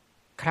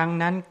ครั้ง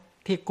นั้น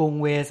ที่กรุง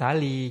เวสา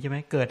ลีใช่ไหม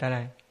เกิดอะไร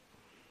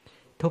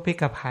ทุพพิ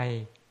กภัย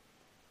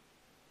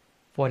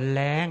ฝนแ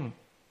ล้ง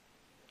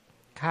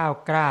ข้าว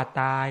กล้า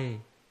ตาย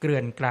เกลื่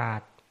อนกลา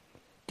ด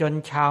จน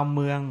ชาวเ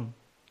มือง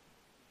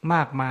ม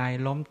ากมาย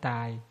ล้มต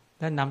าย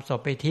แล้วนำศพ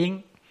ไปทิ้ง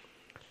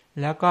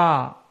แล้วก็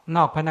น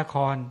อกพระนค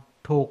ร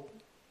ถูก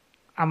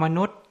อม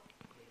นุษย์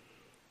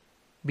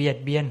เบียด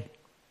เบียน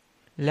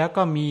แล้ว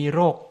ก็มีโ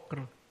รค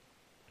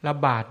ระ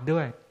บาดด้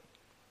วย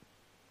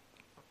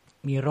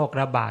มีโรค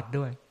ระบาด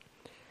ด้วย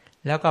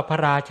แล้วก็พระ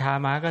ราชา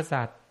มหาก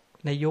ษัตริย์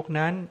ในยุค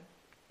นั้น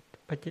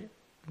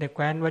ในแค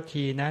ว้นวั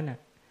ชีนั้น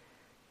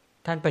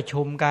ท่านประ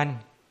ชุมกัน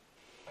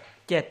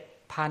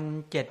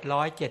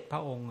 7,707 พร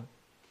ะองค์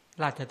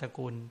ราชตระ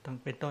กูลต้อง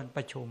เป็นต้นป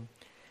ระชุม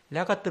แ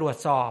ล้วก็ตรวจ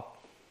ส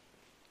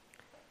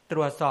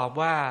อบ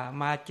ว่า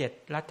มา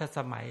7รัชส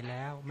มัยแ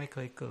ล้วไม่เค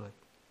ยเกิด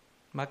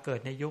มาเกิด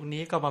ในยุค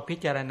นี้ก็มาพิ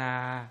จารณา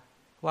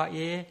ว่า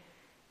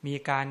มี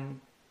การ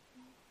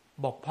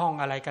บกพร่อง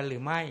อะไรกันหรื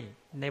อไม่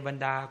ในบรร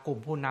ดากลุ่ม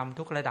ผู้นำ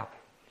ทุกระดับ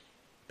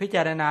พิจ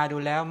ารณาดู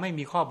แล้วไม่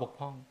มีข้อบก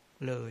พร่อง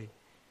เลย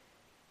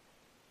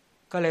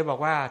ก็เลยบอก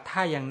ว่าถ้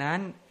าอย่างนั้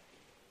น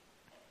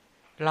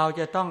เรา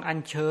จะต้องอัญ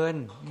เชิญ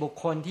บุค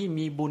คลที่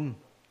มีบุญ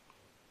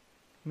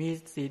มี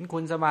ศีลคุ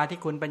ณสมาธิ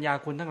คุณปัญญา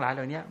คุณทั้งหลายเห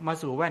ล่านี้มา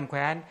สู่แว่นแค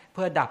ว้นเ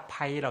พื่อดับ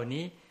ภัยเหล่า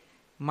นี้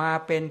มา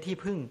เป็นที่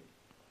พึ่ง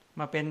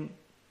มาเป็น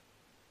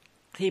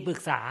ที่ปรึก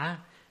ษา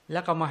แล้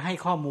วก็มาให้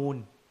ข้อมูล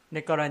ใน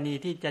กรณี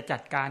ที่จะจั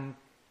ดการ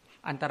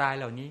อันตราย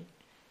เหล่านี้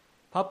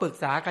พอปรึก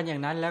ษากันอย่า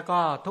งนั้นแล้วก็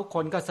ทุกค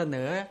นก็เสน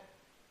อ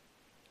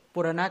ปุ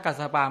รณกัส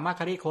สปะมัค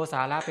คิริโคส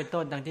าระเป็น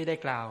ต้นดังที่ได้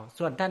กล่าว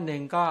ส่วนท่านหนึ่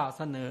งก็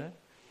เสนอ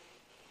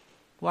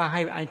ว่าใ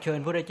ห้อัญเชิญ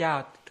พระพุทธเจ้า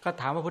ก็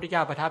ถามว่าพระพุทธเจ้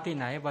าประทับที่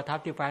ไหนประทับ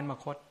ที่แคว้นม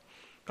คธ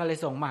ก็เลย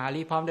ส่งมหา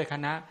ลีพร้อมด้วยค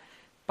ณะ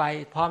ไป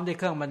พร้อมด้วยเ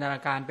ครื่องบรรณา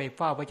การไปเ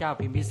ฝ้าพระเจ้า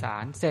พิมพิสา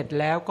รเสร็จ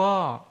แล้วก็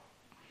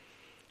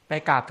ไป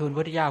กราบทูลพระ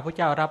พุทธเจ้าพระเ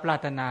จ้ารับรา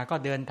ตนาก็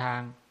เดินทาง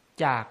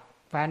จาก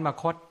แคว้นม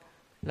คธ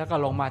แล้วก็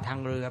ลงมาทาง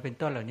เรือเป็น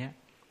ต้นเหล่านี้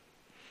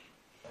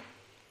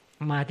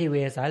มาที่เว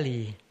สาลี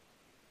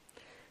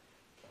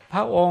พ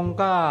ระองค์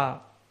ก็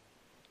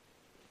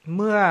เ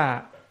มื่อ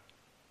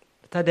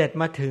เสด็จ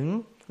มาถึง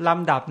ล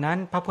ำดับนั้น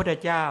พระพุทธ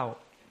เจ้า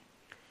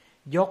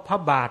ยกพระ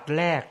บาท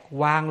แรก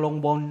วางลง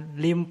บน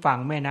ริมฝั่ง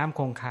แม่น้ำ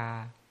คงคา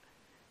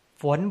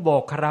ฝนโบ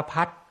กคร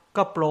พัด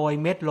ก็โปรย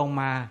เม็ดลง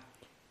มา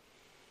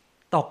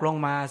ตกลง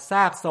มาซ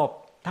ากศพ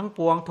ทั้งป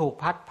วงถูก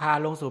พัดพา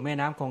ลงสู่แม่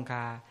น้ำคงค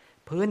า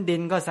พื้นดิ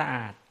นก็สะอ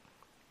าด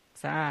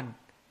สะอ้าน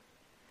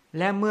แ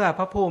ละเมื่อพ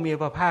ระผู้มี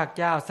พระภาค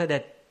เจ้าเสด็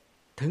จ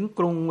ถึงก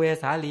รุงเว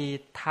สาลี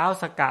เท้า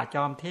สกะจ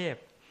อมเทพ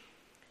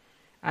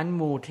อันห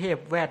มู่เทพ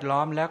แวดล้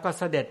อมแล้วก็เ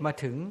สด็จมา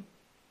ถึง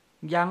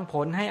ยังผ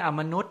ลให้อ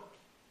มนุษย์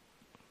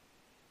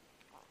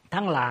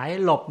ทั้งหลาย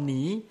หลบห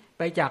นีไ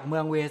ปจากเมื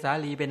องเวสา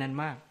ลีเป็นอัน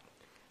มาก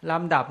ล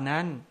ำดับ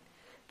นั้น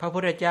พระพุ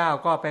ทธเจ้า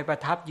ก็ไปประ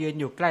ทับยืน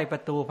อยู่ใกล้ปร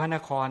ะตูพระน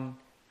คร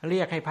เรี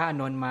ยกให้พระอา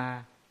นนท์มา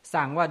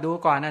สั่งว่าดู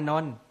ก่อนอาน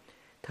นท์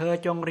เธอ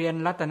จงเรียน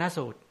รัตน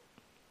สูตร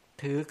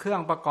ถือเครื่อ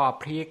งประกอบ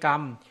พรีกรร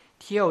ม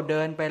เที่ยวเ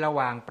ดินไประห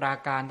ว่างปรา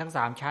การทั้ง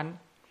3ชั้น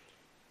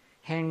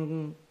แห่ง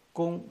ก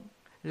รุง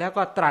แล้ว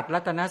ก็ตรัสรั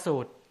ตนสู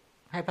ตร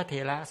ให้พระเถ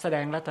ระแสด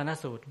งรัตน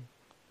สูตร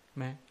ไ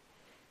หม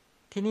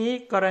ทีนี้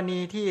กรณี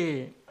ที่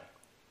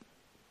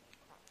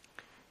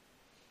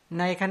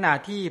ในขณะ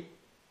ที่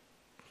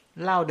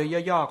เล่าโดย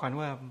ย่อๆก่อน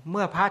ว่าเ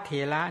มื่อพระเถ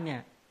ระเนี่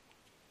ย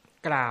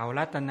กล่าว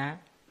รัตน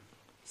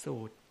สู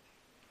ตร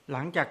ห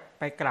ลังจาก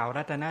ไปกล่าว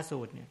รัตนสู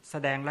ตรเนี่ยแส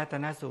ดงรัต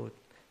นสูตร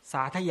ส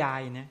าธยา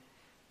ยเนี่ย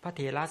พระเ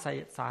ถระ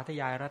สาธ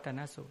ยายรัตน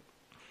สูตร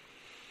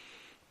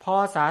พอ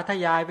สาธ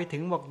ยายไปถึ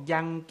งบอก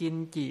ยังกิน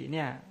จิเ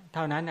นี่ยเ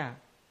ท่านั้นน่ะ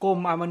กลุ่ม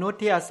อมนุษย์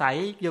ที่อาศัย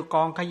อยู่ก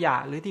องขยะ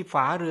หรือที่ฝ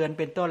าเรือน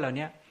เป็นต้นเหล่า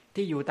นี้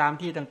ที่อยู่ตาม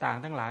ที่ต่าง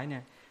ๆทั้งหลายเนี่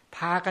ยพ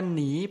ากันห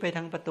นีไปท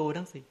างประตู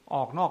ทั้งสี่อ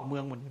อกนอกเมื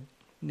องหมด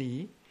หนี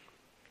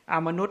อ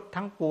มนุษย์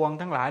ทั้งปวง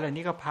ทั้งหลายเหล่า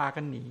นี้ก็พา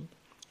กันหนี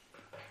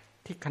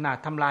ที่ขนาด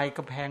ทำลายก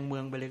ำแพงเมื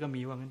องไปเลยก็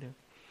มีว่างั้นเถอะ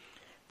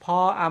พอ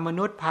อม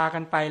นุษย์พากั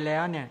นไปแล้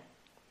วเนี่ย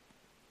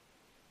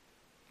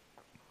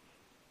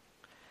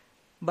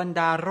บรรด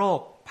าโรค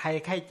ภัย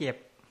ไข้เจ็บ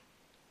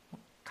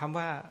คำ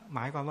ว่าหม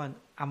ายความว่า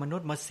อมนุษ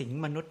ย์มาสิง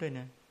มนุษย์ด้วย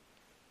นะ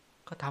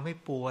ก็ทำให้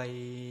ป่วย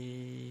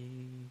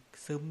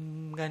ซึม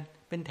กัน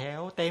เป็นแถว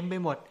เต็มไป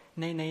หมด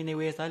ในเ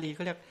วสาลีเข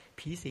าเรียก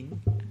ผีสิง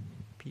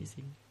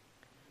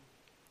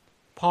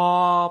พ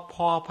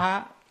อพระ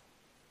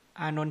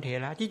อานนท์เถ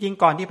ระที่จริง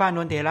ก่อนที่พระอาน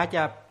นท์เถระ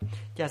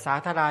จะสา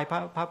ธยาย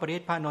พระปริ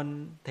ตพระอานนท์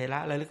เถระ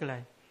ระลึกอะไร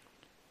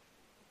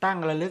ตั้ง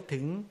ระลึกถึ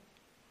ง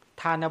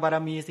ทานบาร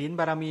มีศีล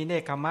บารมีเน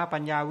กขัมมะปั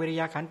ญญาวิริ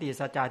ยะขันติ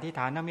สัจจะทิฏฐ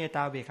านเมตต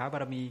าเบขาบา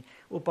รมี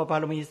อุปบา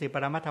รมี10ป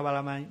รมัตถบาร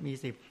มี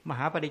10มห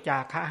าปริจา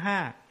คะ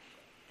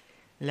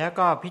5แล้ว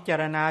ก็พิจา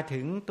รณาถึ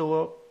งตัว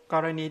ก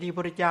รณีที่พระ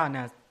พุทธเจ้าเ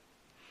นี่ย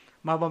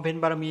มาบำเพ็ญ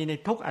บารมีใน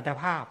ทุกอัต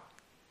ภาพ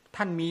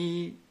ท่านมี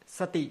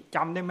สติจ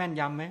ำได้แม่น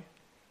ยำไหม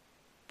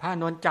พระอา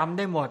นนท์จำไ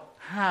ด้หมด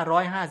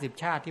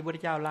550ชาติที่พระพุทธ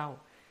เจ้าเล่า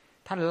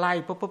ท่านไล่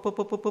ปุ๊บ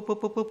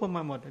ม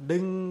าหมด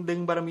ดึง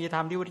บารมีธร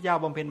รมที่พระพุทธเจ้า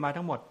บำเพ็ญมา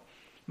ทั้งหมด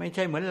ไม่ใ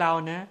ช่เหมือนเรา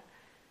นะ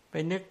ไป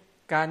นึก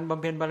การบ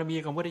ำเพ็ญบารมี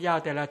ของพระพุทธเจ้า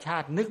แต่ละชา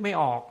ตินึกไม่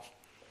ออก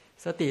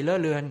สติเลอะ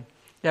เลือน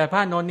แต่พระ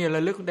อานนท์เนี่ยร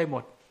ะลึกได้หม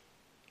ด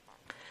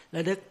ร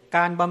ะลึกก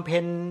ารบำเพ็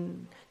ญ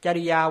จ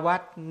ริยาวั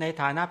ดใน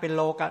ฐานะเป็นโ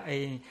ลก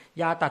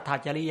ยาตัดถา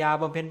จริยา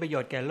บำเพ็ญประโย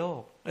ชน์แก่โล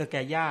กแ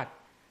ก่ญาติ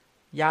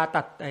ยา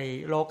ตัด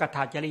โลกัตถ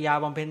าจริยา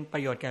บำเพ็ญปร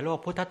ะโยชน์แก่โลก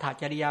พุทธถา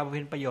จริยาบำเ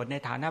พ็ญประโยชน์ใน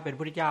ฐานะเป็นพระ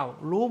พุทธเจ้า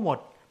รู้หมด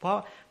เ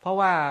พราะ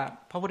ว่า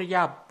พระพุทธเจ้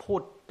าพู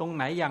ดตรงไ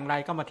หนอย่างไร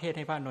ก็มาเทศใ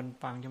ห้พระอานนท์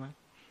ฟังใช่ไหม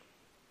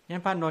งั้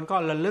นพระอานนท์ก็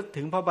ระลึก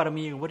ถึงพระบาร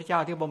มีของพระพุทธเจ้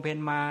าที่บำเพ็ญ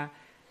มา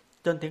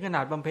จนถึงขน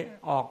าดบำเพ็ญ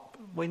ออก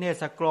วิเน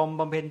ศกรม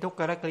บำเพ็ญทุก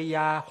ขกริย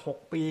า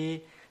6 ปี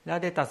แล้ว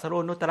ได้ตรัส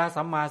รู้นุตตร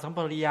สัมมาสัมโพ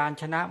ธิญาณ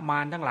ชนะมา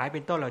รทั้งหลายเ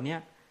ป็นต้นเหล่านี้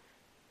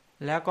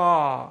แล้วก็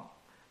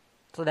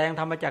แสดง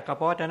ธรรมจักรกับ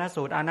ปวัตตน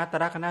สูตรอนัตต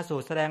ลกนสู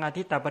ตรแสดงอ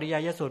ธิตตปริยา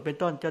ยสูตรเป็น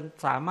ต้นจน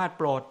สามารถโ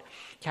ปรด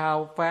ชาว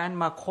แฟน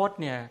มาคต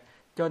เนี่ย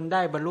จนไ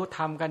ด้บรรลุธ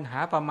รรมกันหา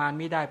ประมาณ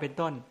มิได้เป็น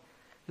ต้น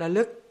ระ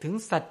ลึกถึง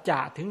สัจจะ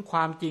ถึงคว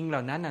ามจริงเหล่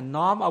านั้น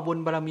น้อมเอาบุญ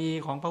บารมี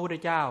ของพระพุทธ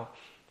เจ้า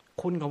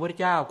คุณของพระพุทธ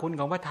เจ้าคุณ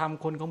ของพระธรรม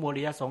คุณของมูล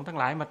ริยสงฆ์ทั้ง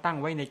หลายมาตั้ง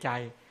ไว้ในใจ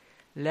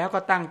แล้วก็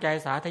ตั้งใจ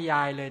สาธย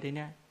ายเลยทีเ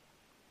นี้ย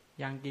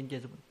ยังกินเจ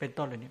เป็น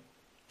ต้นเลยเนี่ย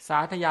สา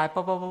ธยาย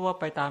ปั๊บ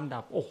ไปตามดั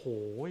บโอ้โห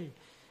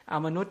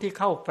มนุษย์ที่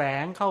เข้าแฝ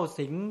งเข้า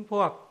สิงพ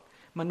วก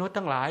มนุษย์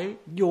ทั้งหลาย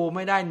อยู่ไ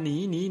ม่ได้ห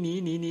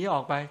นีอ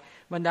อกไป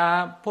บรรดา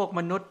พวก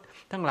มนุษย์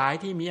ทั้งหลาย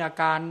ที่มีอา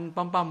การ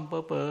ปั๊มเ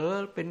ป๋อ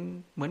เป็น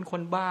เหมือนค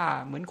นบ้า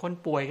เหมือนคน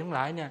ป่วยทั้งหล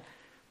ายเนี่ย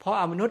เพราะ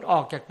มนุษย์อ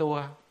อกจากตัว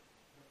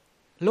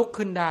ลุก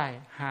ขึ้นได้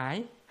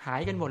หา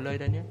ยกันหมดเลย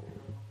ตอนนี้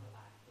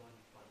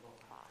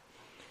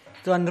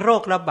ส่วนโร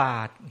คระบา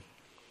ด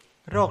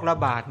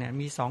เนี่ย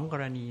มี2 ก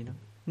รณีนะ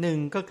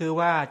1ก็คือ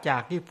ว่าจา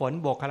กที่ฝน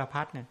โบกคาร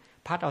พัดเนี่ย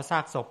พัดเอาซา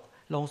กศพ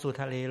ลงสู่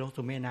ทะเลลง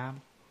สู่แม่น้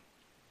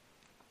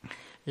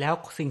ำแล้ว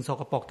สิ่งส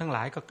กปรกทั้งหล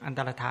ายก็อันต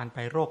รธานไป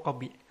โรคก็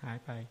บิหาย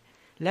ไป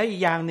แล้วอีก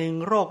อย่างหนึ่ง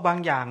โรคบาง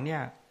อย่างเนี่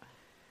ย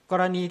ก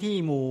รณีที่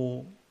หมู่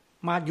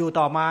มาอยู่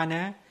ต่อมาน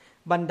ะ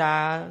บรรดา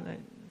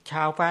ช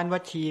าวแฟนวั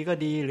ชีก็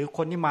ดีหรือค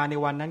นที่มาใน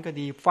วันนั้นก็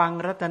ดีฟัง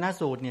รัตน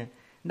สูตรเนี่ย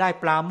ได้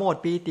ปราโมทย์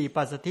ปีติ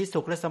ปัสสัทธิสุ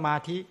ขและสมา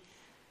ธิ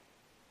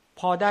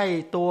พอได้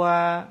ตัว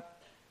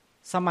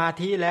สมา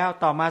ธิแล้ว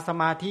ต่อมาส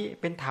มาธิ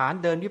เป็นฐาน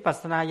เดินวิปัส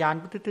สนาญาณ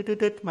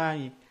ตึ๊ดๆมา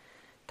อีก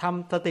ท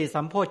ำสติ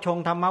สัมโพชฌง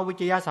ค์ธรรมวิ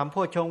จยะสัมโพ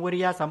ชฌงค์วิริ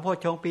ยะสัมโพช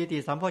ฌงค์ปีติ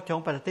สัมโพชฌง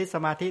ค์ปัสสัทธิส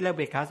มาธิและเ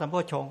บกขาสัมโพ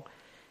ชฌงค์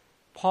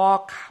พอ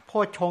โพ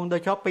ชฌงค์โดย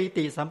เฉพาะปี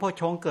ติสัมโพช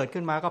ฌงค์เกิด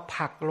ขึ้นมาก็ผ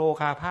ลักโล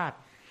คาพาธ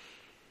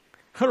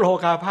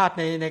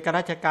ในก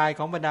รัชกายข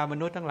องบรรดาม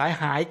นุษย์ทั้งหลาย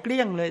หายเกลี้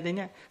ยงเลยในเ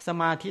นี้ยส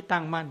มาธิตั้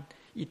งมั่น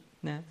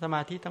นะสม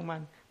าธิตั้งมั่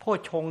นโพช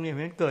ฌงค์เนี่ย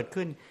มันเกิด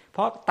ขึ้นเพ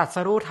ราะตรัส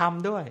รู้ธรรม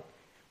ด้วย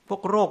พว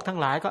กโรคทั้ง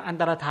หลายก็อัน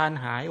ตรธาน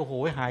หายโอ้โห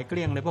หายเก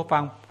ลี้ยงเลยเพราะฟั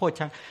งโพช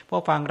ฌงค์เพรา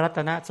ะฟังรัต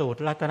นสูตร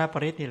รัตนป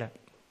ริตนี่แหละ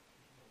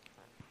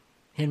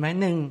เห็นไหม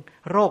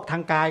1โรคทา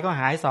งกายก็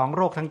หาย2โ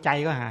รคทางใจ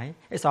ก็หาย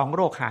ไอ้2โ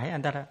รคหายอั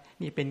นตร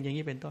นี่เป็นอย่าง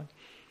นี้เป็นต้น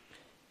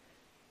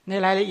ใน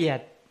รายละเอียด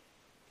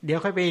เดี๋ยว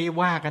ค่อยไป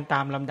ว่ากันตา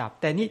มลำดับ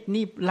แต่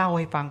นี่เล่าใ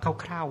ห้ฟัง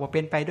คร่าวๆว่าเ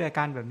ป็นไปด้วยอาก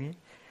ารแบบนี้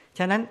ฉ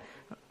ะนั้น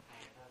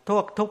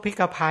ทุกพิ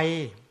กภัย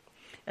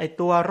ไอ้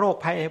ตัวโรค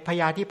ภัยพ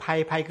ยาธิ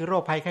ภัยคือโร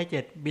คภัยไข้เ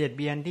จ็บเบียดเ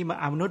บียนที่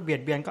มนุษย์เบีย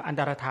ดเบียนก็อัน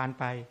ตรธาน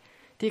ไป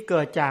ที่เ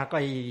กิดจากไ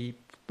อ้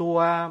ตัว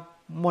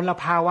มล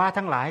ภาวะ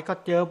ทั้งหลายก็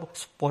เจอ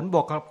ฝนบ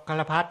กก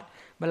ระพัด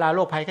เวลาโร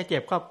คภัยไข้เจ็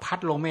บก็พัด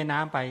ลงแม่น้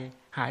ำไป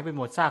หายไปห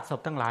มดซากศพ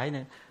ทั้งหลายเ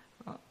นี่ย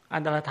อั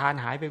นตรธาน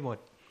หายไปหมด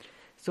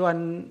ส่วน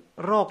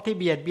โรคที่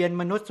เบียดเบียน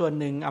มนุษย์ส่วน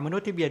หนึ่งมนุษ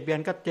ย์ที่เบียดเบียน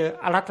ก็เจอ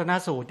อรัตน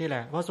สูตรนี่แหล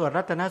ะเพราะส่วน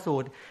รัตนสู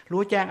ตร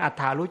รู้แจ้งอัฏ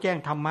ฐารู้แจ้ง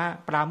ธรรมะ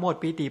ปราโมทย์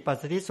ปีติปัส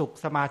สัทธิสุข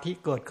สมาธิ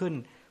เกิดขึ้น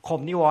ข่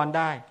มนิวรณ์ไ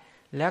ด้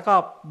แล้วก็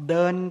เ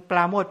ดินปร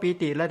าโมทย์ปี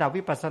ติระดับ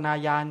วิปัสสนา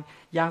ญาณ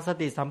ยังส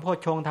ติสัมโพช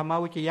ฌงค์ธรรม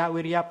วิจยะ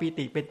วิริยะปี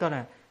ติเป็นต้น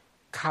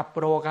ขับ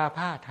โรคาพ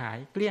าธหาย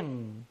เกลี้ยง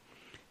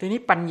ทีนี้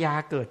ปัญญา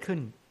เกิดขึ้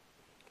น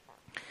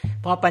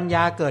พอปัญญ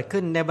าเกิด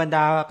ขึ้นในบรรด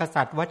าก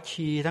ษัตริย์วั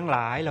ชีทั้งหล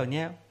ายเหล่า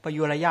นี้ป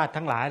ยุรญาติ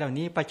ทั้งหลายเหล่า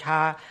นี้ประช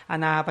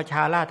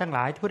าราชทั้งหล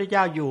ายพระพุทธเจ้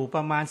าอยู่ป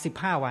ระมาณ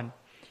15 วัน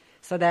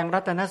แสดงรั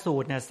ตนสู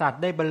ตรเนี่ยสัต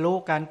ว์ได้บรรลุ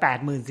กัน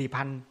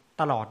 84,000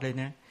 ตลอดเลย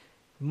นะ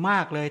มา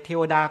กเลยเท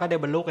วดาก็ได้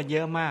บรรลุกันเย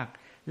อะมาก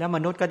แล้วม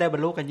นุษย์ก็ได้บร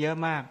รลุกันเยอะ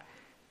มาก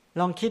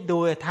ลองคิดดู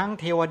ทั้ง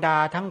เทวดา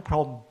ทั้งพร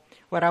หม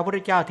เวลาพระพุทธ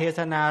เจ้าเทศ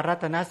นารั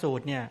ตนสู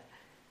ตรเนี่ย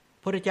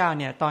พระพุทธเจ้า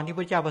เนี่ยตอนที่พระ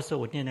พุทธเจ้าประสู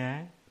ติเนี่ยนะ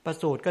ประ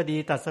สูติก็ดี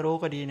ตรัสรู้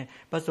ก็ดีเนี่ย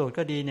ประสูติ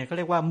ก็ดีเนี่ยเขาเ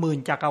รียกว่าหมื่น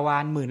จักรวา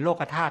ลหมื่นโล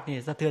กธาตุนี่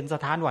สะเทือนสะ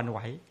ท้านหวั่นไหว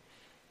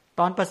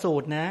ตอนประสู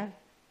ตินะ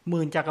ห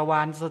มื่นจักรว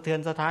าลสะเทือน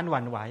สะท้านห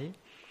วั่นไหว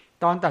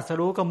ตอนตรัส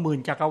รู้ก็หมื่น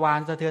จักรวาล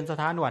สะเทือนสะ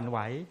ท้านหวั่นไหว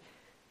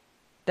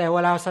แต่เว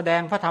ลาแสด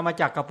งพระธรรม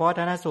จักรกับปวัตต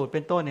นสูตรเ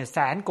ป็นต้นเนี่ยแส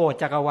นโกฏ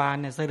จักรวาล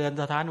เนี่ยสะเทือน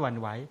สะท้านหวั่น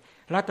ไหว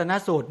รัตน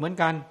สูตรเหมือน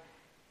กัน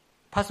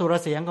พระสุร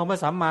เสียงของพระ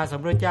สัมมาสัม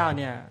พุทธเจ้า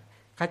เนี่ย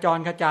ขจร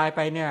กระจายไป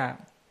เนี่ย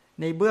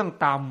ในเบื้อง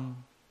ต่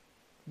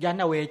ำยัน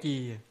อเวจี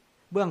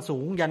เบื้องสู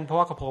งยันภ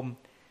วกพรหม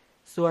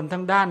ส่วนท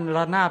างด้านร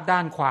ะนาบด้า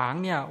นขวาง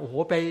เนี่ยโอ้โห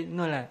ไป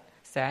นั่นแหละ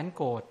แสนโ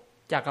กฏ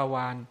จักรว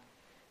าล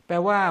แปล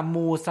ว่าห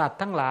มู่สัตว์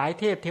ทั้งหลาย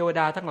เทพเทว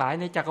ดาทั้งหลาย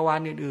ในจักรวาล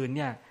อื่นๆเ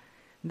นี่ย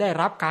ได้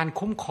รับการ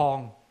คุ้มครอง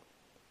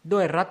ด้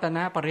วยรัตน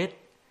ปริต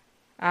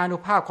อานุ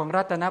ภาพของ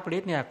รัตนปริ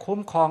ตเนี่ยคุ้ม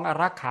ครองอา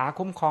รักขา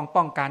คุ้มครอง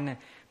ป้องกันเนี่ย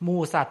ห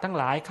มู่สัตว์ทั้ง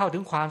หลายเข้าถึ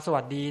งความส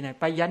วัสดีเนี่ย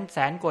ไปยันแส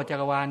นโกฏจั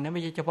กรวาลนะไ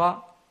ม่ใช่เฉพาะ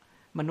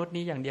มนุษย์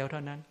นี้อย่างเดียวเท่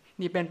านั้น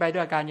นี่เป็นไปด้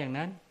วยอาการอย่าง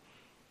นั้น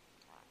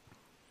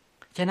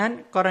ฉะนั้น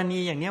กรณี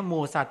อย่างนี้ห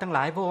มู่สัตว์ทั้งหล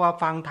ายเพราะว่า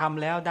ฟังธรรม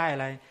แล้วได้อะ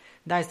ไร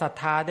ได้ศรัท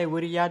ธาได้วิ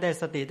ริยะได้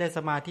สติได้ส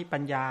มาธิปั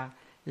ญญา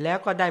แล้ว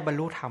ก็ได้บรร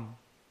ลุธรรม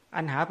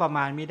อันหาประม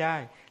าณไม่ได้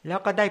แล้ว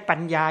ก็ได้ปั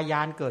ญญาญ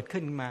าณเกิด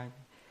ขึ้นมา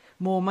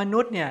หมู่มนุ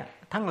ษย์เนี่ย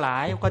ทั้งหลา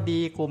ยก็ดี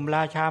กลุ่มร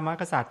าชามา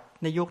กษัตริย์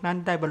ในยุคนั้น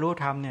ได้บรรลุ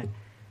ธรรมเนี่ย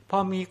พอ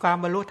มีความ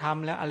บรรลุธรรม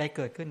แล้วอะไรเ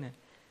กิดขึ้นเนี่ย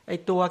ไอ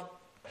ตัว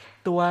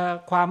ตัว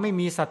ความไม่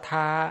มีศรัทธ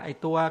าไอ้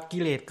ตัวกิ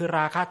เลสคือร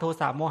าคะโท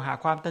สะโมหะ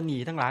ความตนี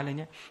ทั้งหลายอะไร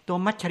เนี้ยตัว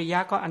มัจฉริยะ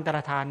ก็อันตร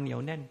ธานเหนีย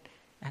วแน่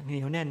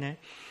นนะ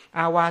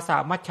อาวาสา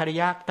มัจฉริ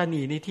ยะต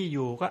นีในที่อ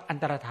ยู่ก็อัน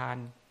ตรธาน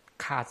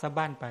ขาดสะ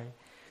บั้นไป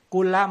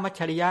กุลมัจ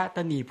ฉริยะต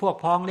นีพวก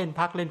พ้องเล่น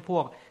พักเล่นพว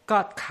กก็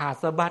ขาด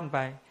สะบั้นไป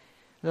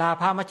ลา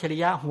ภมัจฉริ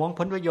ยะหวงผ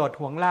ลประโยชน์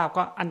หวงลาภ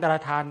ก็อันตร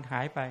ธานห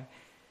ายไป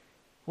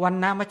วัน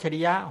นะมัจฉริ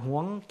ยะหว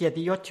งเกียร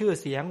ติยศชื่อ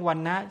เสียงวัน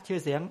นะชื่อ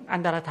เสียงอั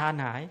นตรธาน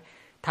หาย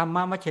ธรรม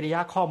มัจฉริยะ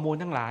ข้อมูล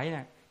ทั้งหลายเ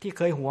นี่ยที่เ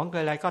คยหวงเค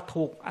ยอะไรก็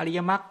ถูกอริ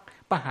ยมรรค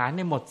ประหารใ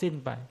นหมดสิ้น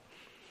ไป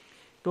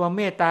ตัวเ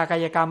มตตากา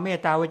ยกรรมเม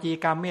ตตาวจี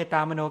กรรมเมตตา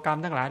มโนกรรม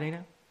ทั้งหลายนี่น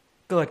ะ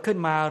เกิดขึ้น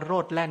มาโร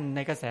ดแล่นใน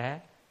กระแส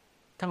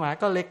ทั้งหลาย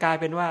ก็เลยกลาย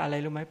เป็นว่าอะไร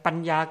รู้ไหมปัญ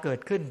ญาเกิด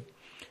ขึ้น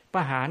ป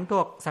ระหารพ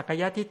วกสักกา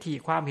ยทิฏฐิ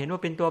ความเห็นว่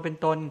าเป็นตัวเป็น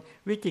ตน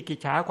วิจิกิจ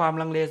ฉาความ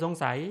ลังเลสง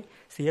สัย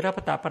ศีล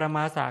พัตตปรม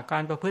าสากา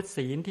รประพฤติ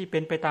ศีลที่เป็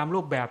นไปตามรู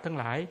ปแบบทั้ง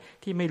หลาย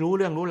ที่ไม่รู้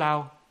เรื่องรู้ราว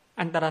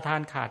อันตรธา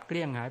นขาดเก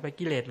ลี้ยงหายไป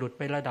กิเลสหลุดไ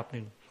ประดับห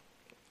นึ่ง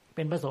เ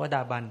ป็นพระโสด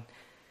าบัน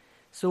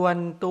ส่วน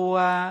ตัว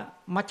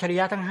มัจฉริ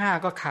ยะทั้ง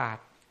5ก็ขาด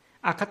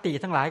อคติ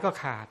ทั้งหลายก็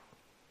ขาด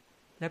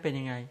แล้วเป็น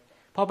ยังไง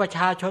พอประช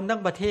าชนทั้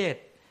งประเทศ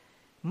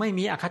ไม่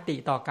มีอคติ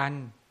ต่อกัน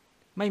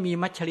ไม่มี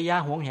มัจฉริยะ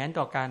หวงแหน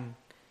ต่อกัน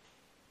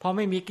พอไ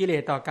ม่มีกิเล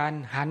สต่อกัน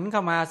หันเข้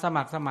ามาส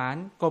มัครสมาน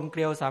กลมเก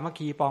ลียวสามัค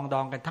คีปองด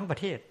องกันทั้งประ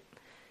เทศ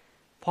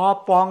พอ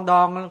ปองด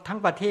องทั้ง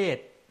ประเทศ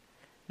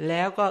แ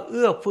ล้วก็เ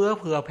อื้อเฟื้อ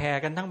เผื่อแผ่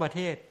กันทั้งประเ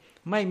ทศ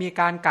ไม่มี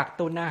การกัก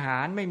ตุนอาหา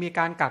รไม่มี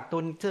การกักตุ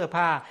นเสื้อ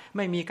ผ้าไ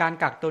ม่มีการ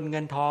กักตุนเ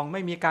งินทองไ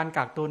ม่มีการ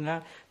กักตุนแล้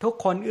วทุก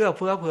คนเอื้อเ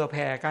ฟื้อเผื่อแ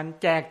ผ่กัน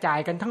แจกจ่าย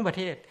กันทั้งประเ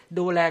ทศ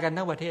ดูแลกัน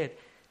ทั้งประเทศ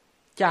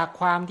จาก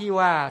ความที่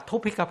ว่าทุพ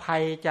พิกภั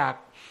ย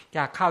จ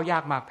ากข้าวยา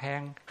กหมากแพ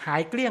งหา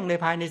ยเกลี้ยงเลย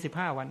ภายใน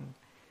15 วั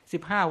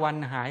น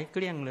หายเก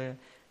ลี้ยงเลย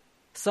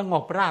สง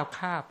บราบค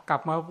าบกลั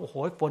บมาโอ้โห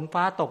ฝน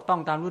ฟ้าตกต้อ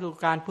งตามฤดู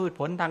กาลพืช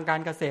ผลทางกา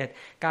รเกษตร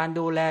การ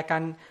ดูแลกั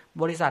น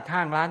บริษัทห้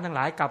างร้านทั้งหล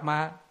ายกลับมา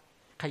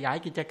ขยาย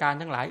กิจการ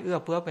ทั้งหลายเอื้อ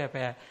เฟื้อแ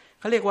ผ่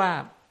เขาเรียกว่า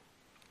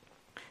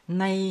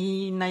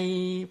ใน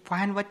พ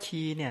านวั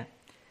ชีเนี่ย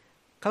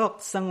เขาบอก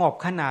สงบ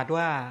ขนาด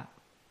ว่า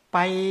ไป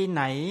ไ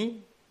หน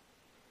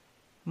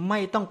ไม่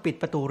ต้องปิด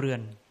ประตูเรือ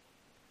น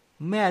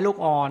แม่ลูก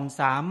อ่อน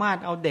สามารถ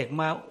เอาเด็ก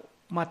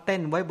มาเต้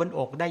นไว้บนอ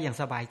กได้อย่าง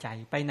สบายใจ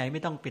ไปไหนไ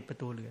ม่ต้องปิดประ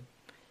ตูเรือน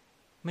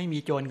ไม่มี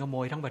โจรขโม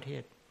ยทั้งประเท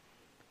ศ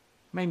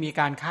ไม่มี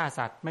การฆ่า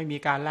สัตว์ไม่มี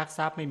การลักท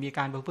รัพย์ไม่มีก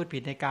ารประพฤติผิ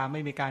ดในกามไ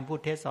ม่มีการพูด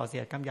เท็จส่อเสี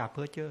ยดคำหยาบเ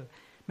พ้อเจ้อ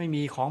ไม่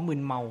มีของมึ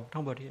นเมา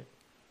ทั้งประเทศ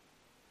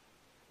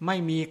ไม่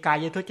มีกา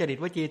ยทุจริต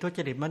วจีทุจ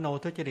ริตมโน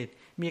ทุจริต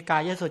มีกา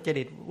ยสุจ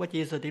ริตวจี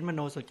สุจริตมโ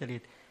นสุจริ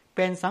ตเ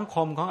ป็นสังค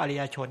มของอริ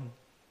ยชน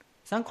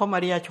สังคมอ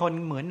ริยชน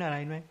เหมือนอะไร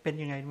ไหมเป็น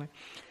ยังไงไหม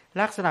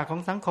ลักษณะของ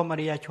สังคมอ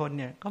ริยชน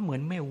เนี่ยก็เหมือ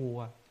นแม่วั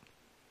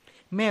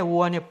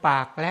วเนี่ยป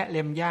ากและเ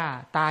ล็มหญ้า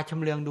ตาชำ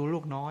เลืองดูลู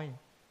กน้อย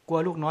กลัว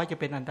ลูกน้อยจะ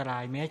เป็นอันตรา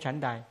ยแม้ฉัน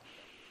ใด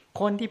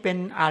คนที่เป็น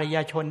อริย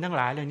ชนทั้งห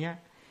ลายเหล่านี้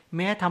แ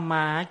ม้ทำม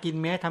ากิน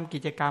แม้ทำกิ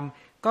จกรรม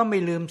ก็ไม่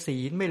ลืมศี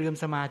ลไม่ลืม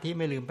สมาธิ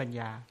ไม่ลืมปัญญ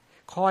า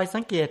คอยสั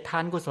งเกตทา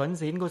นกุศล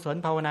ศีลกุศล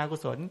ภาวนากุ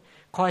ศล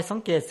คอยสัง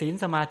เกตศีล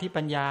สมาธิ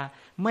ปัญญา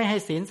ไม่ให้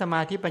ศีลสม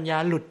าธิปัญญา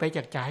หลุดไปจ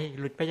ากใจ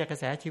หลุดไปจากกระ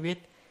แสชีวิต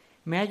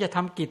แม้จะท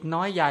ำกิจ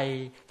น้อยใหญ่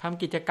ท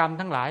ำกิจกรรม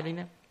ทั้งหลายเลยเ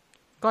นี่ย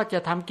ก็จะ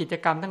ทำกิจ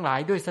กรรมทั้งหลาย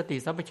ด้วยสติ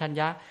สัมปชัญ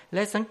ญะแล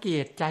ะสังเก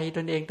ตใจต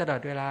นเองตลอ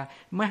ดเวลา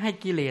ไม่ให้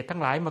กิเลสทั้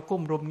งหลายมากุ้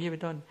มรุมนี้เป็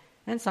นต้น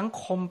นั้นสัง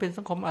คมเป็น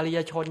สังคมอริย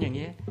ชนอย่าง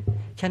นี้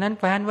ฉะนั้น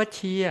แฟนวั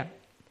ชี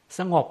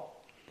สงบ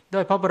โด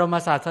ยพระบรม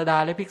ศาสดา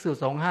และภิกษุ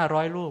สงฆ์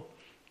500 รูป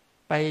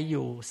ไปอ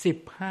ยู่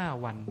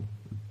15 วัน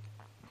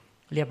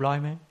เรียบร้อย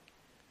ไหม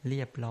เ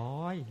รียบร้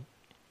อย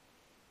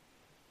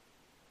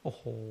โอ้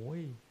โห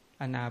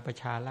อาณาประ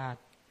ชาราษฎ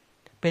ร์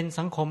เป็น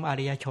สังคมอ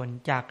ริยชน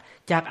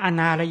จากอ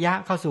นาระยะ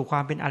เข้าสู่ควา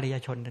มเป็นอริย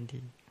ชนทัน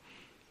ที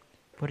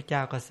พระเจ้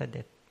าก็เส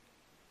ด็จ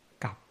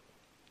ก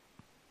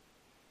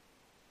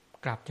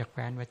ลับจากแค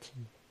ว้นวัชี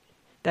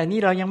แต่นี้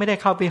เรายังไม่ได้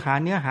เข้าไปหา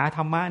เนื้อหาธ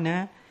รรมะนะ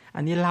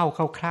อันนี้เล่า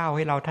คร่าวๆใ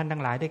ห้เราท่านทั้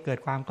งหลายได้เกิด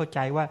ความเข้าใจ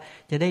ว่า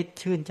จะได้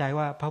ชื่นใจ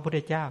ว่าพระพุทธ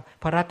เจ้า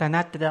พระรัตน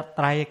ต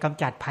รัยก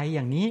ำจัดภัยอ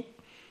ย่างนี้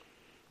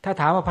ถ้า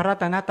ถามว่าพระรั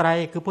ตนตรัย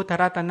คือพุทธ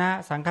รัตนะ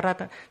สังฆรั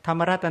ตนะธรร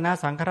มรัตนะ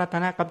สังฆรัต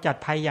นะกำจัด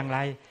ภัยอย่างไร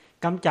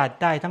กำจัด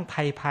ได้ทั้ง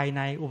ภัยภายใ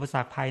นอุปส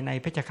รรคภายใน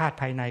เพชฌฆาต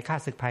ภายในฆ่า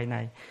ศึกภายใน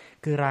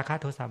คือราคะ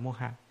โทสะโม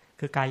หะ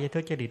คือกายทุ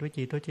จริตว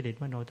จีทุจริต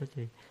มโนทุจ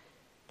ริต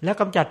แล้ว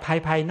กำจัดภัย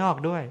ภายนอก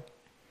ด้วย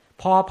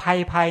พอภัย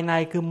ภายใน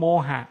คือโม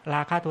หะร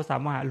าคะโทสะ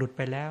โมหะหลุดไ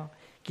ปแล้ว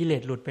กิเล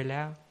สหลุดไปแ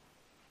ล้ว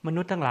ม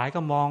นุษย์ทั้งหลายก็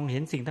มองเห็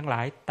นสิ่งทั้งหล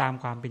ายตาม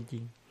ความเป็นจริ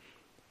ง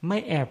ไม่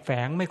แอบแฝ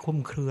งไม่คลุม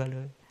เครือเล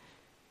ย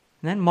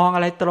นั้นมองอ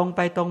ะไรตรงไ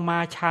ปตรงมา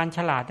ชาญฉ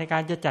ลาดในกา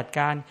รจะจัดก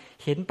าร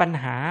เห็นปัญ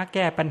หาแ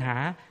ก้ปัญหา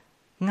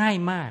ง่าย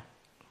มาก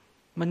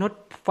มนุษ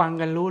ย์ฟัง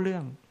กันรู้เรื่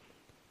อง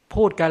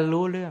พูดกัน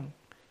รู้เรื่อง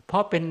เพรา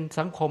ะเป็น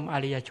สังคมอ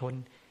ริยชน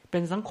เป็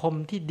นสังคม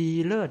ที่ดี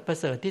เลิศประ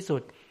เสริฐที่สุ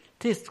ด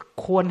ที่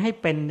ควรให้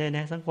เป็นเลยน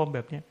ะสังคมแบ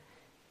บนี้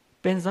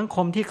เป็นสังค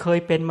มที่เคย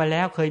เป็นมาแ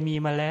ล้วเคยมี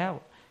มาแล้ว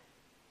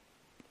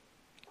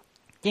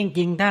จ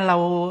ริงๆถ้าเรา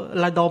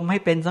ระดมให้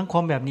เป็นสังค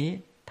มแบบนี้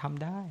ท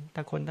ำได้ถ้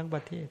าคนทั้งป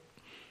ระเทศ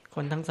ค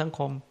นทั้งสังค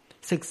ม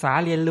ศึกษา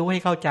เรียนรู้ให้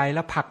เข้าใจแ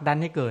ล้วผลักดัน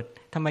ให้เกิด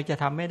ทำไมจะ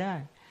ทำไม่ได้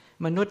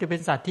มนุษย์จะเป็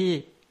นสัตว์ที่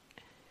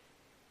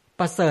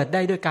ประเสริฐไ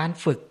ด้ด้วยการ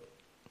ฝึก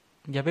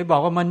อย่าไปบอ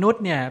กว่ามนุษ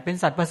ย์เนี่ยเป็น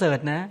สัตว์ประเสริฐ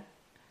นะ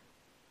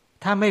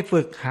ถ้าไม่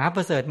ฝึกหาป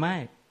ระเสริฐไม่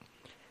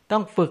ต้อ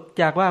งฝึก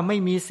จากว่าไม่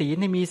มีศีล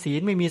ให้มีศี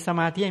ลไม่มีส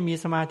มาธิให้มี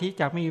สมาธิ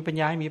จากไม่มีปัญ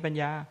ญาให้มีปัญ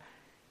ญา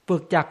ฝึ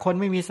กจากคน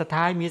ไม่มีศรัทธ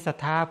าให้มีศรัท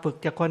ธาฝึก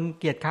จากคน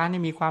เกียจค้านใ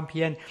ห้มีความเ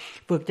พียร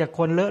ฝึกจากค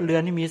นเลอะเลือ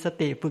นให้มีส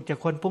ติฝึกจาก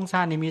คนพุ่งซ่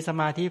านให้มีส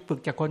มาธิฝึก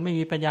จากคนไม่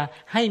มีปัญญา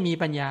ให้มี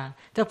ปัญญา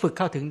ถ้าฝึกเ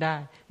ข้าถึงได้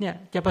เนี่ย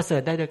จะประเสริ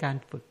ฐได้โดยการ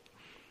ฝึก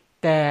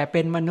แต่เ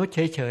ป็นมนุษย์เ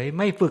ฉยๆ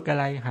ไม่ฝึกอะ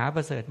ไรหาป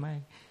ระเสริฐไม่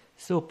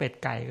สู้เป็ด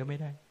ไก่ก็ไม่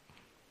ได้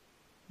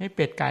ให้เ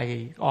ป็ดไก่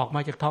ออกมา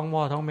จากท้องพ่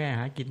อท้องแม่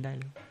หากินได้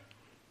เลย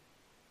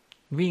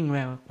วิ่งม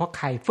าเพราะไ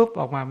ข่ฟึบ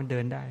ออกมามันเดิ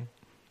นได้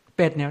เ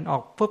ป็ดเนี่ยมันออ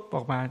กฟึบอ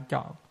อกมาเจ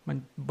าะมัน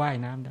ว่าย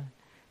น้ำได้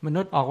ม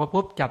นุษย์ออกมา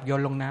ปุ๊บจับโย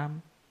นลงน้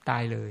ำตา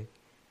ยเลย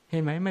เห็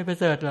นไหมไม่ประ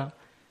เสริฐหรอก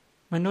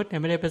มนุษย์เนี่ย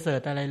ไม่ได้ประเสริฐ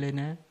อะไรเลย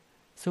นะ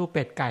สู้เ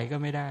ป็ดไก่ก็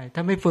ไม่ได้ถ้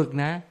าไม่ฝึก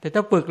นะแต่ถ้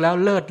าฝึกแล้ว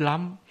เลิศล้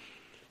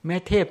ำแม้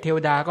เทพเทว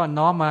ดาก็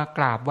น้อมมาก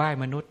ราบไหว้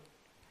มนุษย์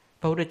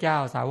พระพุทธเจ้า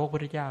สาวกพระพุ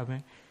ทธเจ้าไหม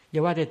อย่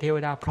าว่าแต่เทว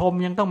ดาพรหม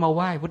ยังต้องมาไห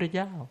ว้พระพุทธเ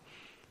จ้า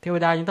เทว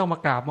ดายังต้องมา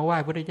กราบมาไหว้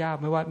พระพุทธเจ้า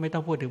ไม่ต้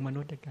องพูดถึงม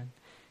นุษย์ด้วยกัน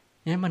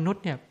เนี่ยมนุษ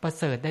ย์เนี่ยประ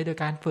เสริฐได้โดย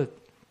การฝึก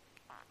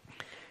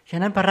ฉะ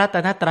นั้นพระรัต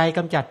นตรัยก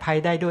ำจัดภัย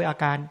ได้ด้วยอา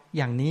การ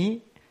อย่างนี้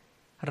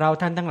เรา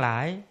ท่านทั้งหลา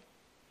ย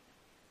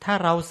ถ้า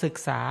เราศึก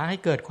ษาให้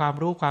เกิดความ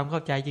รู้ความเข้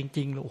าใจจ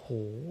ริงๆโอ้โห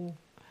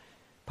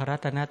พระรั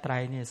ตนตรั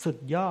ยเนี่ยสุด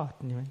ยอด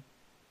นี่มั้ย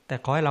แต่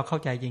ขอให้เราเข้า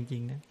ใจจริ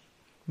งๆนะ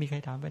มีใคร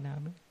ถามปัญหา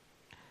มั้ย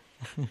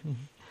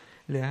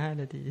เหลือ5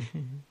 นาที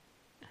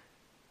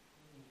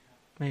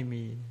ไม่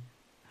มี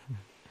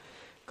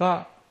ก็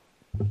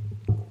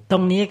ตร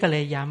งนี้ก็เล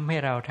ยย้ำให้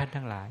เราท่าน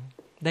ทั้งหลาย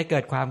ได้เกิ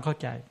ดความเข้า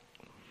ใจ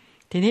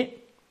ทีนี้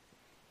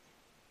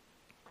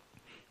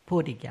พู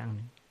ดอีกอย่าง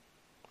นึง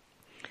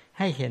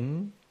ให้เห็น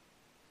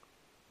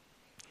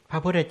พระ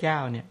พุทธเจ้า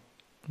เนี่ย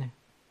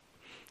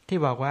ที่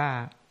บอกว่า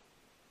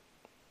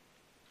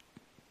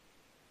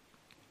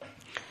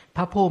พ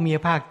ระผู้มีพร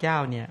ะภาคเจ้า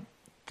เนี่ย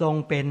ทรง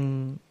เป็น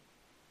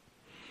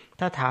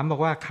ถ้าถามบอ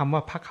กว่าคำว่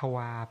าภคว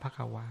าพ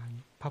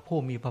ระผู้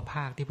มีพระภ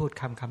าคที่พูด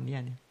คำนี้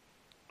เนี่ย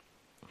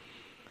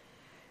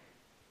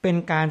เป็น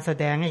การแส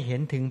ดงให้เห็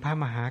นถึงพระ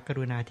มหาก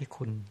รุณาธิ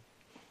คุณ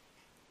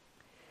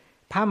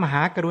พระมห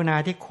ากรุณา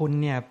ธิคุณ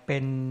เนี่ยเป็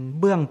น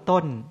เบื้อง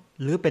ต้น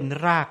หรือเป็น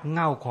รากเห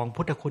ง้าของ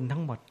พุทธคุณทั้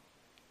งหมด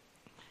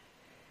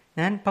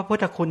นั้นพระพุท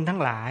ธคุณทั้ง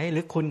หลายหรื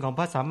อคุณของพ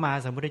ระสัมมา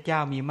สัมพุทธเจ้า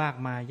มีมาก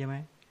มายใช่ไหม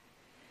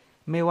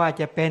ไม่ว่า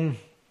จะเป็น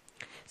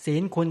ศี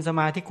ลคุณส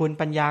มาธิคุณ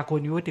ปัญญาคุณ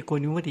วิมุตติคุณ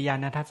วิมุตติญา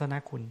ณทัศน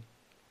คุณ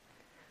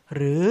ห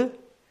รือ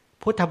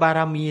พุทธบาร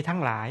มีทั้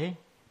งหลาย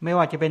ไม่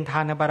ว่าจะเป็นทา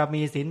นบาร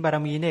มีศีลบาร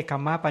มีเนกขั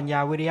มมะปัญญา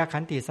วิริยะขั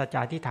นติสัจจ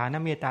ะทิฏฐาน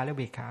เมตตาและเ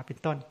บกขาเป็น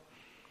ต้น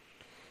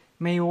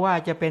ไม่ว่า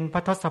จะเป็นพร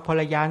ะทศพ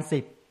ลญาณ10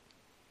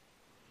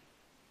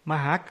ม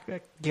หา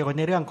เกี่ยวกับใ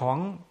นเรื่องของ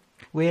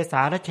เวส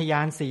ารัชญา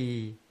ณ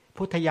4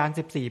พุทธญาณ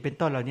14เป็น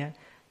ต้นเหล่านี้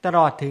ตล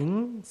อดถึง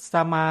ส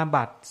มา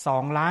บัติ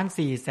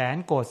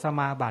2,400,000 โกฏส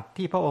มาบัติ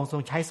ที่พระองค์ทร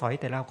งใช้สอย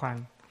แต่ละครั้ง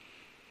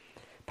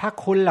พระ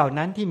คุณเหล่า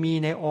นั้นที่มี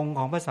ในองค์ข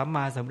องพระสัมม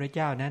าสัมพุทธเ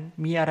จ้านั้น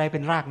มีอะไรเป็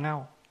นรากเหง้า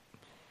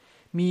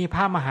มีพ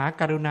ระมหา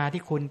กรุณาธิ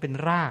คุณเป็น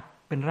ราก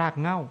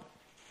เหง้า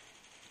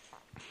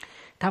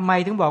ทำไม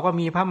ถึงบอกว่า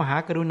มีพระมหา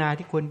กรุณา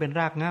ธิคุณเป็น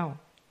รากเหง้า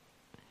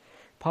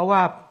เพราะว่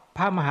าพ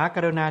ระมหาก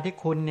รุณาธิ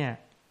คุณเนี่ย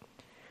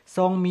ท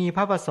รงมีพ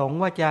ระประสงค์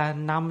ว่าจะ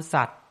นำ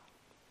สัตว์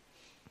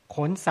ข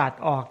นสัต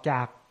ว์ออกจ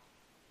าก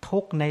ทุ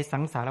กข์ในสั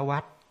งสารวั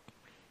ฏ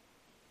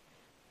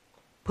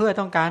เพื่อ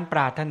ต้องการปร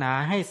ารถนา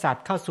ให้สัต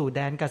ว์เข้าสู่แด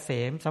นเกษ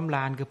มสำร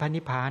าญคือพระ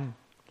นิพพาน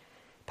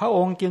พระอ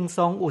งค์จึงท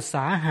รงอุตส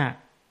าหะ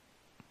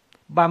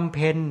บำเ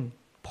พ็ญ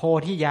โพ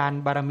ธิญาณ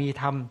บารมี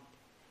ธรรม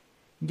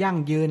ยั่ง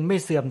ยืนไม่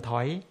เสื่อมถ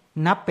อย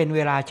นับเป็นเว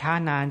ลาช้า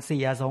นาน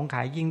4 อสงไข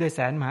ยยิ่งด้วยแส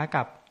นมหา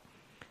กัป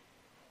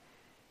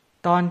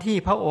ตอนที่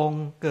พระอง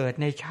ค์เกิด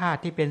ในชาติ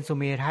ที่เป็นสุ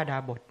เมธาดา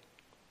บท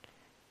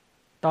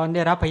ตอนไ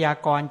ด้รับพยา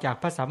กรณ์จาก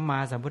พระสัมมา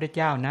สัมพุทธเ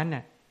จ้านั้นน่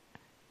ะ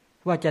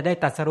ว่าจะได้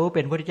ตรัสรู้เ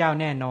ป็นพระพุทธเจ้า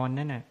แน่นอน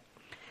นั่นน่ะ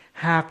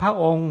หากพระ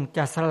องค์จ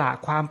ะสละ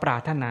ความปรา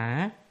รถนา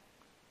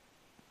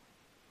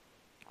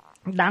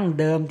ดั้ง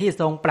เดิมที่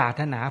ทรงปราร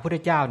ถนาพระพุทธ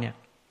เจ้าเนี่ย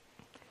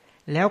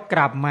แล้วก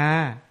ลับมา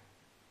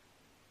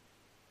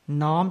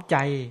น้อมใจ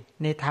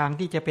ในทาง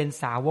ที่จะเป็น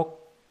สาวก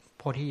โ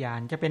พธิญาณ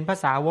จะเป็นพระ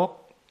สาวก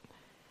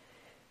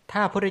ถ้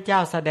าพระพุทธเจ้า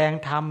แสดง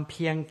ธรรมเ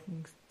พียง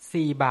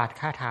4 บาท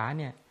คาถา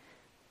เนี่ย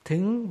ถึ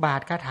งบา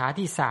ทคาถา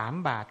ที่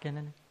3 บาทแค่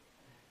นั้น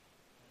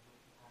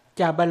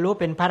จะบรรลุ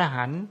เป็นพระอร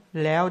หันต์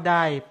แล้วไ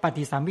ด้ป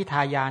ฏิสัมภิท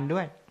าญาณด้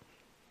วย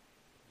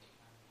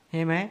เ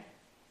ห็นไหม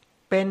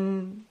เ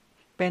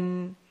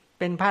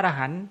ป็นพระอร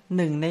หันต์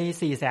1 ใน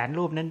 400,000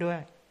 รูปนั้นด้วย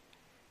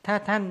ถ้า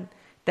ท่าน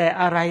แต่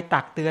อะไร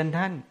ตักเตือน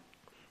ท่าน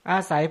อา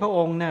ศัยพระอ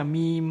งค์เนี่ย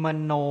มีม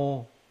โน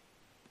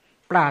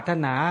ปรารถ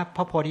นาพ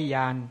ระโพธิญ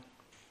าณ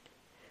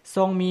ท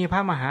รงมีพร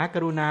ะมหาก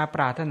รุณาป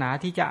รารถนา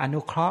ที่จะอ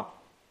นุเคราะห์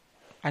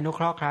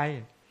ใคร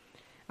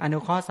อ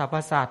นุเคราะห์สรรพ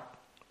สัตว์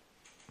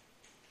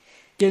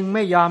จึงไ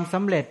ม่ยอมส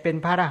ำเร็จเป็น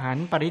พระอรหัน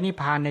ต์ปรินิพ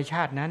พานในช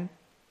าตินั้น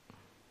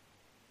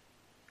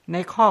ใน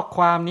ข้อค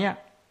วามเนี้ย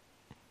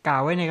กล่า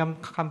วไว้ใน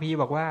คัมภีร์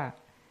บอกว่า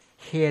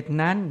เหตุ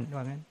นั้น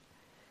ว่างั้น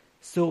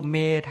สุเม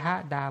ธา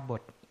ดาบ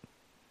ท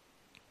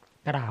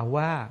กล่าว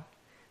ว่า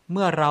เ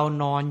มื่อเรา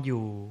นอนอ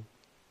ยู่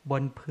บ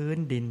นพื้น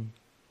ดิน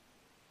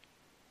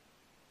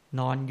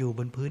นอนอยู่บ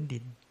นพื้นดิ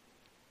น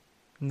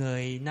เง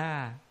ยหน้า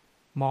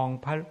มอง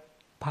พระ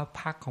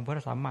พักตร์ของพร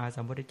ะสัมมา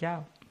สัมพุทธเจ้า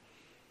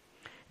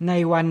ใน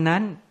วันนั้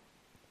น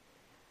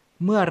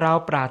เมื่อเรา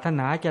ปรารถ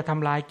นาจะท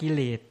ำลายกิเ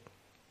ลส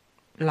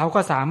เราก็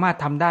สามารถ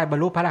ทำได้บร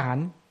รลุพระอรหัน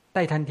ต์ไ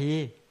ด้ทันที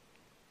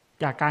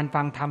จากการ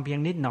ฟังธรรมเพียง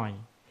นิดหน่อย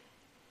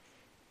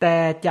แต่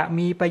จะ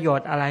มีประโยช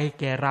น์อะไร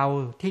แก่เรา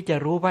ที่จะ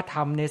รู้พระธร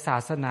รมในศา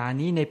สนา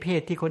นี้ในเพ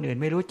ศที่คนอื่น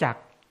ไม่รู้จัก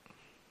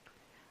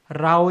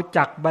เรา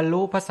จักบรร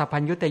ลุพระสัพพั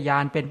ญญุตญา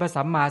ณเป็นพระ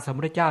สัมมาสัม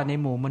พุทธเจ้าใน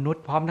หมู่มนุษ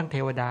ย์พร้อมทั้งเท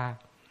วดา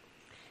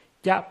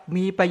จะ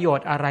มีประโยช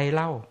น์อะไรเ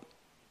ล่า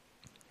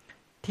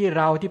ที่เ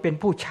ราที่เป็น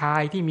ผู้ชา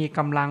ยที่มีก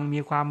ำลังมี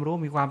ความรู้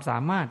มีความสา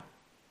มารถ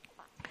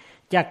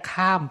จะ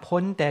ข้าม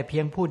พ้นแต่เพี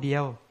ยงผู้เดีย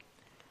ว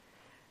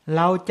เ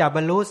ราจะบ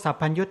รรลุสัพ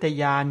พัญญุต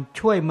ญาณ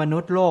ช่วยมนุ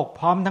ษย์โลกพ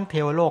ร้อมทั้งเท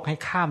วโลกให้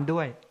ข้ามด้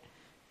วย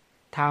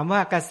ถามว่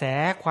ากระแส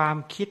ความ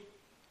คิด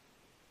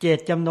เจต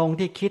จำนง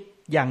ที่คิด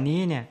อย่าง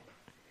นี้เนี่ย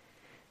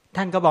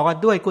ท่านก็บอกว่า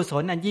ด้วยกุศ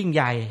ลอันยิ่งใ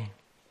หญ่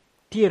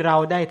ที่เรา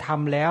ได้ท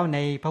ำแล้วใน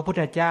พระพุท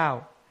ธเจ้า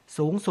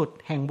สูงสุด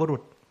แห่งบุรุ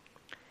ษ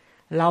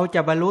เราจ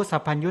ะบรรลุสั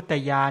พพัญญุต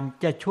ญาณ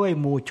จะช่วย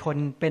หมู่ชน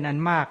เป็นอัน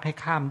มากให้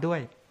ข้ามด้ว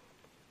ย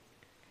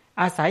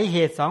อาศัยเห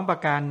ตุ2ประ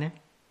การเนี่ย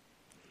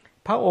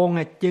พระองค์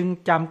จึง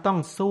จำต้อง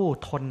สู้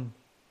ทน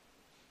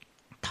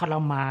ทร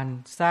มาน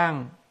สร้าง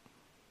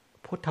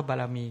พุทธบา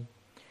รมี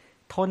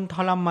ทนท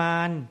รมา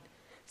น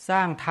สร้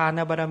างทาน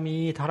บารมี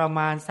ทรม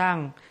านสร้าง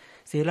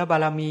ศีลบา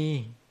รมี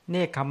เน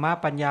กขัมมะ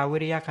ปัญญาวิ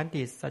ริยะขัน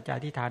ติสัจจะอ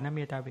ธิษฐานเม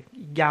ตตา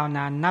อีกยาวน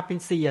านนับเป็น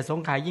4อสง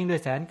ไขยยิ่งด้ว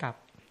ยแสนกับ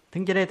ถึ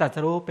งจะได้ตรัส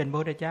รู้เป็นพระ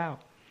พุทธเจ้า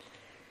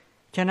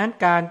ฉะนั้น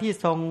การที่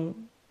ทรง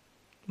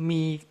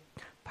มี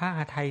พระห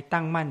ฤทัย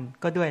ตั้งมั่น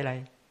ก็ด้วยอะไร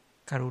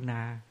กรุณ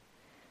า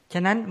ฉ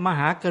ะนั้นมห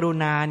ากรุ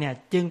ณาเนี่ย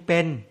จึงเป็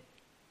น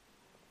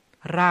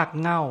ราก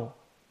เหง้า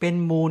เป็น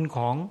มูลข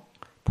อง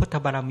พุทธ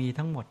บารมี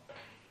ทั้งหมด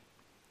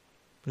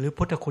หรือ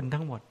พุทธคุณ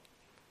ทั้งหมด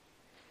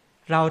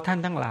เราท่าน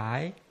ทั้งหลาย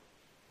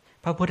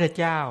พระพุทธ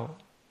เจ้า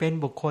เป็น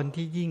บุคคล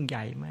ที่ยิ่งให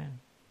ญ่มาก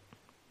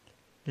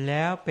แ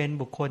ล้วเป็น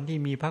บุคคลที่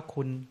มีพระ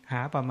คุณห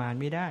าประมาณ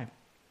ไม่ได้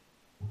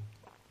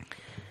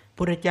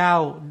พุทธเจ้า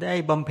ได้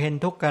บำเพ็ญ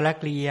ทุกข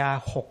กิริยา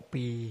6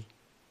 ปี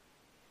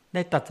ไ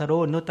ด้ตรัส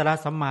รู้อนุตตร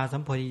สัมมาสั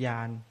มโพธิญา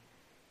ณ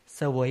เ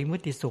สวยมุ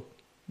ติสุข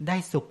ได้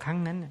สุขครั้ง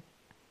นั้น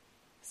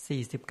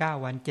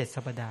49 วัน7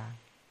 สัปดาห์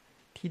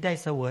ที่ได้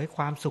เสวยค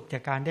วามสุขจา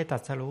กการได้ตรั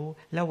สรู้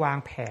และวาง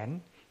แผน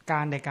กา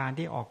รในการ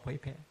ที่ออกเผย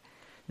แผ่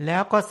แล้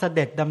วก็เส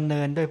ด็จดำเนิ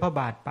นด้วยพระ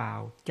บาทเปล่า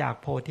จาก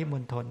โพธิม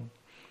ณฑล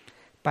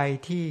ไป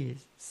ที่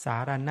สา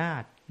รนา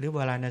ถหรือว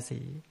าราณ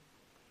สี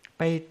ไ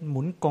ปห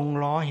มุนกง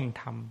ล้อแห่ง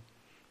ธรรม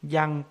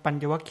ยังปัญ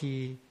จวัคคี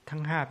ย์ทั้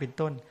ง5เป็น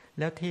ต้น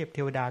แล้วเทพเท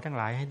วดาทั้งห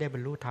ลายให้ได้บร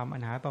รลุธรรมอั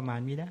นหาประมาณ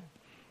มิได้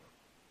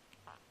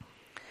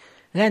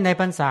และใน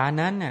พรรษา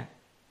นั้นน่ะ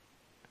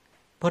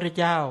พระ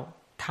เจ้า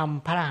ท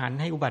ำพระอรหันต์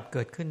ให้อุบัติเ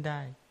กิดขึ้นได้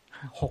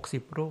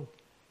60 รูป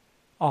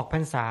ออกพร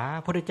รษาพร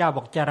ะพุทธเจ้าบ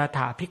อกจารถ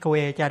าภิกขเว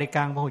จาริ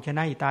กังพหุชน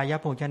ะหิตายะ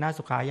พหุชนะ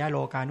สุขายะโล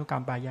กานุกรร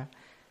มปายะ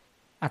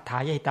อัฏฐา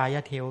ยะหิตาย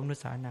ะเทวมนุ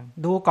สานัง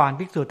ดูก่อน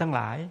ภิกษุทั้งห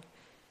ลาย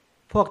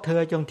พวกเธ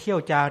อจงเที่ยว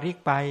จาริก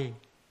ไป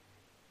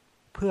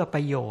เพื่อป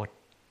ระโยชน์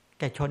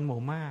แก่ชนห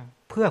มู่มาก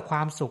เพื่อคว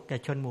ามสุขแก่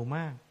ชนหมู่ม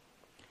าก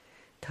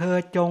เธอ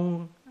จง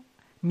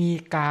มี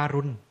กา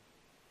รุณ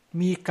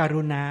มีก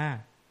รุณา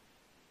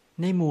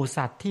ในหมู่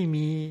สัตว์ที่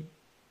มี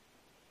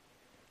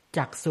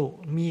จักษุ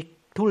มี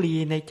ทุลี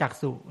ในจัก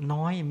ษุ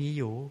น้อยมีอ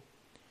ยู่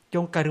จ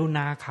งกรุณ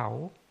าเขา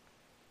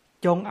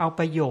จงเอา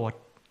ประโยชน์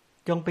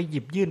จงไปหยิ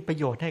บยื่นประ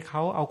โยชน์ให้เข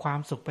าเอาความ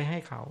สุขไปให้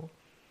เขา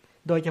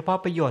โดยเฉพาะ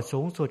ประโยชน์สู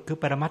งสุดคือ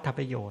ปรมัตถ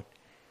ประโยชน์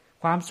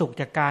ความสุข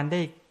จากการไ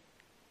ด้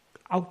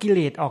เอากิเล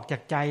สออกจา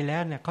กใจแล้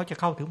วเนี่ยเขาจะ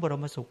เข้าถึงบร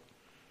มสุข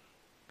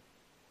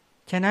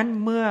ฉะนั้น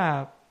เมื่อ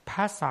พ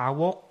ระสา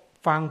วก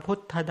ฟังพุท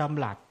ธด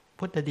ำรัส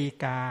พุทธดี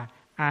กา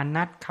อา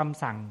นัตค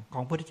ำสั่งขอ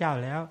งพระพุทธเจ้า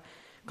แล้ว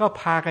ก็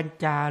พากัน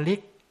จาริ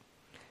ก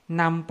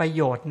นำประโ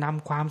ยชน์น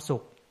ำความสุ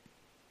ข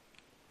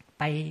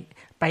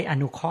ไปอ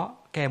นุเคราะห์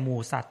แก่หมู่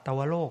สัตว์ตว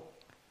โลก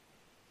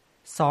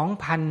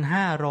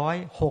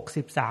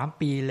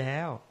 2,563 ปีแล้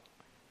ว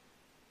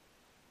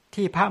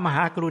ที่พระมห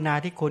ากรุณา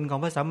ธิคุณของ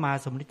พระสัมมา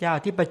สัมพุทธเจ้า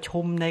ที่ประชุ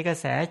มในกระ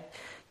แส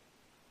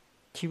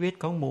ชีวิต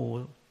ของหมู่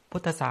พุ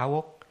ทธสาว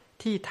ก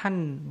ที่ท่าน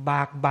บ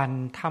ากบั่น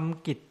ท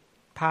ำกิจ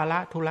ภาระ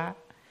ธุระ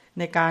ใ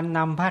นการน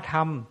ำพระธร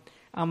รม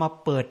เอามา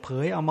เปิดเผ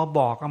ยเอามาบ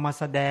อกเอามา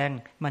แสดง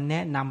มาแน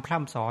ะนำพร่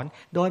ำสอน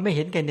โดยไม่เ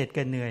ห็นแก่เหน็ดแ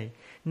ก่เหนื่อย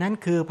นั่น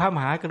คือพระม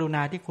หากรุณ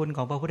าธิคุณข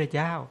องพระพุทธเ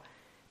จ้า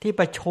ที่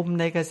ประชุม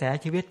ในกระแส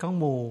ชีวิตของ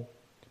หมู่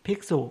ภิก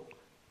ษุ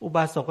อุบ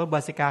าสกอุบา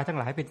สิกาทั้ง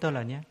หลายเป็นต้นเห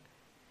ล่านี้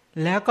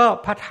แล้วก็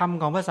พระธรรม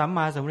ของพระสัมม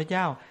าสัมพุทธเ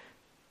จ้า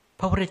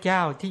พระพุทธเจ้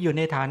าที่อยู่ใ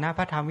นฐานะพ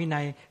ระธรรมวิ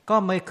นัยก็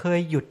ไม่เคย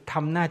หยุดท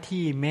ำหน้า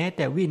ที่แม้แ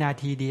ต่วินา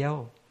ทีเดียว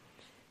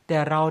แต่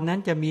เรานั้น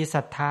จะมีศ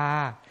รัทธา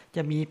จ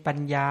ะมีปัญ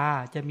ญา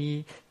จะมี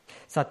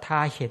ศรัทธา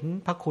เห็น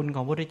พระคุณข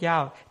องพระพุทธเจ้า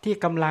ที่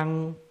กำลัง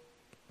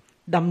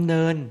ดำเ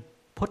นิน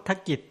พุทธ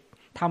กิจ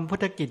ทำพุท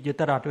ธกิจอยู่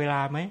ตลอดเวลา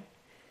ไหม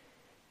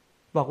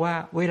บอกว่า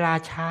เวลา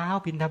เช้า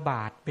บิณฑบ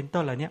าตเป็น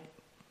ต้นเหล่านี้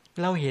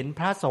เราเห็นพ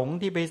ระสงฆ์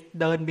ที่ไป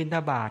เดินบิณฑ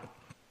บาต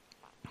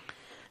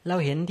เรา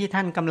เห็นที่ท่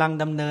านกำลัง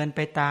ดำเนินไป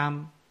ตาม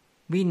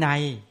วินั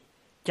ย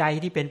ใจ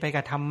ที่เป็นไป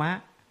กับธรรมะ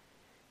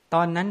ต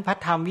อนนั้นพระ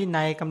ธรรมวิ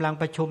นัยกำลัง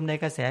ประชุมใน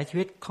กระแสชี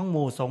วิตของห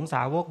มู่สงฆ์ส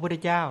าวกพุทธ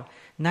เจ้า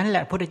นั่นแหล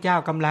ะพุทธเจ้า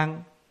กำลัง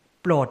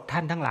โปรดท่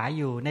านทั้งหลาย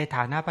อยู่ในฐ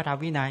านะพระธรรม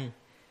วินัย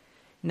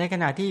ในข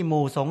ณะที่ห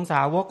มู่สงฆ์ส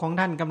าวกของ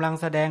ท่านกำลัง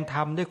แสดงธร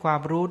รมด้วยควา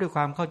มรู้ด้วยค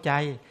วามเข้าใจ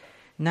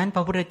นั้นพ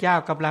ระพุทธเจ้า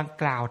กำลัง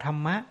กล่าวธร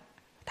รมะ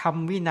ธรรม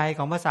วินัยข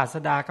องพระศาส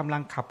ดากำลั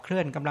งขับเคลื่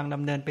อนกำลังด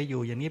ำเนินไปอ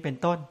ยู่อย่างนี้เป็น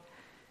ต้น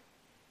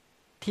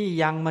ที่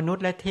ยังมนุษ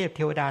ย์และเทพเท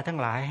วดาทั้ง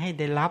หลายให้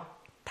ได้รับ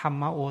ธรร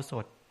มโอส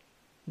ถ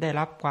ได้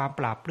รับความ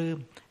ปราบปลื้ม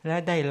และ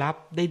ไ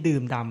ด้ดื่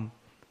มด่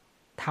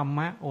ำธรรม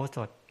โอส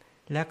ถ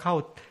และเข้า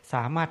ส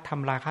ามารถท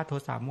ำราคะโท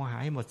สะโมหะ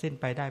ให้หมดสิ้น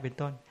ไปได้เป็น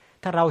ต้น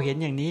ถ้าเราเห็น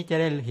อย่างนี้จะ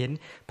ได้เห็น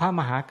พระม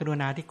หากรุ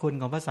ณาธิคุณ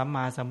ของพระสัมม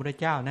าสัมพุทธ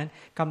เจ้านั้น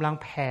กำลัง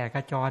แผ่กร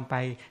ะจรไป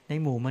ใน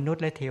หมู่มนุษ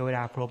ย์และเทวด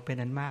าพรหมเป็น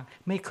อันมาก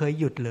ไม่เคย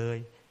หยุดเลย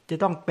จะ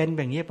ต้องเป็นแบ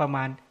บนี้ประม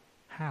าณ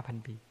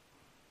 5,000 ปี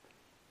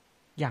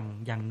อ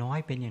ย่างน้อย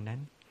เป็นอย่างนั้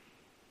น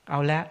เอา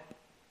ละ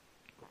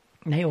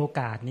ในโอ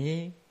กาสนี้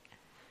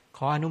ข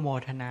ออนุโม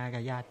ทนากั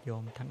บญาติโย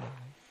มทั้งหลา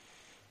ย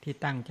ที่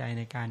ตั้งใจใ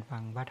นการฟั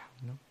งพระธรรม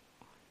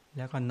แ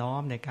ล้วก็น้อ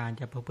มในการ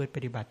จะประพฤติป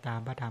ฏิบัติตาม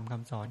พระธรรมค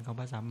ำสอนของ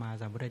พระสัมมา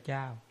สัมพุทธเ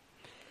จ้า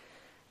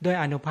ด้วย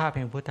อานุภาพแ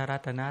ห่งพุทธรั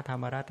ตนะธร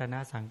รมรัตนะ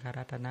สังฆ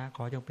รัตนะข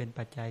อจงเป็น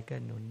ปัจจัยเกื้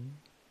อหนุน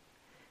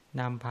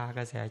นำพาก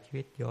ระแสชี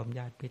วิตโยมญ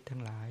าติมิตรทั้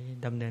งหลาย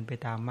ดำเนินไป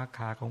ตามมรรค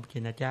ของพระชิ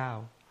นเจ้า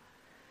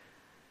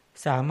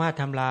สามารถ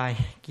ทำลาย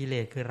กิเล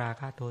สคือรา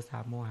คะโทสะ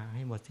โมหะใ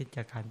ห้หมดสิ้นจ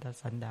ากขันธ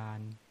สันดาน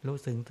รู้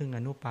สึงถึงอ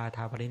นุปาท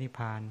าปรินิพพ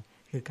าน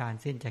คือการ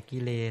สิ้นจากกิ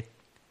เลส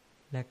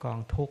และกอง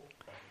ทุกข์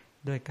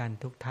ด้วยกัน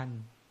ทุกท่าน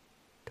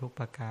ทุก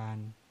ประการ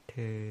เท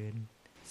อญ